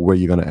know where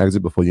you're going to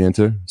exit before you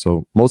enter.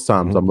 So most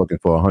times I'm looking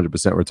for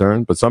 100%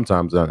 return, but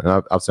sometimes, and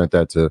I've sent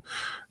that to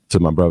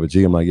my brother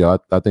G. I'm like, yo,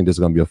 I think this is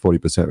going to be a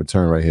 40%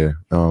 return right here.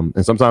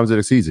 And sometimes it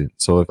exceeds it.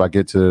 So if I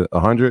get to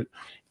 100,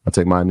 I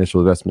take my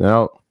initial investment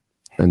out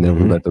and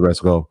then we let the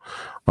rest go.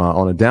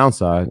 On the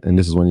downside, and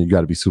this is when you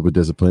got to be super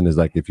disciplined, is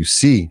like if you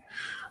see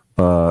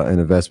an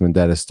investment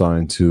that is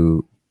starting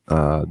to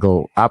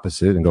go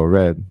opposite and go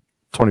red,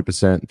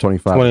 20%,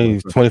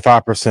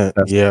 25%.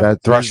 That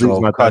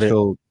threshold. My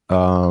threshold.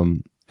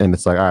 And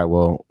it's like, all right,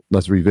 well,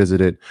 let's revisit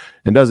it.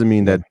 It doesn't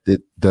mean that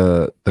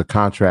the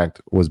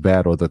contract was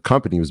bad or the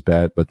company was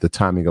bad, but the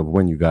timing of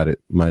when you got it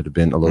might have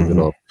been a little bit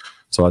off.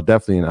 So I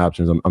definitely in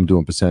options, I'm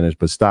doing percentage,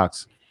 but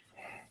stocks,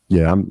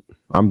 yeah, I'm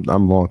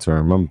long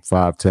term. I'm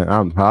 5,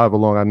 10. However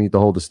long I need to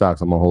hold the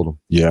stocks, I'm gonna hold them.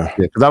 Yeah,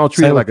 because I don't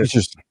treat it like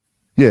futures.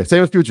 Yeah,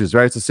 same with futures,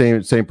 right? It's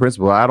the same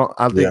principle. I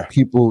think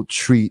people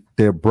treat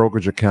their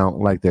brokerage account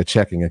like their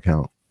checking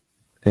account,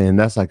 and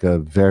that's like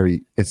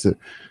it's a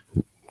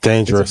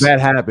dangerous. It's a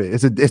bad habit.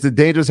 It's a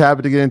dangerous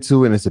habit to get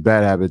into, and it's a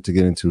bad habit to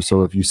get into.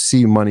 So if you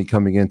see money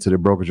coming into the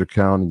brokerage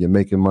account and you're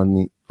making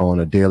money on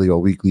a daily or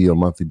weekly or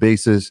monthly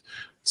basis,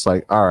 it's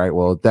like, all right,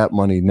 well, that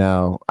money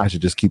now I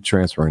should just keep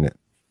transferring it.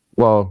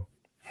 Well,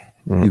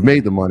 you've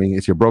made the money.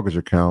 It's your brokerage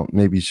account.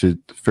 Maybe you should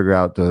figure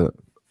out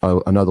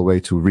another way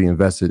to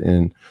reinvest it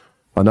in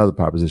another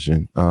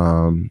proposition,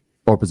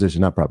 or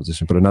position, not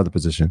proposition, but another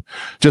position.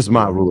 Just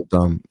my rule of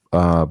thumb.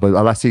 But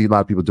I see a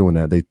lot of people doing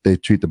that. They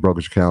treat the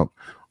brokerage account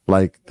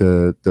like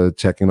the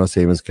checking or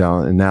savings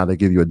account, and now they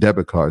give you a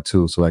debit card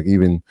too. So like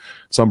even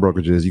some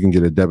brokerages, you can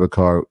get a debit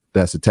card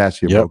that's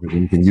attached to your brokerage,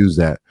 and you can use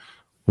that.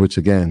 Which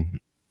again,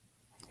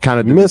 kind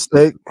of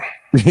mistake.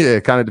 Yeah,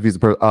 kind of defeats the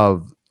purpose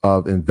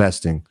of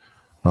investing.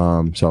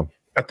 So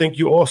I think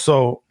you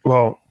also,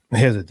 well,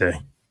 here's the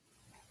thing.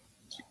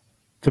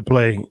 To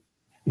play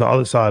the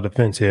other side of the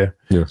fence here.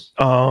 Yes.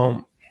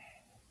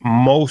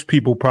 Most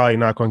people probably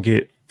not going to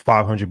get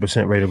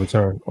 500% rate of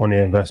return on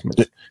their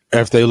investments.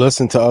 If they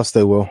listen to us,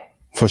 they will,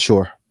 for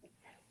sure.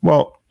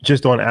 Well,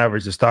 just on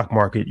average, the stock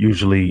market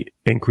usually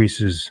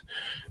increases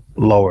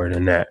lower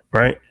than that,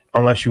 right?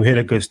 Unless you hit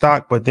a good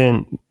stock, but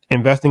then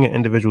investing in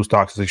individual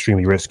stocks is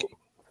extremely risky.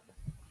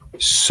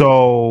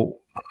 So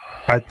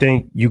I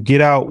think you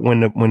get out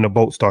when the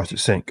boat starts to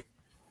sink.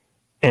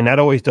 And that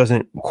always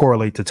doesn't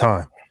correlate to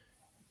time.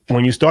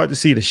 When you start to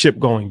see the ship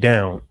going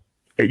down,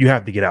 you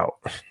have to get out,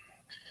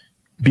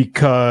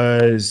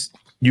 because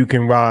you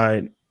can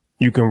ride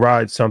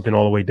something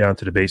all the way down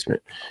to the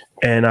basement.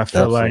 And I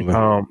feel like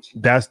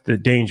that's the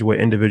danger with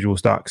individual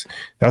stocks.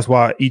 That's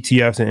why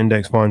ETFs and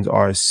index funds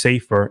are a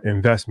safer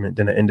investment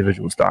than an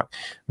individual stock.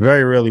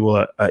 Very rarely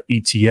will a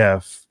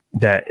ETF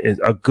that is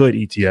a good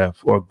ETF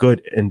or a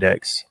good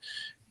index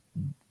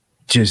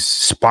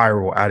just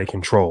spiral out of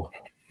control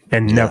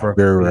and never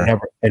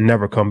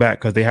come back,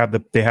 because they have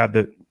the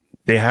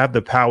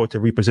power to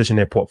reposition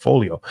their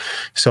portfolio.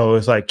 So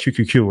it's like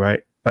QQQ,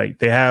 right? Like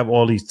they have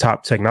all these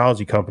top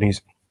technology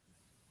companies,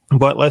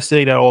 but let's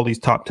say that all these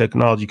top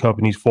technology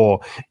companies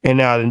fall, and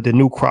now the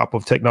new crop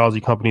of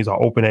technology companies are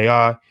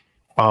OpenAI,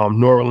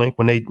 Neuralink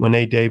when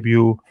they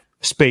debut,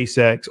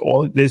 SpaceX.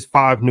 There's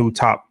 5 new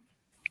top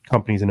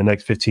companies in the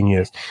next 15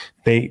 years.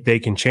 They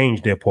can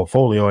change their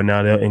portfolio, and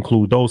now they'll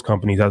include those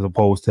companies as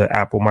opposed to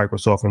Apple,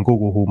 Microsoft, and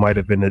Google, who might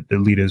have been the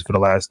leaders for the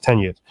last 10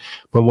 years.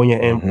 But when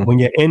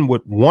you're in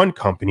with one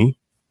company,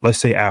 let's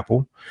say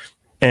Apple,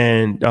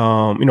 and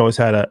it's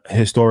had a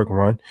historic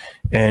run,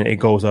 and it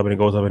goes up and it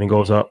goes up and it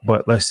goes up.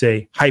 But let's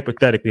say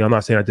hypothetically, I'm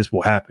not saying that this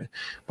will happen,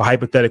 but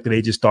hypothetically,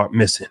 they just start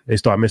missing. They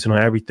start missing on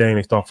everything.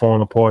 They start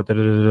falling apart.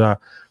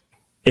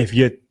 If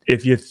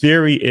your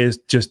theory is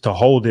just to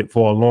hold it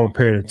for a long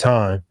period of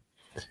time,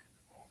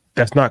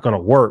 that's not going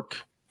to work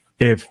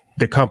if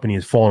the company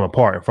is falling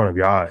apart in front of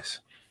your eyes.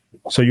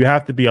 So you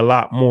have to be a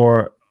lot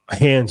more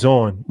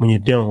hands-on when you're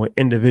dealing with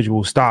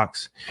individual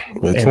stocks.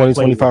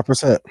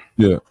 20-25%.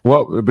 Yeah.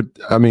 Well, but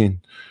I mean,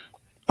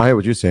 I hear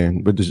what you're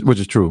saying, but which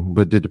is true,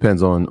 but it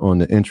depends on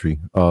the entry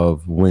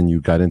of when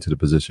you got into the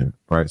position,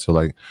 right? So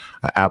like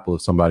Apple,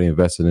 if somebody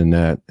invested in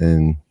that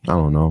in, I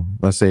don't know,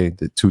 let's say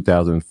the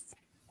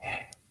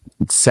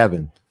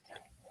 2007,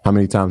 how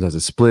many times has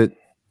it split?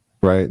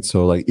 right?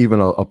 So like even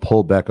a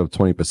pullback of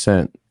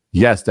 20%,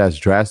 yes, that's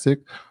drastic,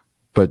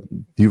 but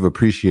you've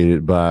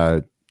appreciated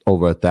by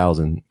over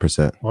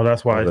 1,000%. Well,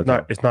 that's why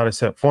it's not a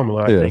set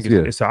formula. I think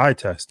it's an eye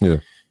test. Yeah.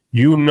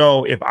 You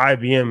know if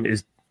IBM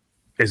is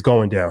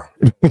going down.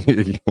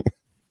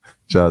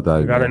 Shout out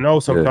to You got to know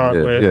sometimes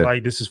where it's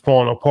like this is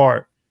falling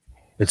apart.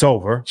 It's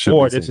over.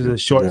 Or this is a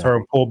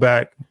short-term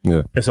pullback.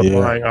 Yeah. It's a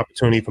buying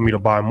opportunity for me to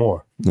buy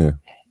more. Yeah.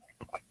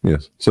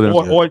 Yes. So then,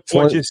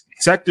 or just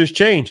sectors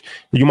change.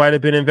 You might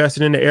have been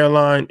invested in the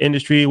airline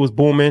industry. It was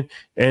booming,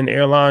 and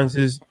airlines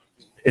is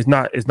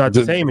not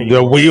the same anymore.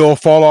 The wheel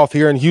fall off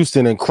here in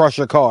Houston and crush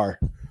a car.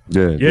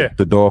 Yeah.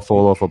 The door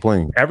fall off a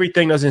plane.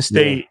 Everything doesn't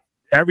stay.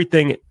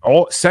 Everything,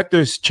 all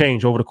sectors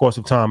change over the course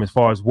of time as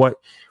far as what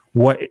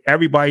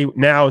everybody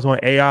now is on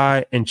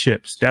AI and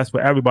chips. That's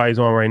what everybody's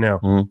on right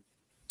now.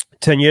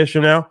 10 years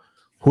from now,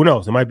 who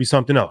knows? It might be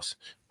something else.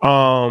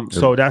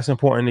 So that's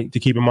important to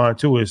keep in mind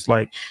too. It's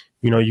like,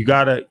 you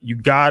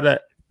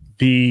gotta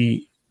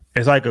be,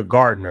 it's like a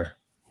gardener.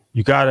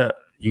 You gotta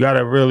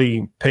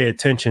really pay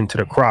attention to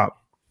the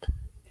crop.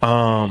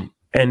 And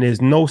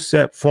there's no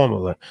set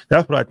formula.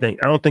 That's what I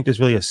think. I don't think there's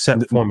really a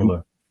set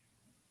formula.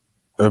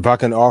 If I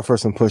can offer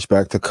some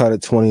pushback, to cut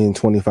it 20 and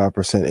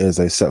 25% is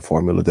a set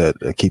formula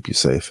that keep you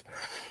safe.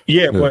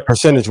 Yeah, but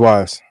percentage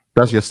wise,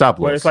 that's your stop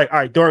loss. But it's like, all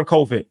right, during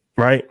COVID,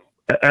 right?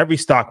 Every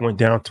stock went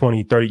down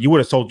 20, 30. You would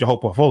have sold your whole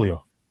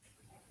portfolio.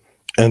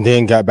 And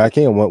then got back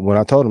in when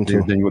I told him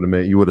to. Then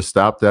you would have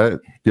stopped at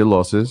your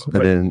losses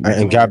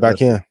and got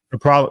back in. The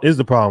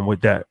problem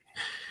with that.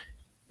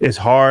 It's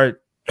hard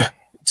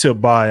to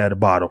buy at the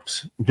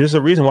bottoms. There's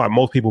a reason why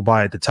most people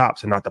buy at the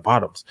tops and not the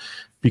bottoms,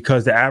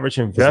 because the average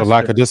investor, it's a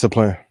lack of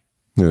discipline.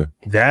 Yeah,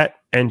 that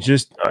and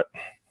just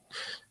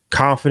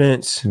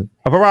confidence,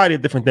 a variety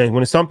of different things.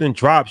 When something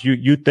drops,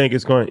 you think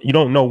it's going. You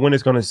don't know when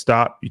it's going to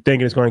stop. You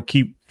think it's going to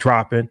keep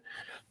dropping.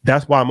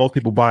 That's why most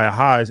people buy at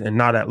highs and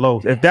not at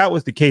lows. If that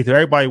was the case, if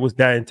everybody was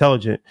that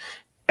intelligent,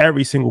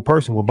 every single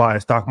person will buy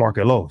at stock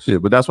market lows. Yeah,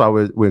 but that's why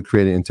we're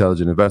creating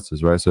intelligent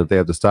investors, right? So if they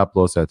have the stop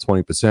loss at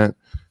 20%,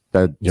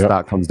 that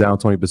stock comes down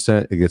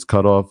 20%, it gets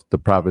cut off, the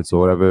profits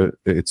or whatever,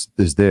 it's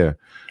there.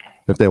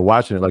 If they're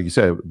watching it, like you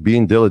said,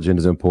 being diligent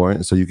is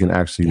important. So you can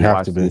actually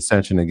watch the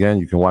ascension again.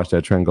 You can watch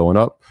that trend going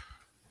up,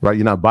 right?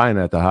 You're not buying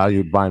it at the high,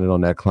 you're buying it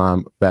on that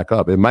climb back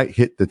up. It might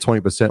hit the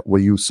 20%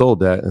 where you sold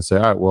that and say,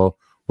 all right, well,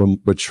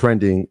 we're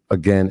trending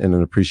again in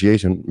an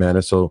appreciation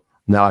manner. So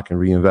now I can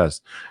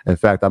reinvest. In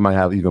fact, I might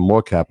have even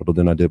more capital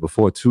than I did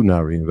before to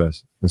now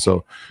reinvest. And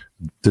so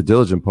the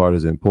diligent part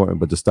is important,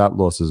 but the stop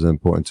loss is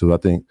important too. I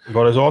think.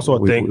 But there's also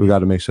a thing. We got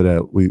to make sure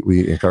that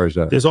we encourage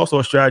that. There's also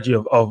a strategy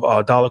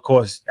of dollar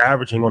cost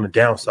averaging on the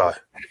downside.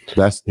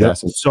 That's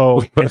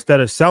so instead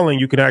of selling,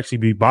 you can actually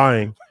be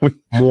buying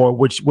more,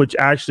 which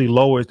actually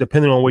lowers,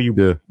 depending on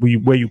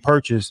where you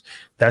purchase.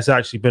 That's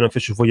actually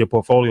beneficial for your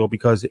portfolio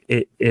because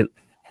it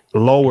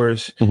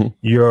lowers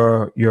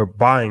your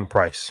buying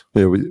price.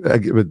 Yeah,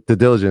 with the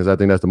diligence, I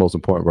think that's the most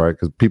important, right?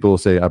 Because people will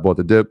say, I bought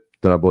the dip,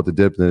 then I bought the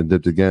dip, then it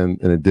dipped again,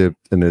 and it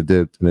dipped, and it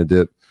dipped, and it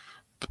dipped.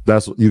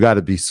 That's, you got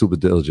to be super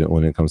diligent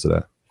when it comes to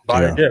that.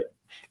 Buy the dip.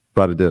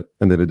 Buy the dip,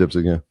 and then it dips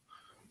again.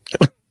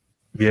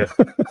 Yeah.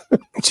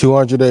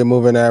 200-day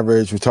moving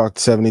average. We talked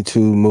 72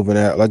 moving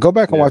at. Like, go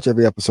back and watch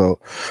every episode.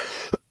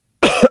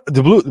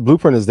 The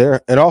blueprint is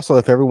there. And also,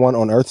 if everyone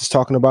on Earth is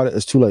talking about it,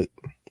 it's too late.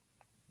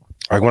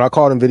 Like when I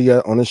called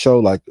Nvidia on the show,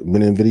 like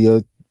been in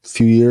Nvidia a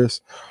few years,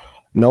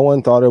 no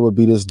one thought it would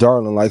be this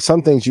darling. Like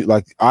some things you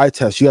like eye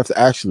test, you have to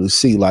actually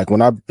see. Like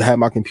when I had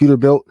my computer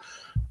built,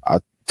 I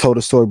told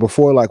a story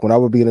before, like when I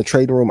would be in a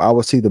trading room, I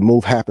would see the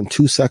move happen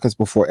 2 seconds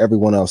before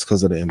everyone else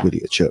because of the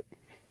Nvidia chip.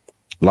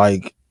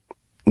 Like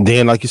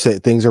then, like you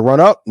said, things are run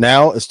up.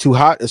 Now it's too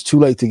hot, it's too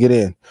late to get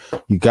in.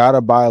 You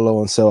gotta buy low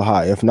and sell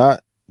high. If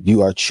not,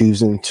 you are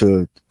choosing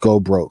to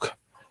go broke.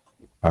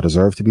 I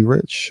deserve to be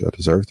rich. I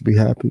deserve to be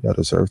happy. I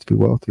deserve to be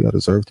wealthy. I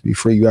deserve to be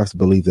free. You have to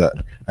believe that.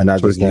 And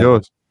not just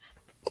yours.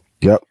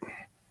 Yep.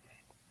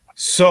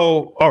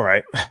 So, all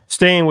right.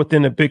 Staying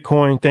within the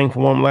Bitcoin thing for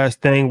one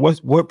last thing.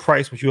 What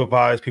price would you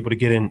advise people to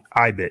get in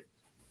IBIT?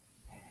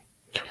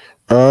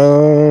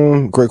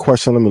 Great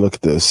question. Let me look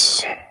at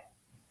this.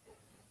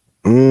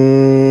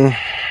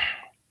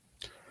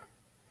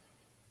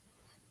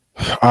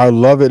 I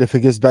love it if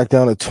it gets back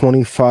down to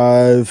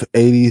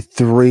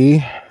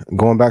 25.83,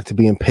 going back to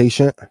being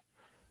patient.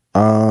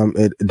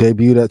 It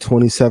debuted at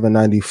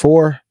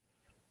 27.94.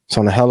 It's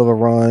on a hell of a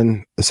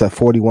run. It's at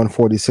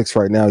 41.46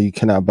 right now. You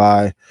cannot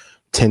buy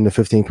 10 to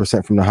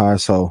 15% from the high.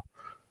 So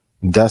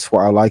that's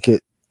where I like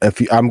it.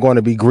 I'm going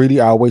to be greedy,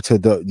 I'll wait till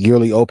the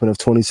yearly open of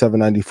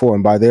 27.94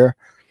 and buy there.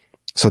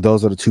 So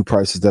those are the two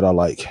prices that I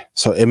like.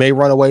 So it may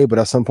run away, but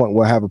at some point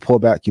we'll have a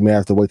pullback. You may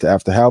have to wait till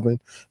after halving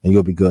and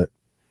you'll be good.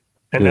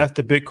 And that's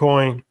the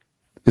Bitcoin.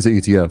 It's an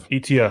ETF.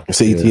 ETF. It's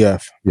an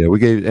ETF. Yeah,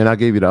 I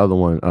gave you the other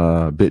one,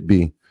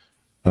 BitB,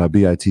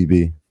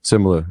 BITB.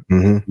 Similar.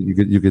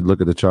 You could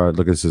look at the chart,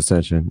 look at its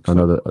ascension.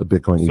 Another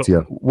Bitcoin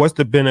ETF. What's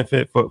the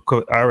benefit for?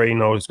 Cause I already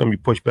know it's going to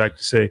be pushed back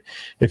to say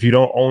if you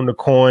don't own the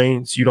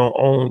coins, you don't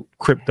own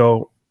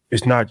crypto.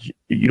 It's not.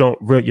 You're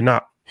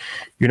not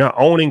you're not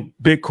owning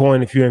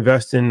Bitcoin if you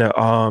invest in the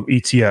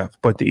ETF,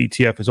 but the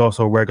ETF is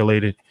also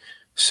regulated,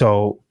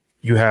 so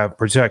you have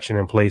protection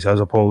in place as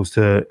opposed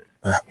to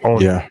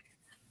owning. Yeah.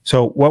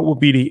 So what would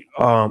be the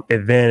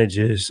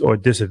advantages or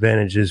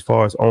disadvantages as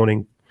far as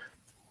owning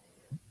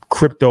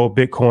crypto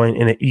Bitcoin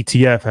in an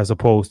ETF as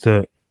opposed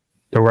to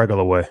the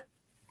regular way?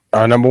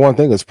 Number one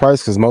thing is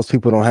price, because most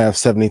people don't have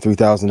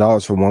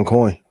 $73,000 for one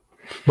coin.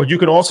 But you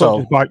can also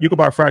just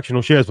buy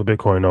fractional shares for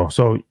Bitcoin though.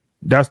 So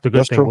that's the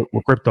good thing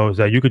with crypto, is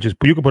that you could put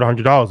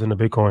 $100 into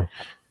Bitcoin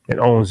and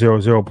own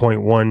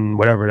 0.1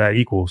 whatever that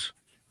equals.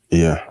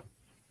 Yeah.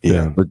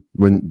 But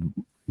when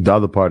the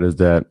other part is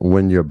that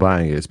when you're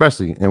buying it,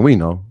 especially, and we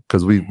know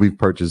because we've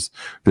purchased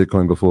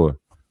Bitcoin before,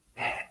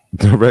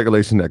 the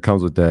regulation that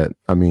comes with that,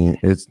 I mean,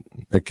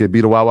 it could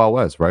be the Wild Wild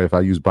West, right? If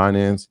I use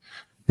Binance,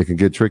 it can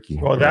get tricky.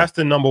 Well, that's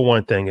the number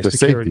one thing. Is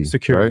security.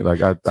 Security, right?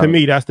 Like to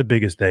me, that's the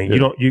biggest thing.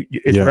 Yeah.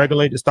 It's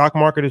regulated. The stock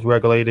market is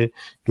regulated.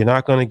 You're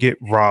not going to get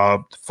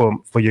robbed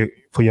for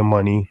your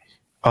money.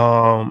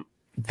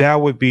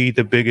 That would be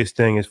the biggest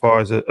thing as far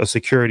as a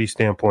security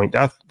standpoint.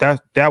 That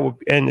would,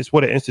 and it's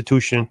what an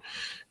institution.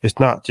 It's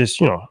not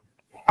just,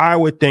 I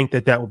would think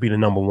that would be the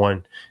number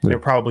one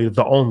and probably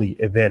the only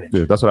advantage.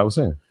 Yeah, that's what I was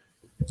saying.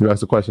 So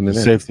that's the question.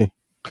 Safety.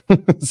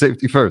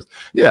 Safety first.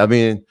 Yeah, I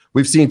mean,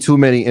 we've seen too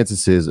many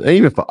instances, and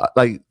even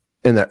like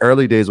in the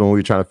early days when we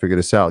were trying to figure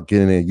this out,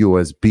 getting a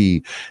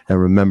USB and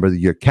remember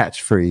your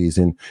catchphrase,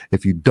 and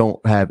if you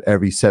don't have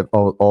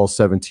all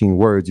 17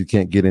 words, you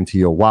can't get into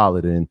your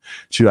wallet. And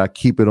should I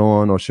keep it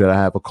on or should I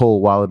have a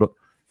cold wallet?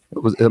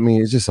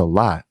 It's just a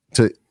lot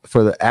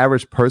for the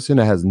average person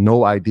that has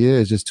no idea.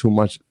 It's just too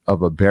much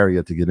of a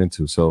barrier to get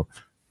into. So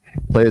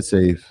play it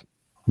safe.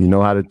 You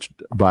know how to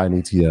buy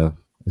an ETF.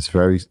 It's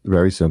very,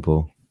 very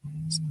simple.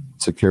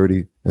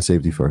 Security and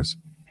safety first.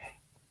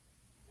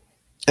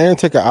 And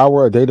take an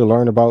hour a day to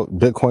learn about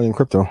Bitcoin and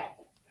crypto.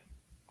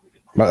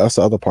 That's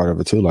the other part of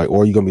it too. Like,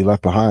 or you're gonna be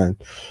left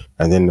behind,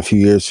 and then in a few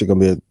years you're gonna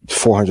be at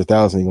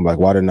 400,000. You're gonna be like,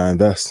 why didn't I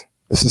invest?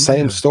 It's the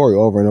same story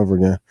over and over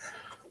again.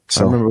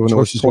 So I remember when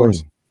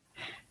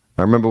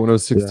it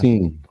was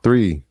 16,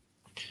 3.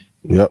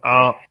 Yep.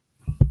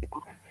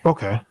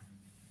 Okay.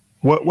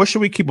 What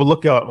should we keep a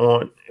lookout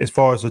on as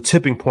far as a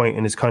tipping point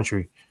in this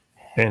country?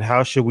 And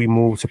how should we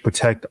move to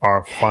protect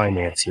our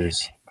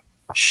finances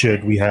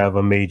should we have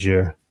a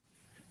major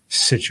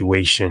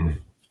situation?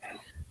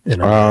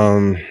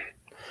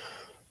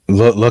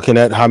 Looking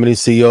at how many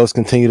CEOs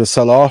continue to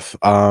sell off,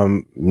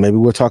 maybe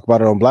we'll talk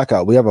about it on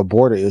Blackout. We have a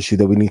border issue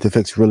that we need to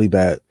fix really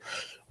bad,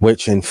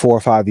 which in 4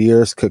 or 5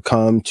 years could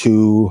come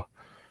to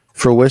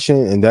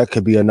fruition, and that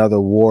could be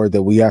another war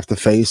that we have to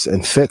face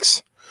and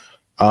fix.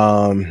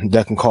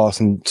 That can cause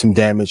some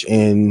damage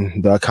in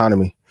the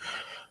economy.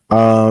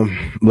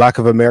 Lack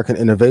of American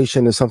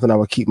innovation is something I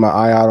would keep my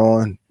eye out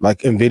on. Like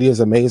Nvidia is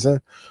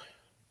amazing,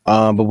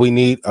 but we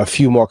need a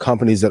few more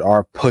companies that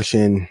are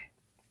pushing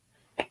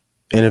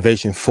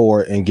innovation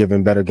forward and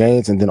giving better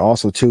gains. And then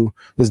also too,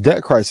 this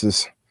debt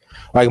crisis.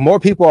 Like more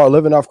people are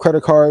living off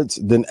credit cards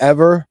than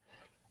ever.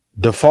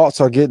 Defaults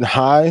are getting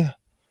high.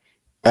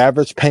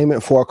 Average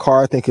payment for a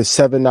car, I think, is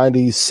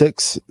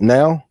 $796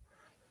 now.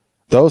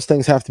 Those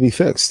things have to be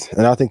fixed.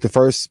 And I think the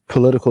first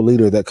political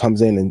leader that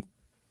comes in and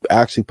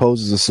actually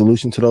poses a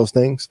solution to those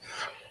things,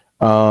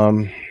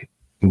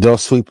 they'll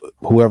sweep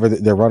whoever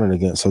they're running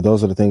against. So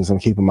those are the things I'm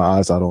keeping my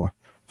eyes out on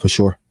for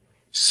sure.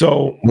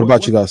 So what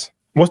about you guys?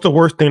 What's the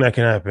worst thing that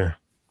can happen?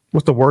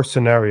 What's the worst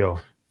scenario?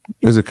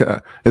 Is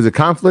it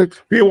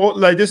conflict? Yeah, well,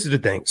 like this is the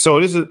thing.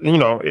 So this is,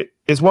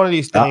 it's one of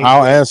these things.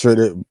 I'll answer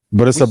it,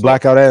 but it's a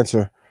blackout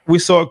answer. We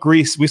saw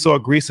Greece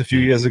a few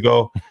years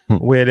ago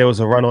where there was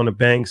a run on the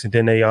banks, and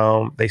then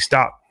they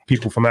stopped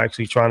people from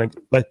actually trying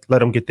to let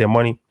them get their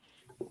money.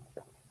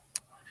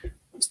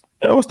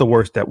 What's the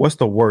worst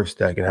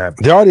that can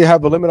happen? They already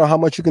have a limit on how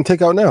much you can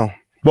take out now.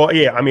 Well,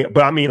 yeah,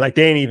 like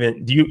they ain't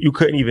even you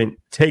couldn't even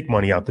take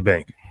money out the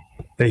bank.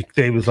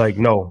 They was like,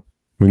 no,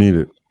 we need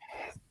it.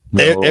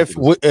 No.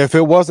 If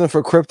it wasn't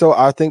for crypto,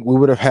 I think we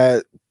would have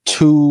had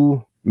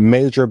 2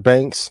 major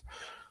banks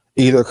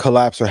either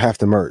collapse or have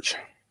to merge.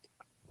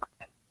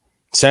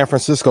 San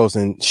Francisco's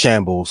in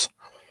shambles.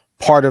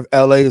 Part of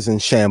LA is in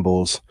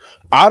shambles.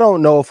 I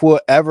don't know if we'll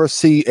ever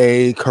see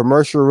a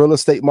commercial real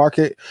estate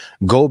market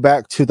go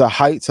back to the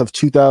heights of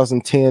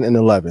 2010 and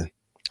 11.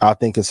 I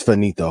think it's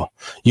finito.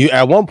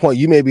 At one point,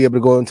 you may be able to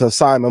go into a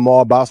Simon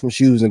Mall, buy some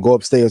shoes, and go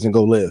upstairs and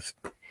go live.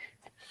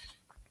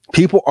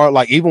 People are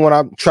like, even when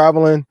I'm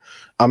traveling,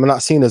 I'm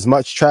not seeing as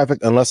much traffic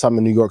unless I'm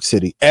in New York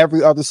City.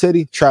 Every other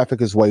city,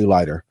 traffic is way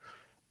lighter.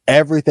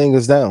 Everything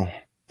is down,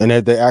 and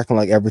they're acting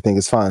like everything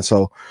is fine.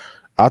 So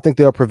I think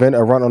they'll prevent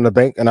a run on the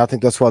bank, and I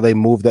think that's why they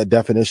moved that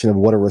definition of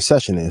what a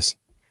recession is.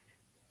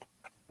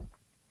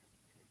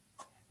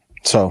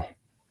 So,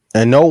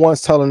 and no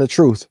one's telling the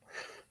truth.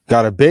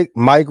 Got a big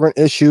migrant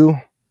issue.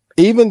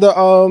 Even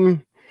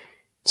the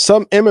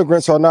some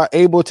immigrants are not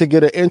able to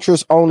get an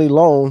interest-only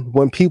loan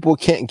when people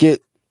can't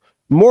get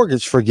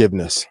mortgage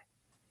forgiveness.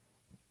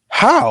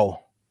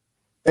 How?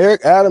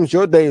 Eric Adams,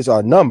 your days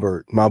are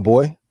numbered, my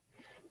boy.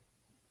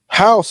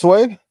 How,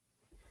 Sway?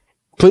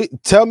 Please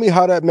tell me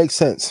how that makes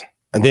sense.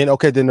 And then,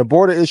 okay, then the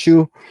border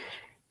issue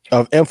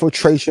of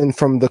infiltration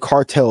from the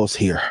cartels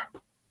here.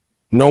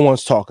 No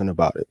one's talking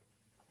about it.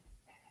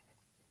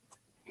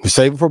 We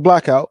save it for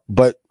blackout,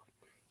 but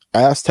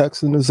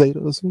Aztecs and the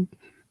Zetas and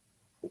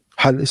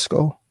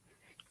Jalisco,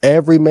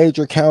 every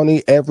major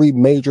county, every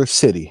major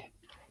city.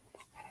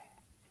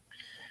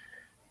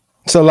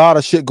 It's a lot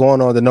of shit going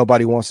on that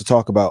nobody wants to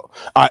talk about.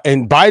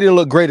 And Biden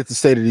looked great at the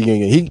State of the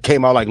Union. He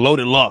came out like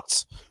loaded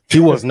Lux. He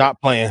was not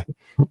playing.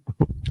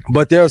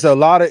 But there's a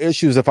lot of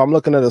issues. If I'm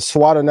looking at a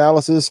SWOT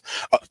analysis,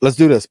 let's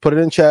do this. Put it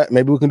in chat.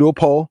 Maybe we can do a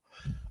poll.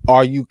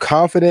 Are you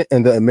confident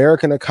in the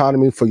American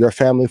economy for your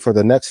family for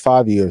the next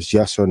 5 years?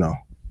 Yes or no?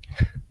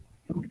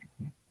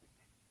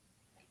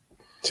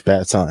 It's a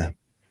bad sign.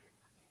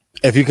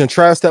 If you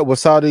contrast that with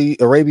Saudi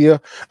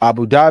Arabia,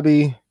 Abu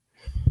Dhabi,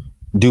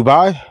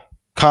 Dubai,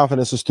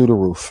 confidence is through the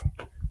roof.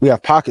 We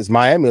have pockets.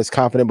 Miami is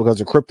confident because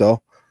of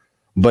crypto.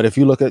 But if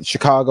you look at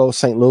Chicago,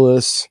 St.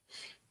 Louis,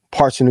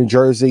 parts of New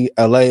Jersey,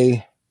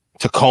 LA,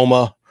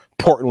 Tacoma,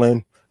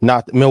 Portland,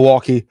 not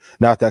Milwaukee,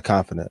 not that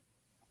confident.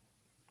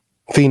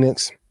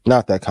 Phoenix,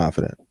 not that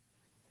confident.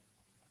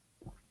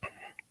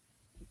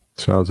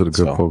 Shout out to the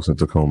good folks in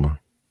Tacoma.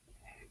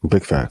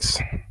 Big facts.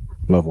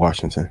 Love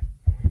Washington.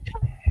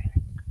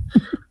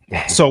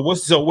 So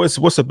what's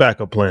the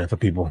backup plan for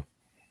people?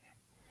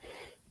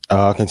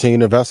 Continue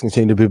to invest,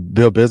 continue to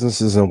build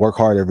businesses, and work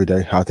hard every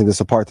day. I think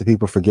that's a part that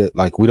people forget.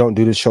 Like, we don't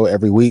do this show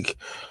every week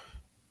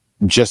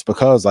just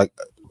because, like,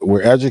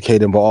 we're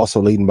educating, but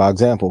also leading by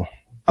example.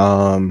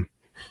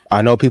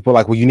 I know people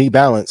like, well, you need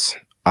balance.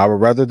 I would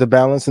rather the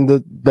balance in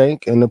the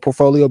bank and the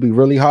portfolio be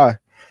really high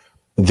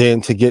than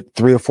to get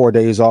 3 or 4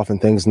 days off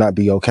and things not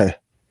be okay.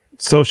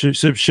 So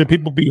should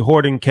people be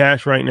hoarding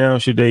cash right now?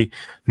 Should they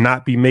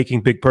not be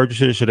making big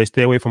purchases? Should they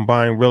stay away from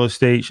buying real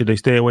estate? Should they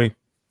stay away?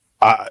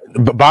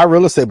 Buy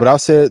real estate, but I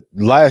said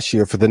last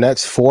year for the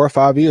next 4 or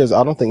 5 years,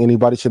 I don't think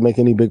anybody should make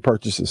any big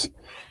purchases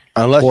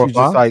unless you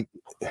just like.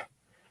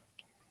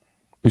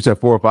 You said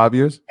 4 or 5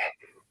 years.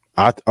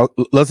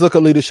 Let's look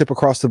at leadership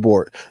across the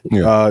board.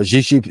 Yeah.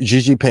 Xi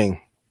Jinping,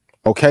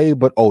 okay,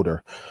 but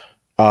older.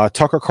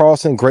 Tucker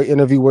Carlson, great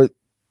interview with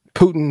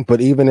Putin,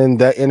 but even in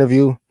that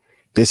interview,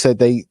 they said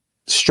they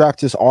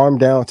strapped his arm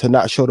down to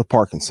not show the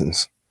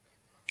Parkinson's.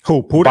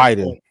 Who? Putin?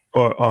 Biden.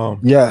 Or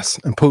yes,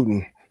 and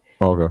Putin.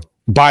 Okay.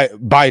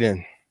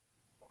 Biden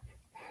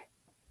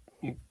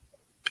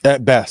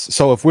at best.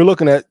 So if we're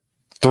looking at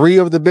 3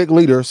 of the big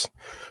leaders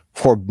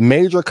for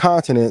major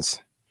continents,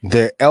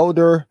 they're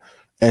elder,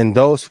 and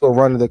those who are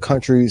running the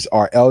countries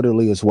are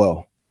elderly as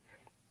well.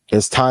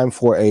 It's time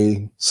for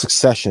a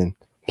succession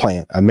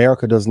plan.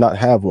 America does not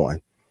have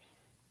one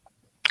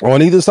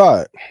on either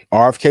side.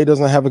 RFK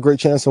doesn't have a great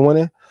chance of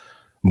winning,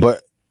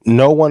 but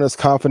no one is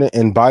confident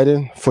in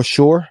Biden for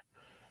sure.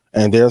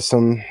 And there's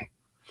some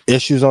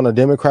issues on the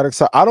Democratic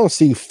side. I don't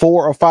see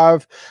 4 or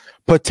 5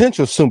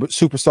 potential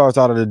superstars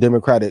out of the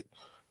Democratic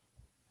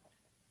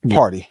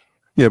Party.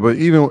 Yeah, but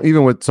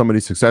even with some of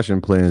these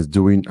succession plans,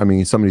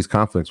 some of these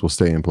conflicts will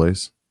stay in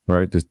place,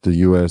 right? The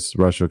U.S.,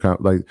 Russia,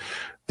 like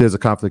there's a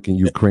conflict in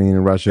Ukraine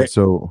and Russia.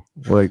 So,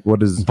 like,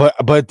 what is? But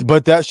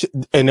that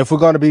and if we're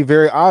going to be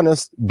very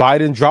honest,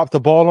 Biden dropped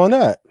the ball on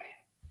that.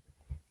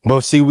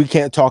 But see, we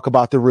can't talk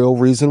about the real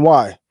reason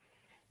why.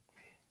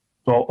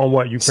 On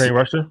what? Ukraine,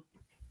 Russia?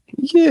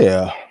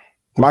 Yeah.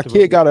 My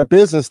kid got a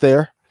business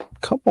there.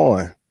 Come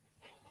on.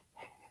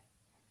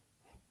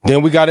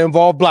 Then we got to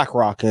involve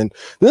BlackRock. And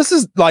this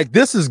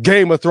is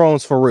Game of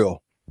Thrones for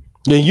real.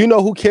 And you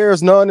know who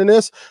cares none in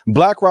this?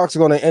 BlackRock's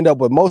going to end up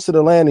with most of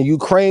the land in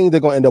Ukraine.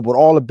 They're going to end up with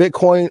all the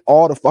Bitcoin,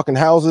 all the fucking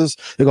houses.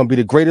 They're going to be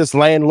the greatest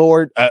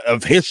landlord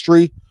of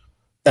history.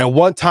 And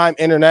one time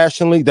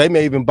internationally, they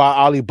may even buy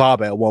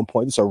Alibaba at one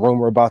point. There's a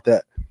rumor about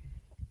that.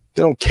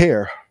 They don't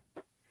care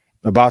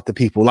about the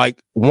people.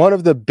 Like, one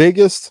of the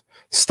biggest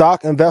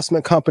stock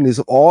investment companies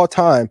of all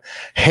time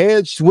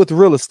hedged with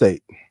real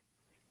estate.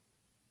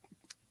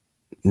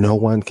 No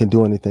one can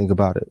do anything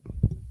about it.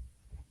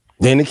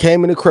 Then it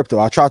came into crypto.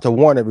 I tried to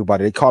warn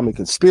everybody. They called me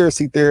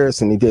conspiracy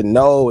theorist and they didn't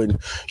know, and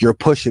you're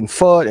pushing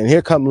FUD. And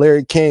here come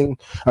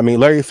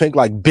Larry Fink,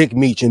 like Big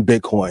Meech in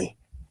Bitcoin.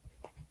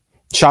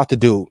 Shout the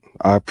dude.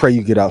 I pray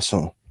you get out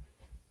soon.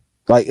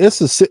 Like,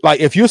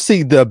 if you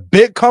see the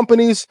big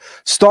companies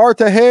start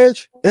to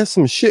hedge, it's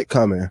some shit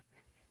coming.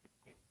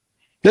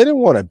 They didn't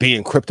want to be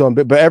in crypto,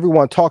 but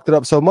everyone talked it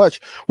up so much.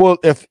 Well,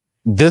 if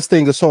this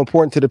thing is so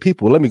important to the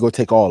people, let me go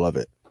take all of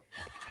it.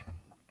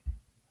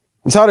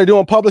 It's how they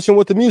doing publishing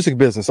with the music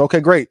business. Okay,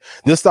 great.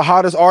 This the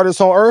hottest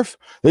artist on earth.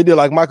 They did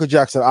like Michael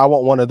Jackson. I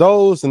want one of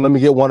those, and let me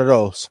get one of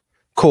those.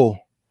 Cool.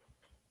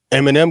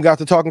 Eminem got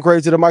to talking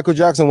crazy to Michael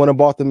Jackson when he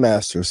bought the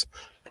masters.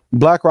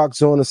 BlackRock's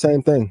doing the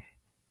same thing.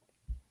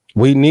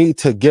 We need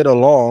to get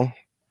along.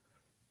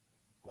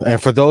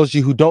 And for those of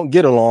you who don't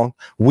get along,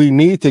 we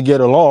need to get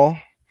along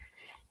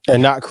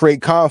and not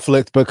create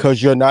conflict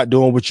because you're not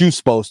doing what you're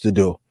supposed to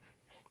do.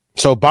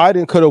 So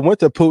Biden could have went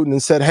to Putin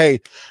and said, hey,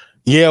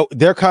 yeah,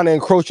 they're kind of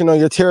encroaching on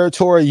your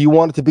territory. You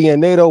want it to be in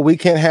NATO. We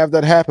can't have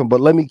that happen, but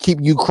let me keep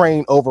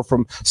Ukraine over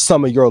from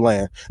some of your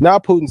land. Now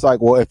Putin's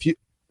like, well, if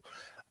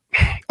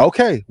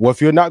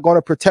you're not going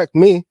to protect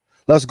me,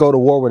 let's go to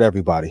war with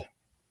everybody.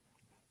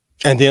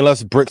 And then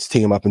let's BRICS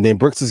team up. And then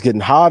BRICS is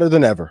getting hotter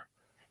than ever.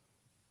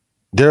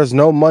 There's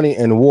no money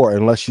in war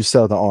unless you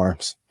sell the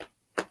arms.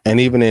 And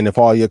even if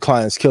all your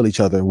clients kill each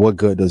other, what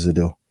good does it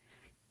do?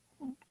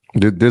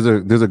 There's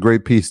a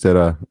great piece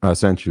that I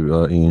sent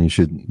you, Ian. You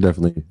should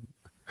definitely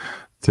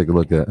take a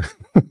look at.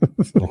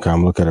 Okay,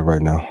 I'm looking at it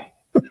right now.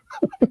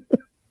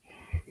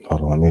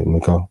 Hold on, let me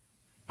go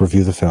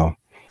review the film.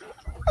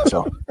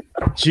 So,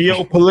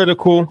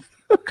 geopolitical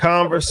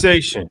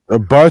conversation. A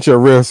bunch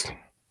of risk.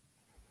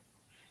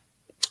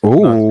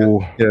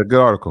 Ooh, yeah, good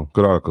article.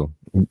 Good article.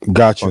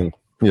 Got you.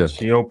 Yes,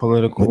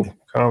 geopolitical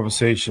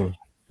conversation.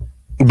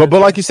 But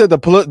like you said, the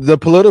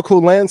political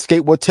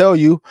landscape will tell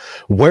you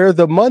where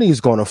the money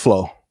is going to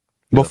flow.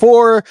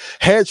 Before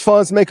hedge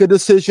funds make a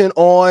decision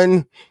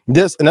on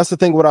this, and that's the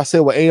thing what I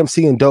said with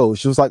AMC and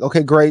Doge. It was like,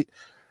 okay, great.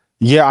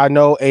 Yeah, I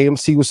know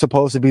AMC was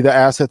supposed to be the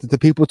asset that the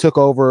people took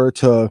over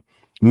to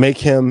make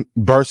him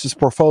burst his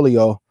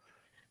portfolio.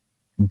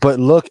 But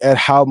look at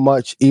how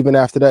much, even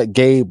after that,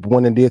 Gabe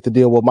went and did the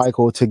deal with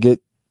Michael to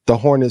get the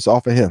Hornets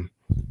off of him.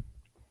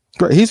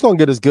 Great. He's going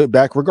to get his good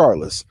back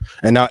regardless.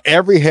 And now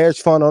every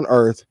hedge fund on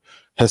earth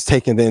has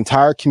taken the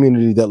entire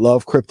community that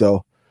love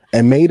crypto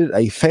and made it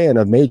a fan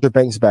of major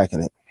banks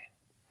backing it.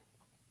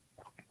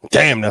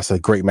 Damn, that's a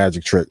great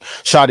magic trick.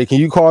 Shadi, can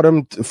you call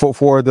them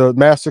for the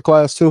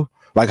masterclass too?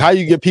 Like how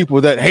you get people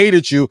that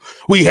hated you.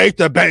 We hate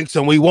the banks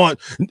and we want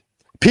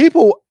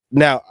people.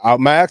 Now,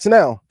 I'm asking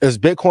now, is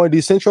Bitcoin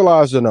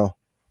decentralized or no?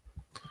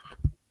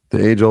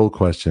 The age-old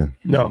question.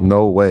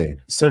 No way.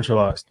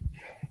 Centralized.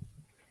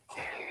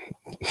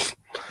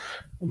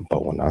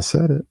 But when I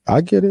said it,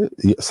 I get it.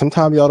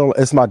 Sometimes y'all don't.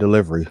 It's my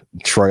delivery,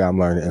 Trey. I'm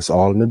learning. It's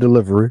all in the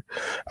delivery.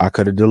 I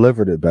could have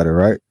delivered it better,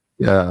 right?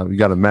 Yeah, you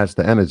got to match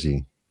the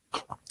energy.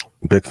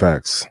 Big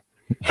facts.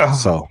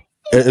 So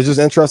it's just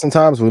interesting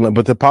times.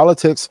 But the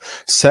politics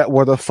set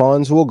where the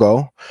funds will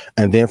go,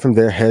 and then from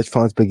there, hedge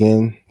funds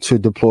begin to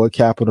deploy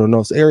capital in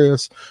those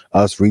areas.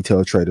 Us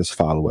retail traders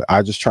follow it.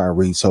 I just try and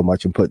read so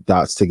much and put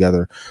dots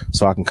together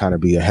so I can kind of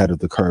be ahead of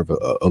the curve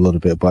a little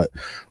bit. But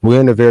we're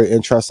in a very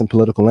interesting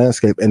political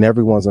landscape, and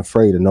everyone's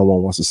afraid, and no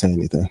one wants to say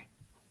anything.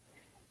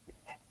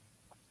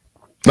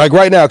 Like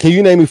right now, can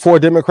you name me 4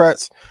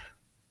 Democrats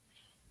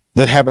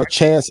that have a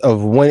chance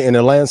of winning in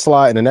a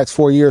landslide in the next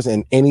 4 years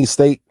in any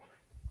state?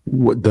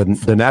 What, the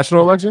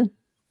national election?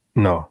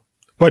 No,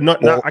 but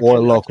not or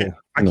local.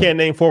 I can't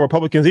name 4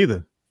 Republicans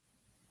either.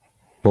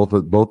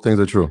 Both things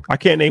are true. I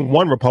can't name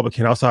 1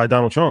 Republican outside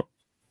Donald Trump.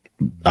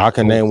 I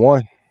can name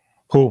 1.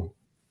 Who?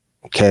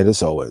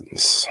 Candace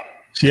Owens.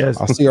 She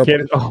has. I see her.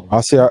 Candace,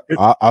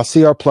 I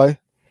see her play.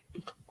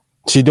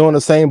 She doing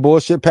the same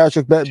bullshit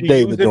Patrick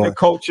David doing. The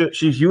culture.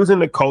 She's using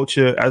the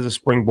culture as a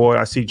springboard.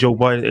 I see Joe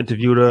Biden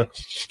interviewed her.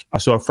 I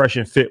saw a Fresh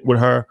and Fit with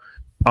her.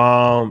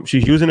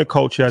 She's using the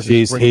culture as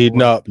she's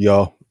heating up,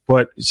 yo.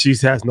 But she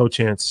has no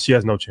chance. She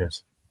has no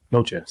chance.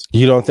 No chance.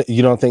 You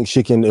don't think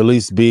she can at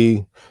least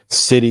be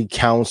city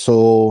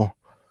council?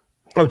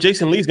 Oh,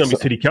 Jason Lee's gonna be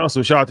city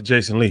council. Shout out to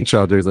Jason Lee.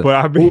 Shout out to Jason. But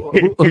I mean,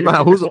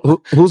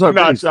 who's her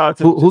base?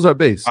 Who's her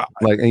base?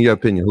 Like in your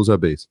opinion, who's her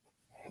base?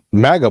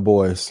 MAGA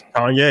boys.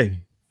 Kanye.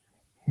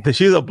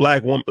 She's a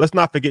black woman. Let's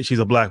not forget she's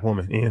a black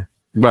woman. Yeah.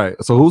 Right.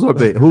 So who's her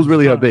base? Who's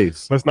really her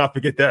base? Let's not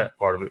forget that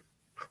part of it.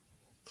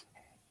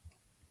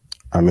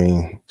 I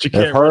mean, she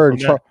can't run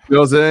you know what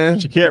I'm saying?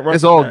 She can't run.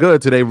 It's all good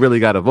till they really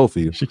got to vote for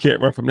you. She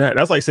can't run from that.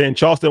 That's like saying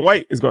Charleston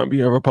White is going to be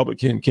a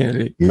Republican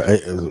candidate.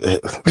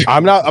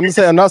 I'm not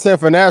saying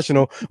for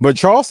national, but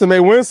Charleston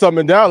may win something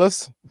in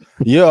Dallas.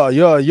 Yeah.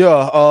 Hey,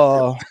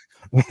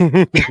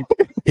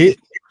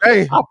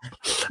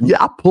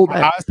 I pulled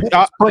that.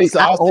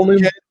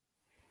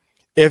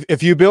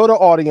 If you build an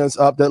audience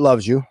up that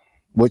loves you,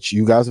 which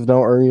you guys have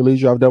done, Earn Your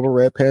Leisure, I've done with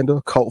Red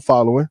Panda, cult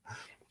following.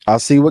 I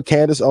see what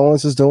Candace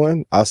Owens is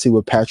doing. I see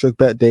what Patrick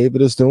Bet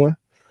David is doing.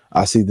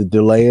 I see the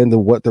delay in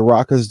what The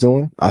Rock is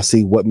doing. I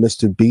see what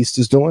Mr. Beast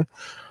is doing.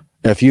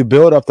 If you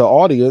build up the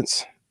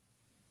audience,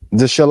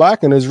 the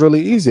shellacking is really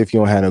easy if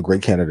you don't have no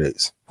great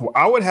candidates. Well,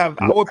 I would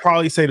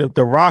probably say that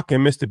The Rock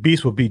and Mr.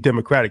 Beast would be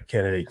Democratic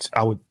candidates.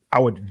 I would.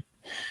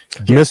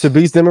 Mr.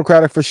 Beast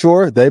Democratic for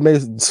sure. They may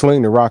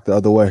swing The Rock the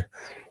other way.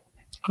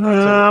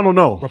 I don't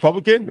know.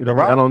 Republican? The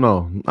Rock? I don't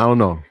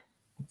know.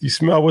 You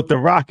smell what The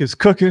Rock is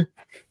cooking?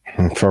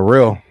 For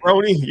real.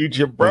 Brony, you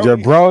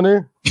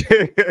jabroni.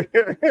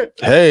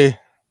 Hey.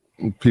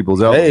 People's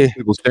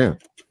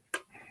champ.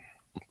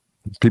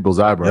 People's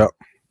eyebrow.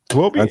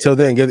 Yep. Until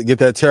then, get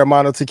that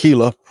Terramana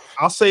tequila.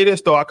 I'll say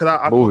this though, because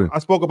I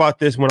spoke about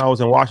this when I was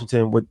in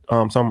Washington with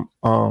some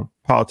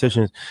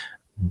politicians.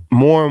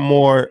 More and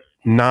more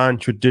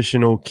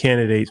non-traditional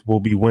candidates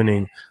will be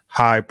winning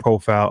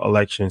high-profile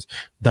elections.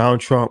 Donald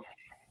Trump,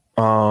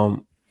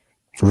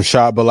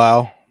 Rashad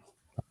Bilal.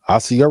 I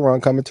see your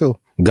run coming too.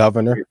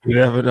 governor. You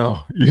never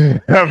know.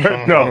 You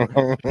never know.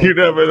 You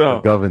never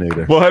know.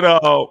 Governor.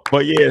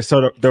 But yeah.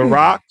 So the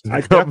Rock,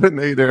 I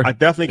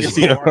definitely can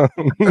see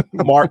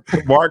Mark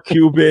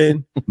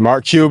Cuban,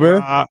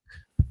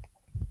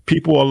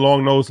 people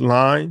along those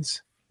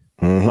lines.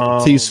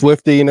 T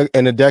Swifty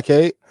in a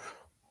decade.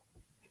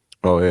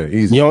 Oh yeah,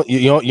 easy.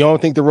 You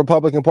don't think the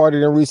Republican Party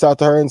didn't reach out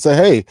to her and say,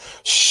 "Hey,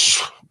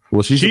 shh."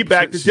 Well, she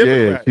backed the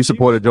Democrat. Yeah, she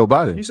supported Joe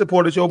Biden. She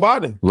supported Joe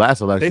Biden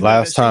last election.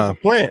 Last time.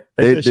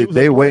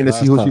 They waiting to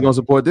see who she's going to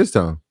support this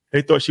time.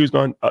 They thought she was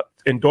going to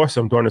endorse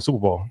him during the Super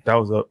Bowl. That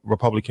was a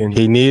Republican.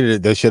 He needed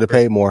it. They should have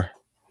paid more.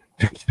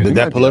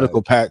 that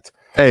political pact.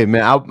 Hey,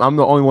 man, I'm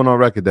the only one on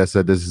record that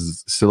said this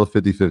is still a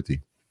 50-50.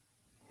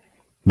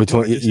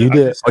 Between you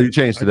did. Oh, you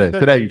changed today.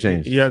 Today you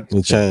changed. Yeah,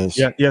 you changed.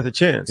 Yeah, you have the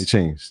chance. You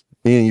changed.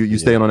 Ian, you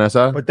staying on that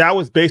side? But that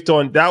was based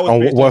on that.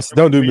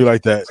 Don't do me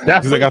like that.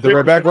 Because I got the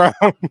red background.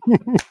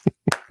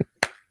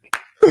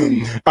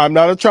 I'm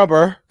not a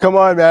Trumper. Come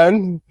on,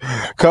 man.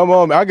 Come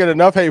on, man. I get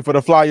enough hate for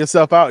to fly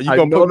yourself out. You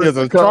gonna put me as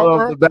a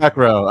Trumper? The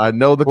background. I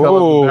know the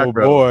color of the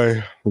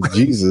background. Boy,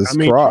 Jesus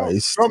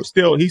Christ. Trump's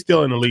still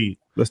in the lead.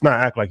 Let's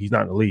not act like he's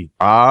not in the lead.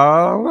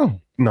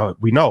 No,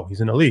 we know he's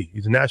in the lead.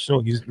 He's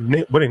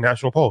winning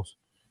national polls.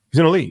 He's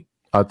in the lead.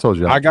 I told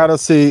you. I gotta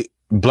see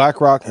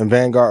BlackRock and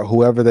Vanguard,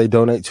 whoever they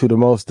donate to the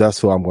most. That's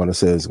who I'm going to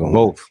say is going to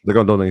both. They're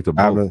going to donate to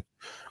both.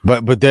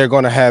 But they're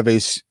going to have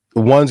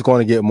one's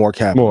going to get more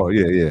capital. More,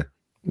 yeah.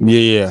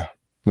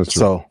 That's true.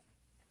 So,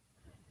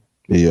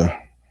 yeah.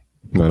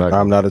 No,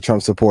 I'm not a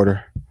Trump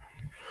supporter,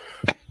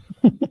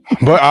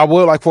 but I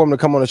would like for him to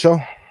come on the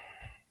show.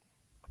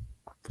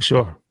 For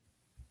sure,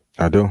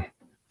 I do.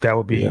 That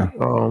would be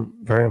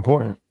very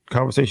important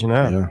conversation to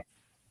have.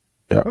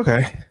 Yeah.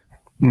 Okay.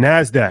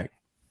 NASDAQ.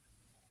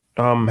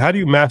 How do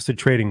you master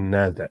trading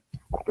NASDAQ?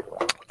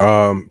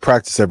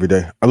 Practice every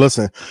day.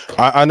 Listen,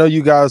 I know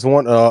you guys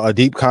want a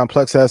deep,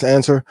 complex ass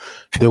answer.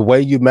 The way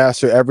you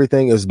master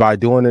everything is by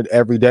doing it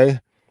every day.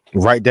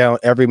 Write down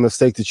every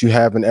mistake that you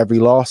have and every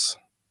loss.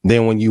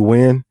 Then when you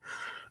win,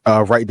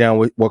 write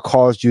down what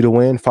caused you to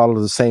win. Follow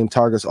the same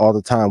targets all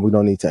the time. We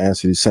don't need to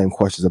answer these same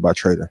questions about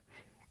trading.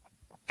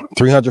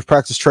 300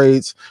 practice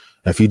trades.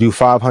 If you do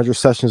 500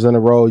 sessions in a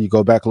row, you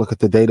go back, look at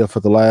the data for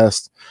the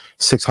last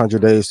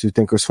 600 days through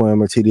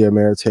Thinkorswim or TD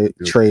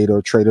Ameritrade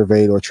or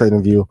TraderVate or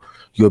TradingView,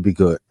 you'll be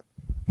good.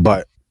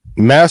 But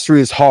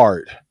mastery is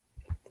hard.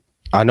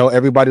 I know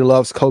everybody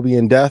loves Kobe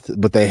in death,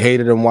 but they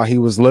hated him while he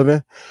was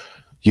living.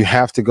 You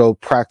have to go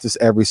practice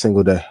every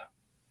single day.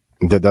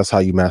 That's how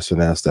you master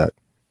NASDAQ.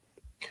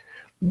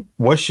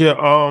 What's your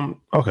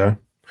okay?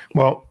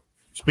 Well,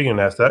 speaking of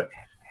NASDAQ.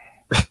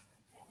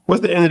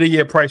 What's the end of the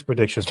year price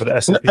predictions for the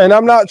S&P? And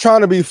I'm not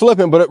trying to be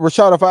flippant, but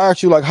Rashad, if I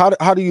ask you, like,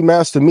 how do you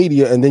master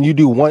media and then you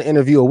do one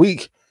interview a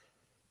week,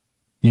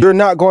 you're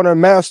not going to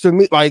master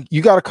me. Like,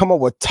 you got to come up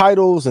with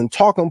titles and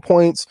talking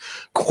points,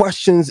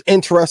 questions,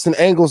 interesting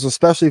angles,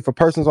 especially for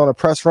persons on the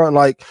press front.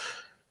 Like,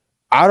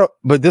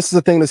 but this is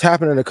the thing that's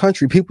happening in the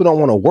country. People don't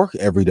want to work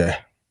every day.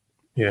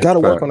 Yeah, got to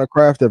work on the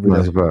craft every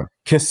day.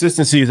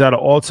 Consistency is at an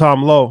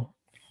all-time low.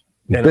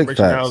 And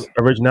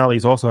originality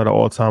is also at an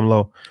all-time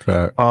low.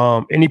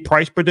 Any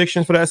price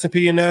predictions for the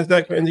S&P and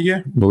NASDAQ for the end of the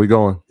year? Where we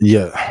going?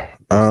 Yeah.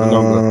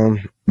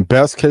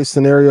 Best case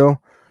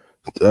scenario,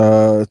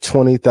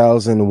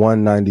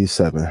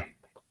 20,197.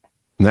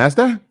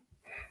 NASDAQ?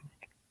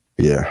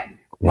 Yeah.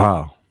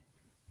 Wow.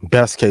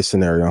 Best case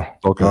scenario.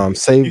 Okay. You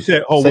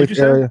said, what'd you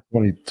say?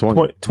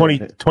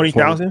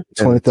 20,000?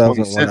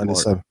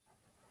 20,197.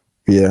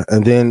 Yeah.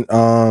 And then,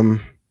 hold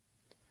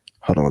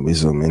on, let me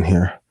zoom in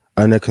here.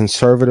 And the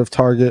conservative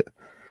target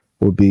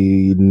would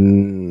be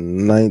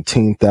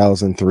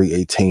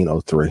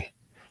 19,318.03.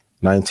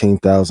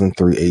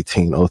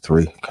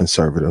 19,318.03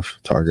 conservative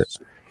target.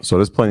 So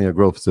there's plenty of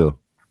growth still.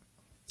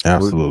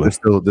 Absolutely.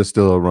 There's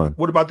still a run.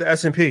 What about the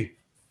S&P?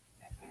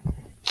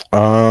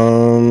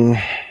 Let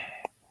me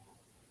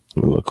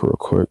look real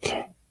quick.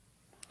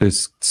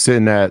 It's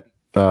sitting at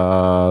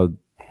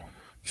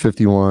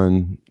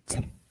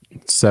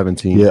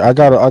 51.17. Yeah, I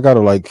got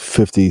a like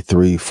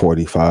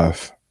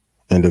 53.45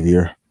 end of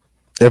year.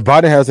 If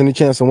Biden has any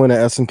chance to win, the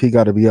S&P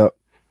got to be up.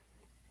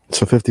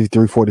 So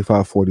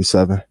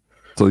 53.45.47.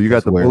 So you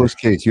got the bullish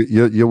case.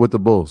 You're with the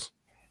bulls.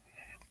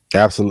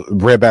 Absolutely.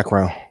 Red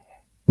background.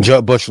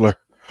 Judd Bushler.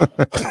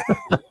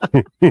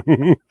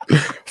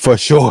 For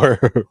sure.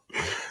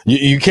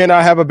 You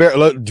cannot have a bear.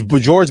 Look,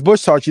 George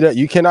Bush taught you that.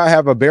 You cannot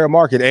have a bear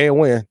market and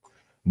win.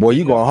 Boy,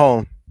 you going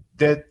home.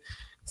 Since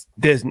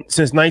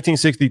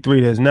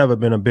 1963, there's never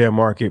been a bear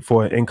market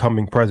for an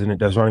incoming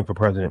president that's running for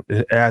president.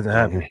 It hasn't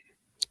happened.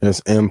 It's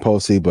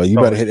impulsive, but you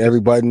better hit every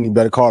button. You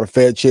better call the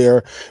Fed chair.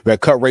 You better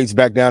cut rates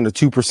back down to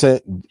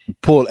 2%.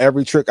 Pull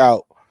every trick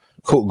out.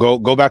 Cool.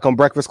 Go back on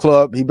Breakfast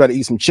Club. You better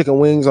eat some chicken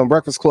wings on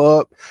Breakfast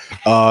Club.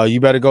 You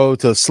better go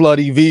to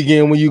slutty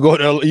vegan when you go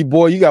to.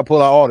 Boy, you got to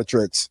pull out all the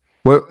tricks.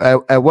 Well,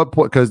 at what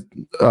point? Because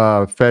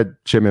Fed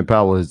Chairman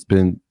Powell has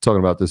been talking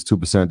about this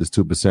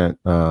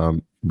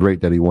 2%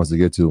 rate that he wants to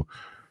get to.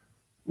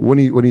 when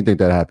do you think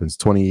that happens?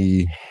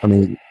 20? I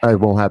mean, it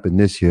won't happen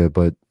this year,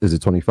 but is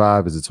it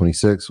 25? Is it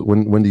 26?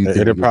 When do you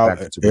think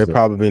it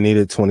probably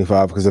needed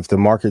 25? Because if the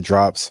market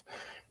drops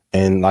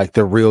and like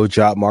the real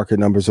job market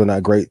numbers are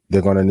not great,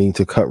 they're going to need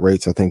to cut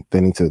rates. I think they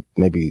need to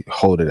maybe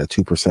hold it at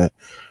 2%,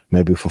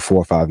 maybe for 4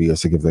 or 5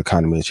 years to give the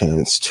economy a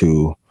chance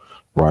to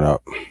run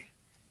up.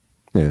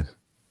 Yeah.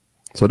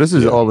 So this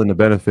is all in the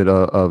benefit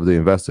of the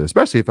investor,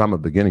 especially if I'm a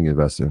beginning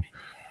investor.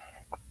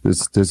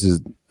 This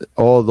is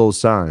all those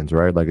signs,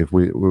 right? Like if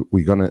we're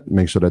gonna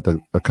make sure that the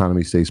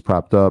economy stays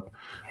propped up.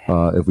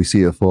 If we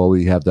see it fall,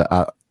 we have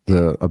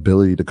the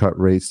ability to cut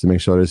rates to make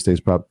sure that it stays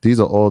propped.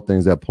 These are all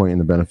things that point in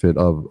the benefit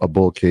of a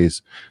bull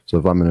case. So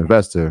if I'm an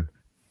investor,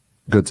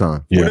 good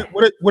time. Yeah.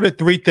 What are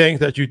 3 things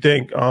that you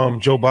think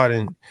Joe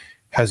Biden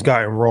has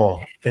gotten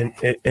wrong and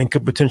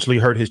could potentially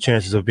hurt his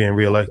chances of being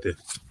reelected?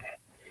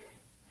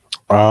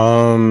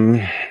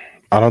 I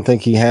don't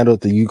think he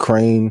handled the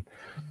Ukraine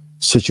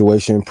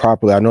situation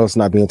properly. I know it's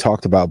not being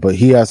talked about, but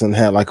he hasn't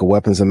had like a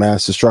weapons of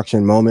mass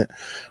destruction moment,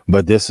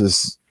 but this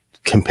is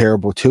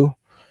comparable to.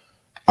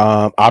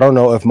 I don't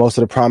know if most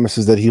of the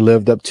promises that he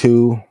lived up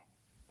to,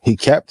 he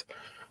kept,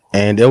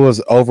 and it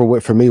was over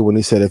with for me when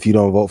he said, if you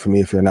don't vote for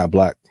me, if you're not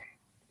black.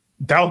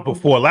 That was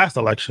before last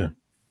election.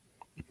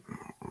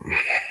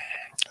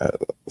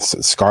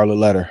 Scarlet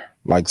letter,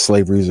 like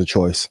slavery is a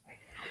choice.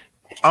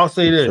 I'll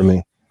say this. For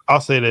me.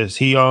 I'll say this.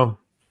 He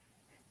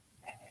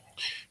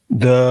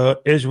the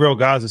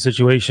Israel-Gaza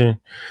situation,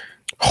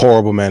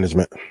 horrible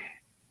management.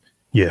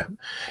 Yeah.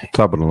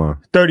 Top of the line.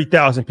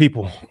 30,000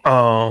 people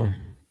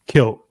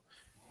killed.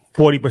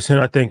 40%,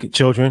 I think,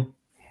 children.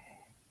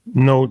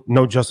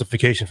 No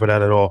justification for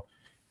that at all.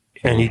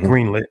 And he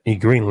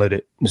greenlit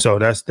it. So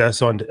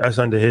that's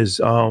under his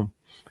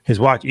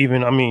watch.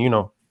 Even, I mean, you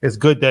know, it's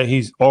good that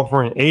he's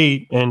offering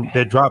aid and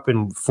they're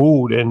dropping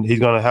food and he's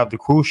gonna have the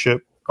cruise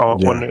ship on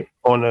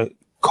the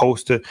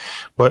coast.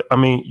 But I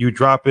mean, you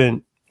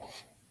dropping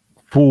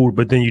food,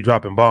 but then you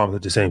dropping bombs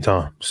at the same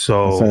time.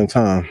 So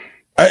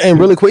and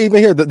really quick,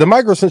 even here, the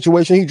migrant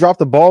situation, he dropped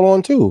the ball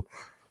on too.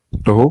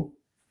 The who?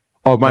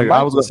 Oh, Mike,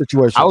 I was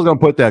gonna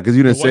put that because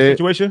you didn't say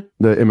situation?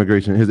 His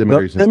immigration.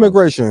 The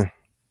immigration.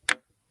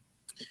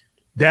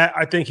 That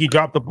I think he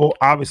dropped the ball.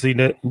 Obviously,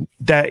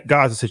 that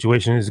Gaza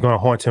situation is going to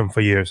haunt him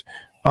for years.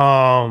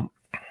 I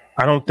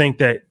don't think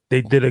that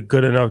they did a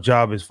good enough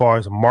job as far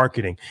as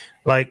marketing.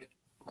 Like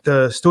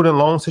the student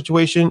loan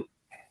situation,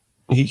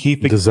 he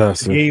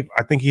forgave.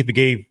 I think he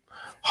forgave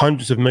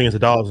hundreds of millions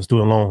of dollars in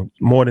student loans,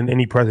 more than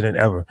any president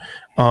ever.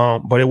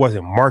 But it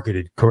wasn't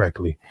marketed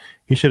correctly.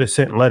 He should have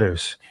sent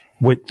letters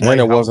with, and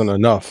it wasn't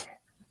enough.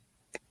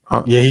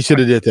 Yeah, he should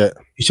have did that.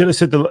 He should have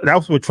said that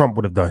was what Trump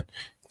would have done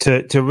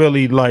to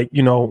really, like,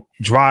 you know,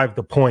 drive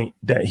the point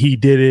that he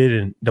did it.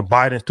 And the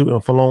Biden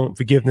student loan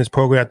forgiveness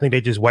program, I think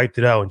they just wiped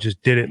it out and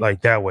just did it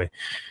like that way.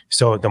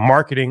 So the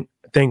marketing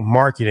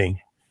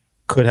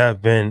could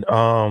have been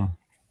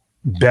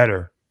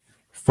better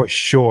for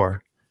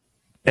sure.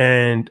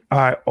 And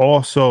I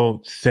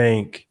also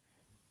think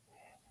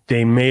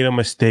they made a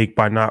mistake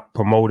by not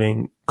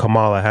promoting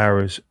Kamala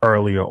Harris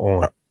earlier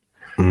on.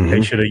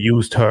 They should have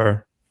used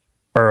her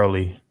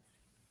early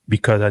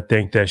because I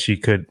think that she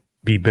could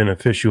be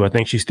beneficial. I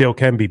think she still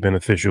can be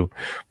beneficial,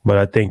 but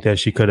I think that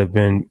she could have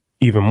been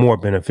even more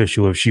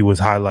beneficial if she was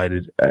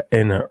highlighted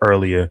in an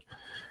earlier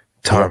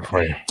time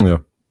frame.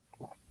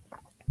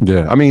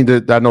 Yeah. I mean,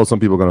 I know some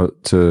people are going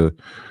to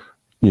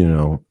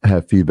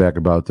have feedback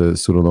about the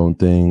student loan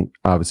thing.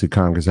 Obviously,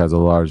 Congress has a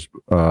large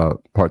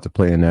part to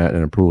play in that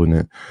and approving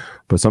it.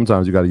 But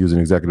sometimes you got to use an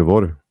executive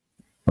order.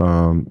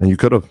 And you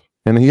could have.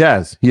 And he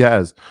has.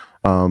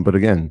 But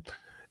again,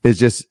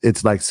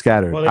 it's like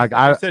scattered. Well,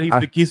 I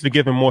said he's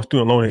forgiven more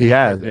student loan. He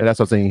has. And that's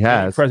what I'm saying. He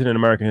has. President in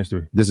American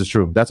history. This is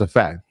true. That's a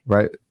fact,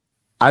 right?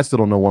 I still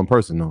don't know one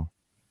person, though.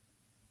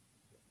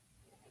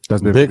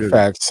 That's big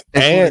facts.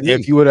 And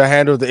if you would have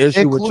handled the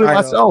issue with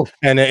China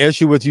and the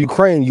issue with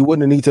Ukraine, you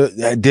wouldn't need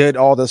to did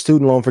all the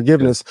student loan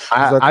forgiveness.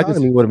 The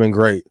economy would have been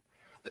great.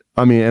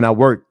 I mean, and I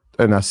worked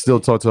and I still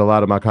talk to a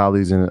lot of my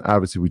colleagues, and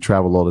obviously we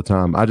travel all the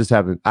time. I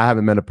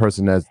haven't met a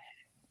person that's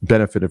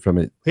benefited from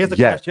it. Here's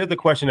the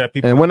question that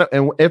people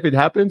and if it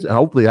happens, and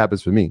hopefully it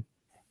happens for me,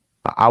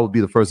 I would be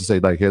the first to say,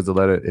 like, here's the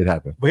letter, it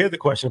happened. But here's the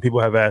question people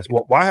have asked: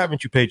 why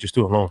haven't you paid your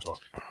student loans off?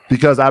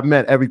 Because I've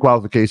met every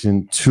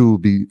qualification to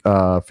be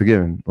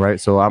forgiven, right?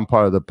 So I'm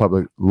part of the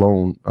public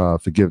loan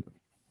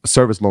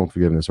service loan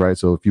forgiveness, right?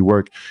 So if you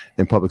work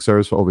in public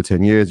service for over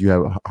 10 years, you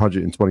have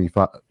 120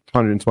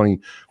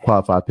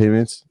 qualified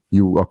payments,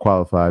 you are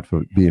qualified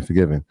for being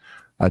forgiven.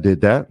 I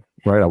did that,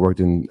 right? I worked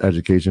in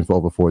education for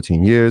over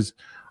 14 years.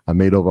 I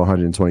made over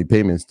 120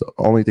 payments. The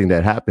only thing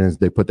that happens,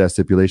 they put that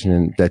stipulation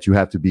in that you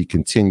have to be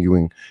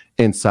continuing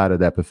inside of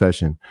that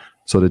profession.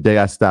 So the day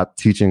I stopped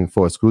teaching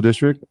for a school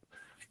district,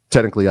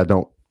 technically I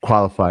don't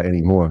qualify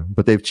anymore,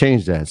 but they've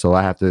changed that. So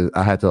I had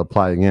to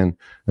apply again.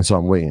 And so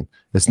I'm waiting.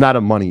 It's not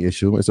a money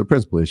issue. It's a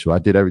principle issue. I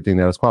did everything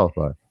that was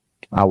qualified.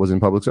 I was in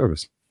public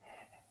service.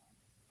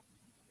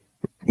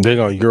 They're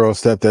going to Euro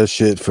step that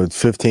shit for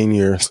 15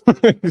 years.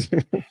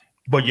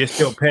 But you're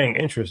still paying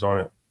interest on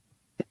it.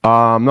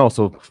 No,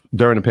 so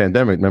during the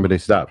pandemic, remember they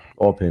stopped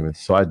all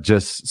payments. So I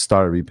just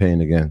started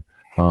repaying again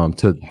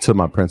to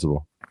my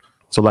principal.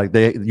 So like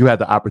you had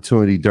the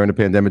opportunity during the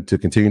pandemic to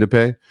continue to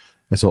pay.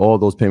 And so all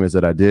those payments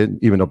that I did,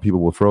 even though people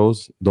were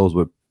froze, those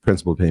were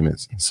principal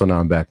payments. So now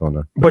I'm back on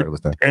the regular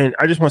thing. And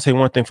I just want to say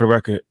one thing for the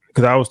record,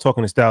 because I was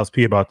talking to Styles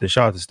P about this.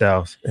 Shout out to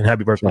Styles and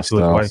happy birthday to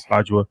his wife,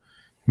 Adjua.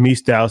 Me,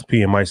 Styles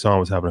P, and my son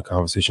was having a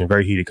conversation,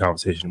 very heated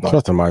conversation about shout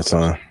out to my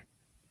son.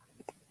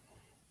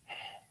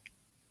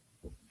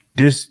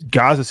 This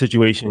Gaza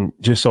situation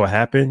just so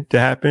happened to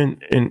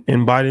happen in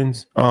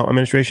Biden's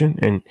administration,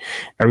 and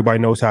everybody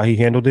knows how he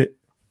handled it.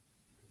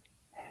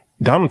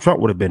 Donald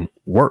Trump would have been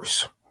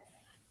worse.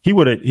 He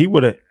would have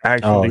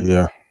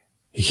actually.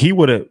 He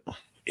would have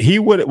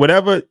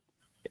whatever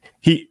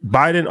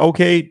Biden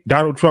okayed,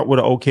 Donald Trump would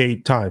have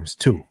okayed times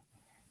 2.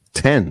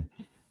 10.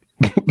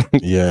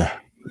 Yeah.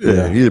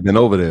 He'd have been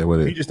over there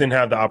with it. He just didn't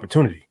have the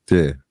opportunity.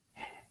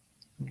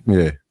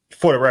 Yeah.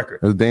 For the record.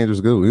 It was dangerous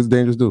dude. He's a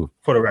dangerous dude.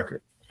 For the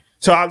record.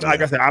 So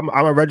like I said, I'm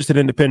a registered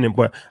independent,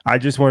 but I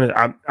just wanted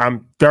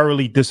I'm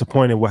thoroughly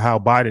disappointed with how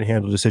Biden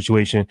handled the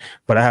situation,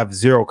 but I have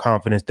zero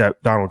confidence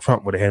that Donald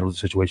Trump would have handled the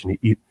situation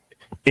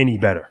any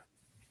better.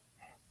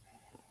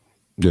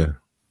 Yeah.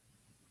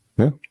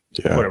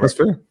 That's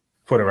fair.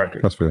 For the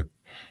record. That's fair.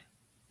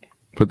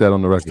 Put that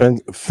on the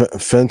record.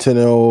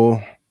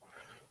 Fentanyl,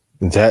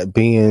 that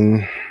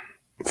being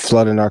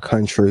flooding our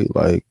country,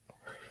 like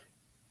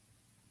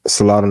it's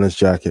a lot on this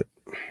jacket.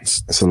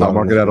 It's a lot.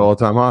 Market at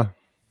all-time high.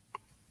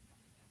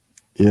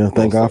 Yeah,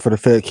 thank God for the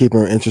Fed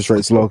keeping interest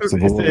rates low.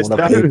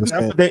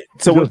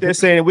 So what they're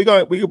saying, we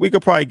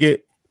could probably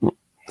get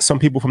some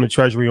people from the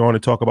Treasury on to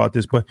talk about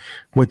this, but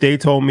what they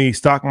told me,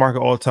 stock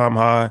market all-time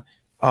high,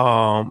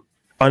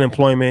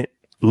 unemployment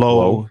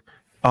low,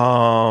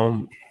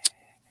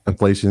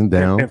 inflation's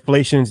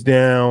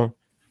down,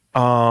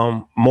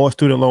 more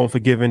student loan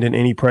forgiven than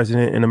any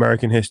president in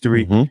American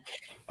history,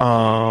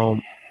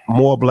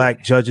 more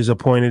black judges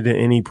appointed than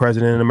any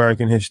president in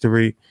American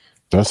history.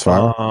 That's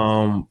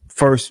fine.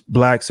 First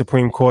black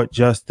Supreme Court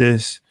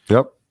justice.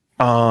 Yep.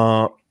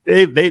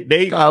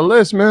 They got a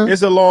list, man.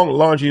 It's a long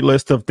laundry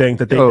list of things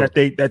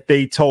that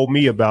they told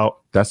me about.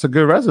 That's a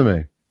good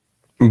resume.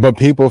 But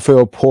people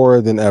feel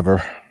poorer than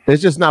ever.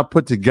 It's just not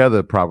put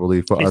together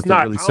properly for us to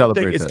really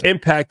celebrate. I don't think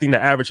it's impacting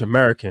the average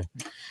American.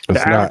 The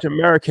average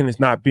American is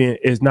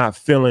not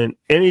feeling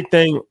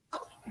anything.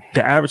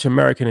 The average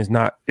American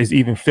is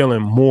even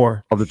feeling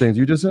more of the things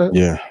you just said.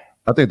 Yeah,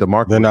 I think the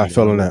market, they're not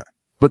feeling that.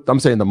 But I'm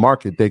saying the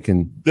market, they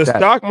can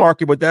stock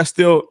market, but that's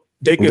still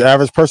the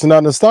average person not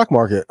in the stock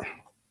market.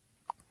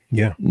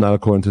 Yeah, not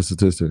according to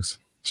statistics.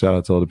 Shout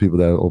out to all the people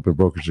that open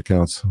brokerage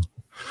accounts.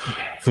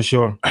 For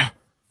sure.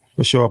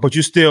 But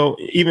you still,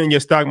 even in your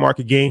stock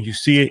market gains, you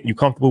see it, you're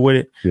comfortable with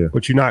it,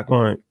 but you're not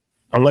going,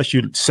 unless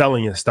you're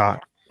selling your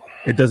stock,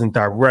 it doesn't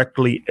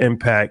directly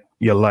impact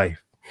your life.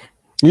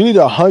 You need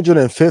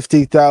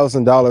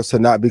 $150,000 to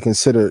not be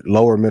considered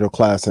lower middle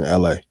class in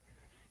LA.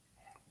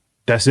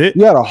 That's it?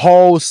 You had a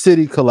whole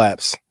city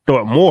collapse.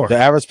 Or more. The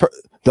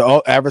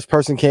average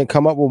person can't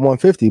come up with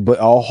 150, but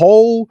a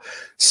whole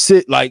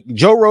city, like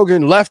Joe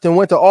Rogan left and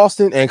went to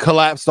Austin and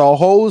collapsed a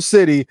whole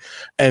city,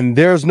 and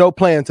there's no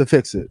plan to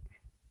fix it.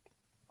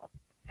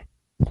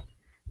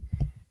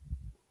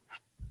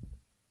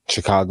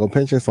 Chicago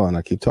pension fund,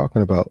 I keep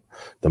talking about.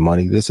 The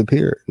money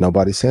disappeared.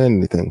 Nobody's saying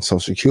anything. Social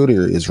Security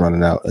is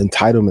running out.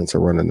 Entitlements are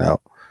running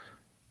out.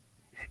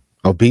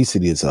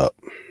 Obesity is up.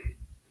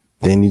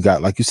 Then you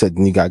got, like you said,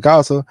 then you got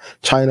Gaza,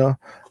 China.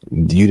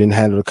 You didn't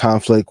handle the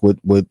conflict with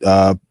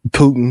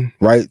Putin,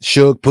 right?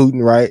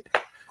 Putin, right?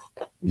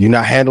 You're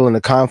not handling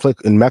the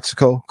conflict in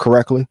Mexico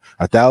correctly.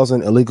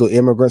 1,000 illegal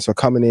immigrants are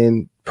coming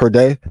in per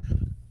day.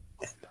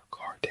 And the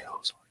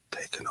cartels are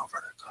taking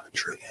over the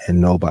country. And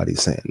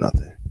nobody's saying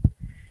nothing.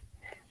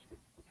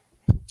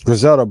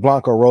 Griselda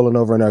Blanco rolling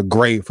over in her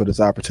grave for this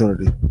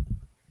opportunity.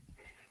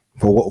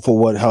 For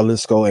what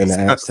Jalisco and the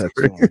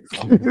Aztecs.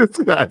 This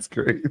guy's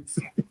crazy.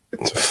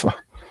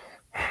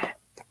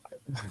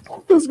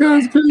 This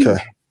guy's crazy.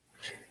 Okay.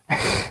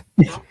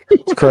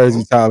 It's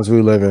crazy times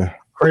we live in.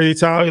 Crazy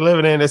time we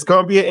living in. It's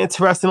going to be an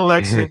interesting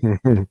election.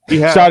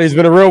 Shotty's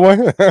been a real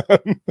one.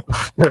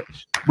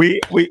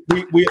 we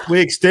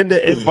extend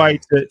the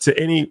invite to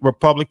any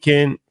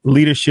Republican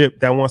leadership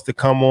that wants to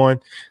come on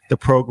the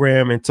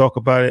program and talk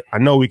about it. I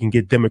know we can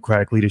get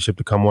Democratic leadership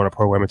to come on the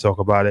program and talk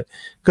about it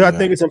because I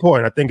think it's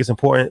important. I think it's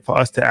important for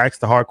us to ask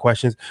the hard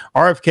questions.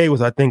 RFK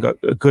was, I think, a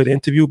good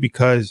interview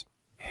because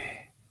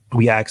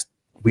we asked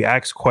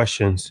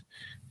questions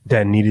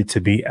that needed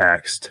to be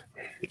asked.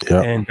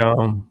 Yeah.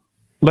 And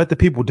let the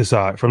people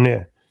decide from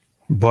there.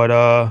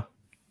 But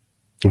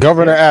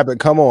Governor Abbott,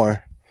 come on.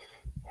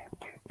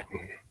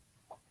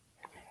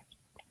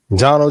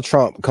 Donald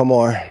Trump, come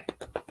on.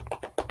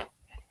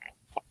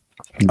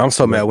 I'm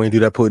so mad we didn't do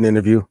that Putin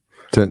interview.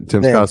 Tim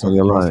Scott's on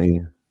your line.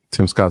 Ian.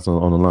 Tim Scott's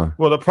on the line.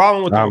 Well, the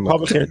problem with the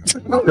Republicans,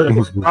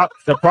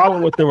 the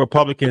problem with the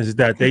Republicans is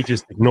that they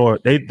just ignore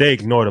they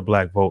ignore the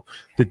black vote.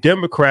 The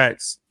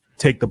Democrats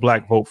take the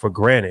black vote for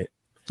granted.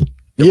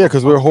 Yeah,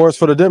 because we're whores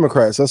for the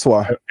Democrats. That's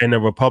why. And the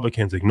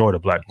Republicans ignore the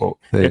black vote.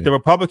 Hey. If the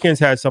Republicans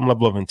had some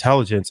level of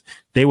intelligence,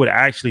 they would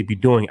actually be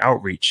doing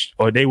outreach,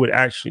 or they would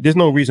actually. There's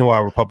no reason why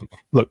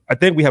Republicans. Look, I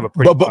think we have a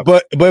pretty.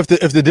 But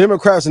if the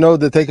Democrats know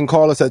that they can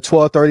call us at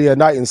 12:30 at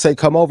night and say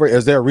come over,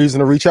 is there a reason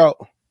to reach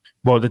out?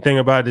 Well, the thing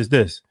about it is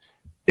this: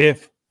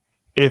 if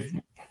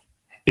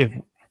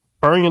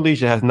Earn Your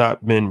Leisure has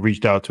not been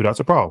reached out to, that's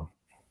a problem.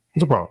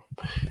 It's a problem.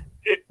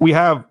 We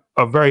have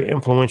a very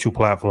influential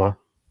platform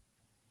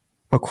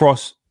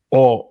across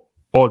all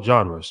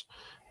genres,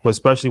 but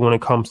especially when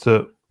it comes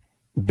to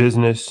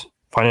business,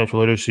 financial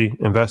literacy,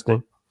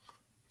 investing.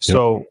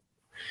 So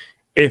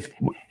if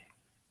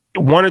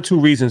one or two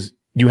reasons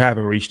you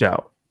haven't reached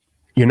out,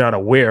 you're not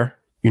aware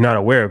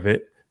of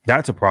it,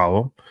 that's a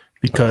problem,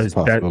 because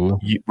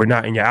we're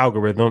not in your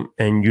algorithm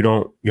and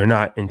you're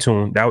not in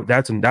tune.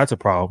 That's a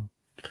problem.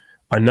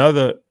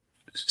 Another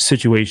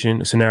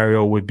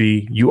scenario would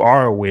be you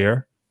are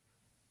aware,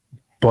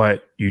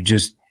 but you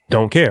just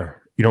don't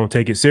care. You don't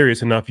take it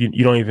serious enough. You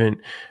don't even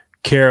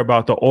care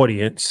about the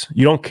audience.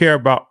 You don't care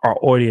about our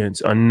audience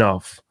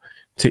enough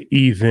to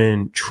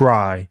even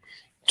try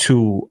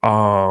to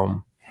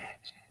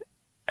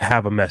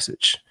have a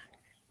message.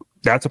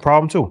 That's a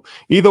problem too.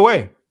 Either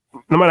way,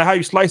 no matter how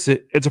you slice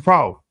it, it's a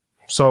problem.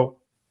 So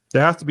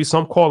there has to be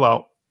some call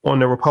out on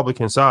the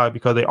Republican side,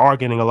 because they are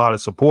getting a lot of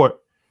support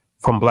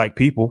from black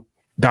people,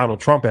 Donald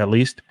Trump at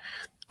least,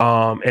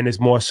 and it's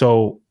more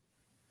so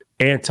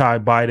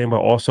anti-Biden, but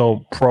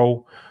also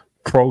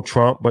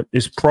pro-Trump, but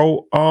it's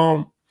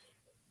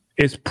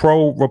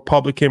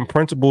pro-Republican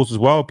principles as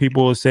well.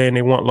 People are saying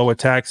they want lower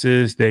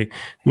taxes,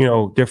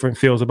 different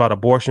feels about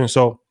abortion.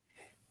 So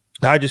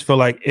I just feel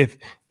like if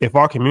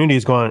our community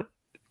is going to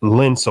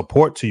lend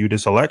support to you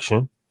this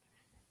election,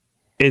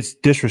 it's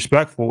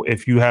disrespectful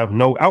if you have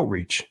no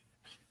outreach.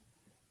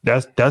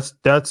 That's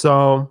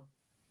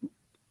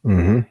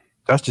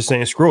just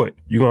saying screw it.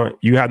 You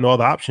have no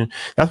other option.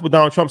 That's what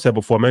Donald Trump said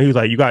before, man. He was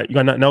like, you got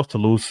nothing else to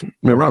lose.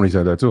 Mitt Romney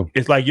said that too.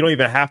 It's like you don't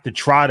even have to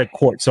try to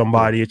court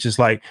somebody. It's just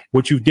like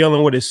what you're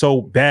dealing with is so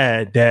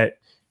bad that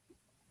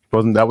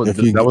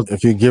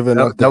if you're giving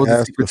up, that was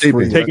a secret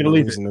taping. Take it or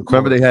leave it.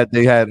 Remember they had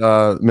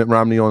Mitt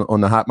Romney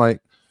on the hot mic,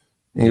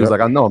 and he was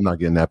like, I know I'm not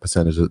getting that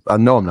percentage. I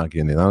know I'm not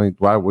getting it. I mean,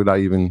 why would I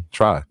even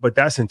try? But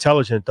that's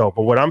intelligent though.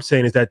 But what I'm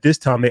saying is that this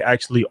time they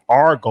actually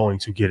are going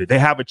to get it. They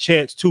have a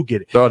chance to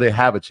get it. So they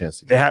have a chance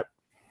to get it.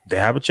 They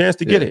have a chance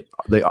to get it.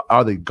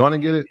 Are they gonna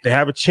get it? They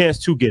have a chance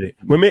to get it.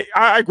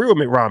 I agree with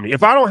Mitt Romney.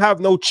 If I don't have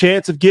no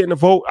chance of getting a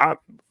vote,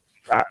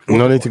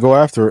 no need to go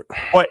after it.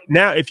 But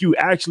now, if you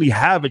actually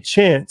have a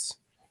chance,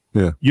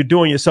 you're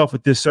doing yourself a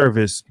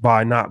disservice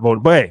by not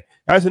voting. But hey,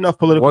 that's enough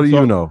political. What do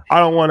you know? I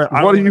don't want to.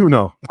 What do you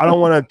know? I don't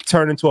want to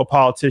turn into a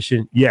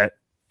politician yet.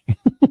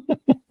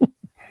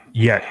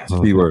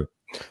 Keyword.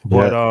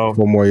 But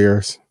 4 more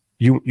years.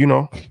 You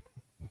know.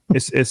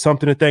 It's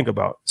something to think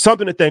about.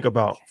 Something to think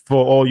about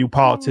for all you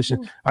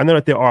politicians. I know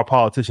that there are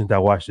politicians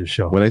that watch this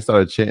show. When they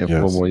started chanting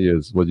 4 more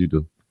years, what did you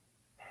do?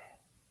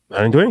 I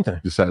didn't do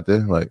anything. You sat there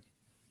like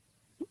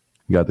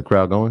you got the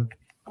crowd going.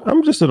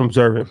 I'm just an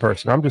observant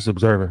person. I'm just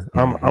observing.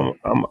 I'm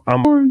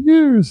 4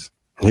 years.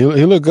 He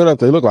looked good up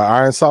there. He looked like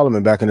Iron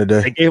Solomon back in the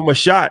day. They gave him a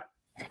shot.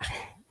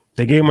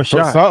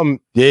 Something.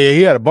 Yeah,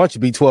 he had a bunch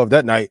of B12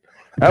 that night.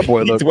 That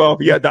boy looked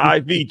B12. He had the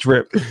IV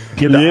drip.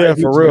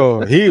 For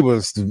real. He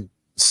was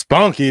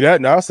spunky that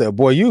night. I said,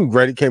 boy, you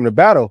ready, came to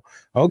battle.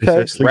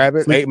 Okay,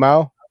 Rabbit, 8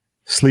 Mile.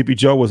 Sleepy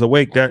Joe was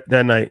awake that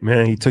night,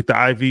 man. He took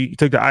the IV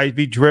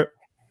drip.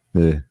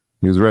 Yeah,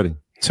 he was ready.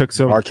 Took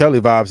some R. Kelly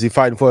vibes. He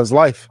fighting for his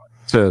life.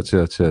 Chill.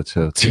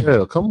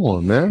 Come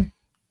on, man.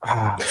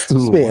 It's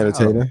being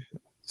entertaining.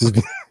 It's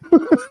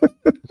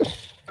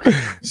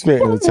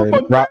being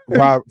entertaining.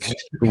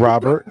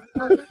 Robert.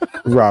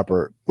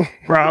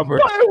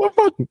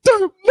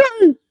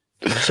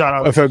 Shout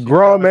out. If a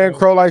grown man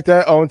crow like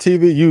that on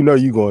TV, you know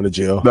you going to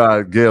jail.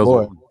 Nah,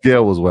 Gail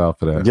was wild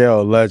for that.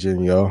 Gail,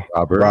 legend, yo.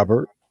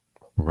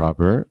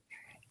 Robert.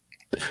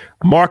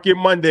 Market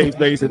Mondays,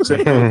 ladies and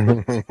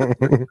gentlemen.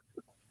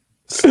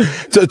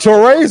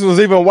 Torres was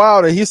even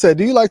wilder. He said,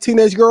 "Do you like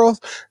teenage girls?"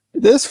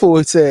 This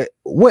fool said,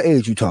 "What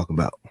age you talking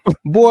about?"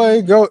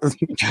 Boy, go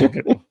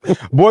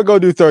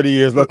do 30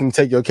 years. Let them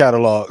take your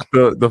catalog.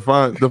 The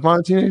fine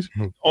teenage.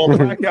 On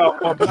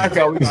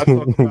Blackout,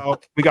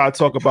 we gotta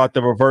talk about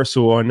the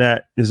reversal on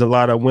that. There's a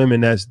lot of women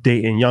that's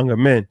dating younger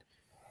men,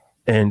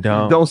 and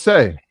don't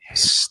say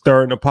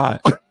stirring the pot.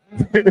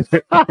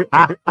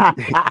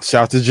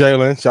 Shout to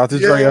Jalen. Shout to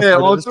Dre. Yeah,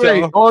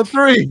 on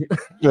three.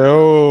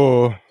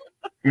 Oh,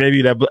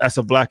 Maybe that's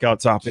a blackout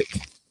topic.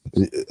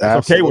 It's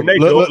okay when they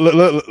do it.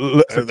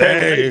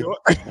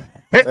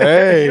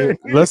 Hey,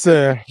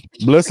 listen.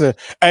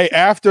 Hey,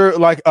 after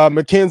like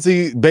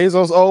Mackenzie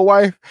Bezos' old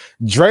wife,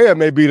 Drea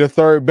may be the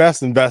third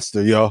best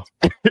investor, yo.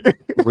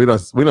 we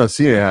don't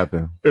see it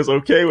happen. It's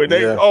okay when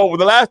they. Yeah. Oh,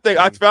 the last thing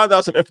I found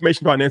out some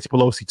information about Nancy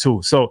Pelosi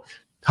too. So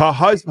her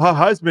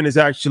husband is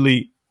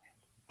actually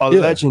a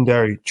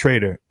legendary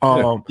trader.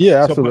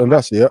 Absolutely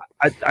investor. Yeah,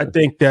 I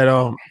think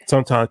that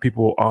sometimes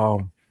people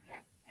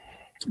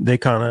they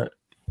kind of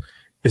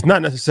It's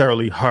not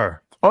necessarily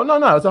her. Oh no,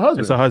 it's a husband.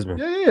 It's a husband.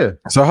 Yeah.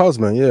 It's a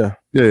husband.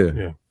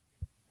 Yeah.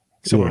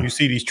 So when you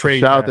see these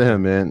trades, shout out to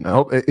him, man.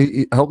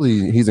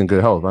 Hopefully he's in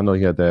good health. I know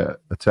he had that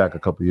attack a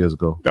couple years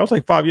ago. That was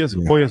like 4 years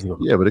ago.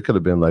 Yeah, but it could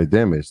have been like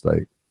damage,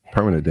 like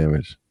permanent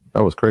damage.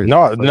 That was crazy.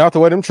 No, not the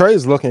way them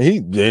trades looking. He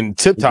in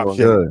tip top shape.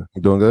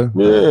 You doing good?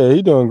 Yeah,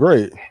 he doing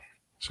great.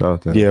 Shout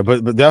out to him. Yeah,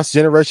 but that's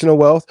generational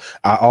wealth.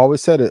 I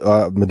always said it.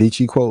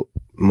 Medici quote: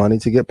 "Money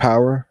to get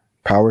power,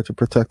 power to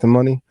protect the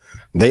money."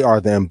 They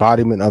are the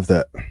embodiment of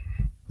that.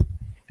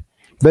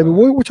 Baby,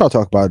 what y'all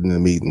talk about in the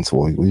meetings?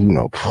 Well,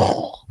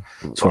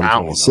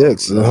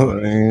 2026.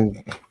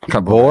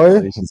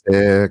 Boy,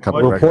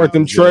 report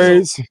them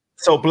trades.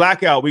 So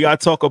blackout. We got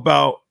to talk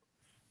about.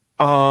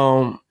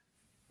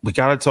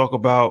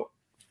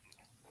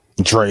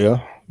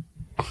 Drea.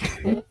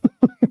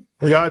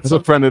 That's a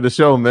friend of the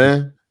show,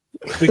 man.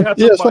 We got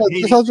to talk about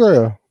Haiti.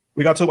 Drea.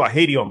 We got to talk about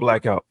Haiti on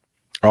blackout.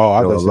 Oh,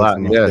 I thought a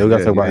lot. Yeah, we got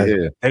to talk about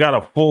Haiti. They got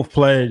a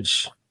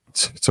full-fledged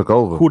took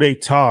over coup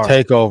d'etat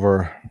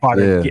takeover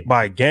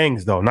by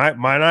gangs though. Not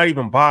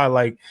even by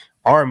like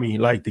army.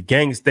 Like the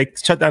gangs, they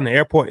shut down the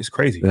airport. It's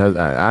crazy.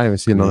 I haven't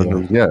seen no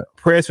news yet.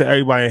 Prayers for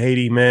everybody in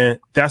Haiti, man.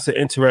 That's an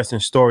interesting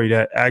story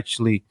that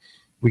actually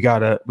we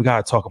gotta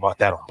talk about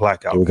that on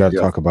Blackout. We gotta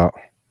talk about.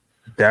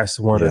 That's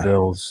one of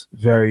those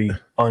very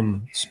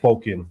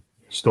unspoken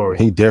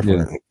stories. He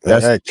different.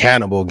 That's a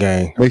cannibal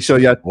gang. Make sure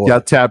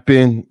y'all tap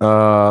in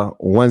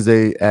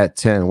Wednesday at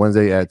 10.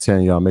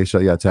 Y'all. Make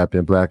sure y'all tap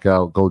in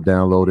Blackout. Go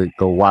download it.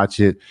 Go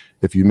watch it.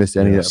 If you missed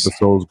any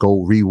episodes,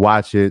 go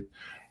rewatch it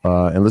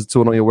and listen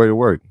to it on your way to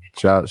work.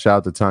 Shout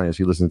out to Tanya.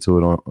 She listened to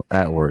it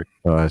at work.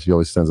 She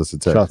always sends us a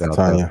text. Shout out to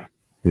Tanya.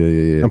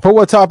 Yeah. And put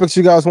what topics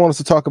you guys want us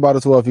to talk about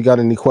as well. If you got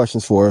any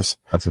questions for us,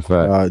 that's a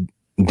fact.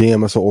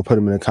 DM us or we'll put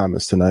them in the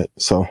comments tonight.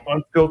 So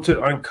unfiltered,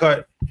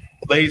 uncut,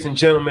 ladies and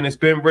gentlemen, it's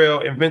been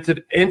real. Enter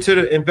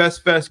the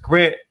InvestFest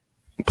grant,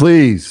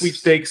 please,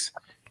 sweepstakes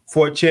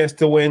for a chance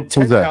to win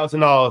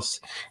 $10,000.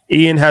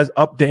 Ian has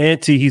upped the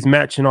ante. He's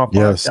matching off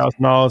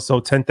 $5,000, so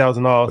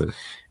 $10,000.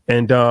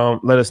 And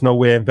let us know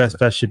where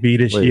InvestFest should be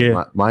this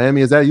year.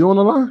 Miami, is that you on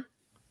the line?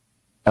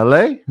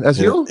 LA? That's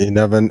you?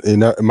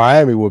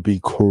 Miami would be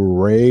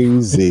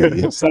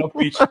crazy. South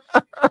Beach.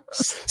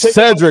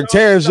 Cedric,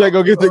 Terrence,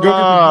 go get the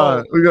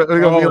we're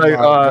gonna be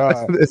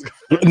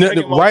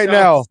like right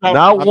now.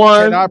 Not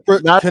one, not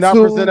cannot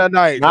two, present at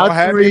night. Not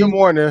have three, in the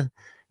morning.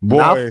 Boy.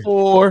 Not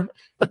four.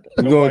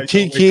 We're going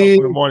Kiki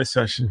for the morning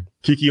session.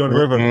 Kiki on the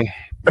river.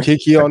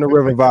 Kiki on the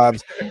river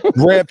vibes.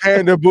 Red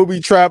Panda booby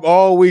trap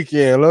all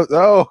weekend.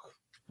 The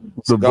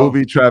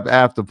booby trap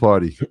after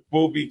party.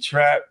 Booby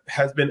trap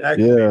has been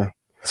activated. Yeah.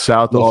 Shout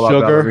out to all our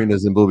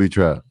ballerinas in booby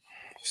trap.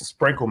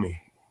 Sprinkle me.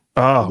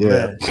 Oh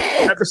man.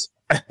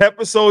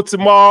 Episode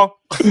tomorrow.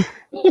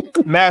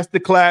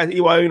 Masterclass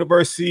EY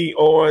University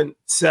on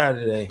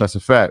Saturday. That's a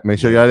fact. Make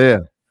sure y'all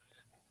there.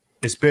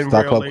 It's been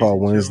Stock Club call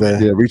Wednesday.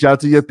 Yeah, reach out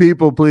to your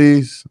people,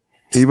 please.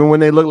 Even when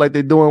they look like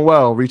they're doing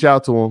well, reach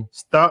out to them.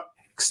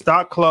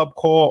 Stock Club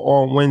call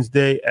on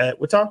Wednesday at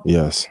what time?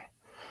 Yes.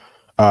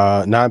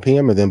 9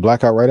 p.m. and then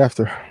blackout right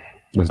after.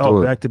 Let's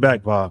do it. Back to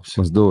back vibes.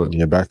 Let's do it.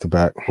 Yeah, back to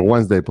back. For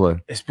Wednesday play.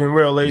 It's been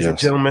real, ladies and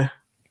gentlemen.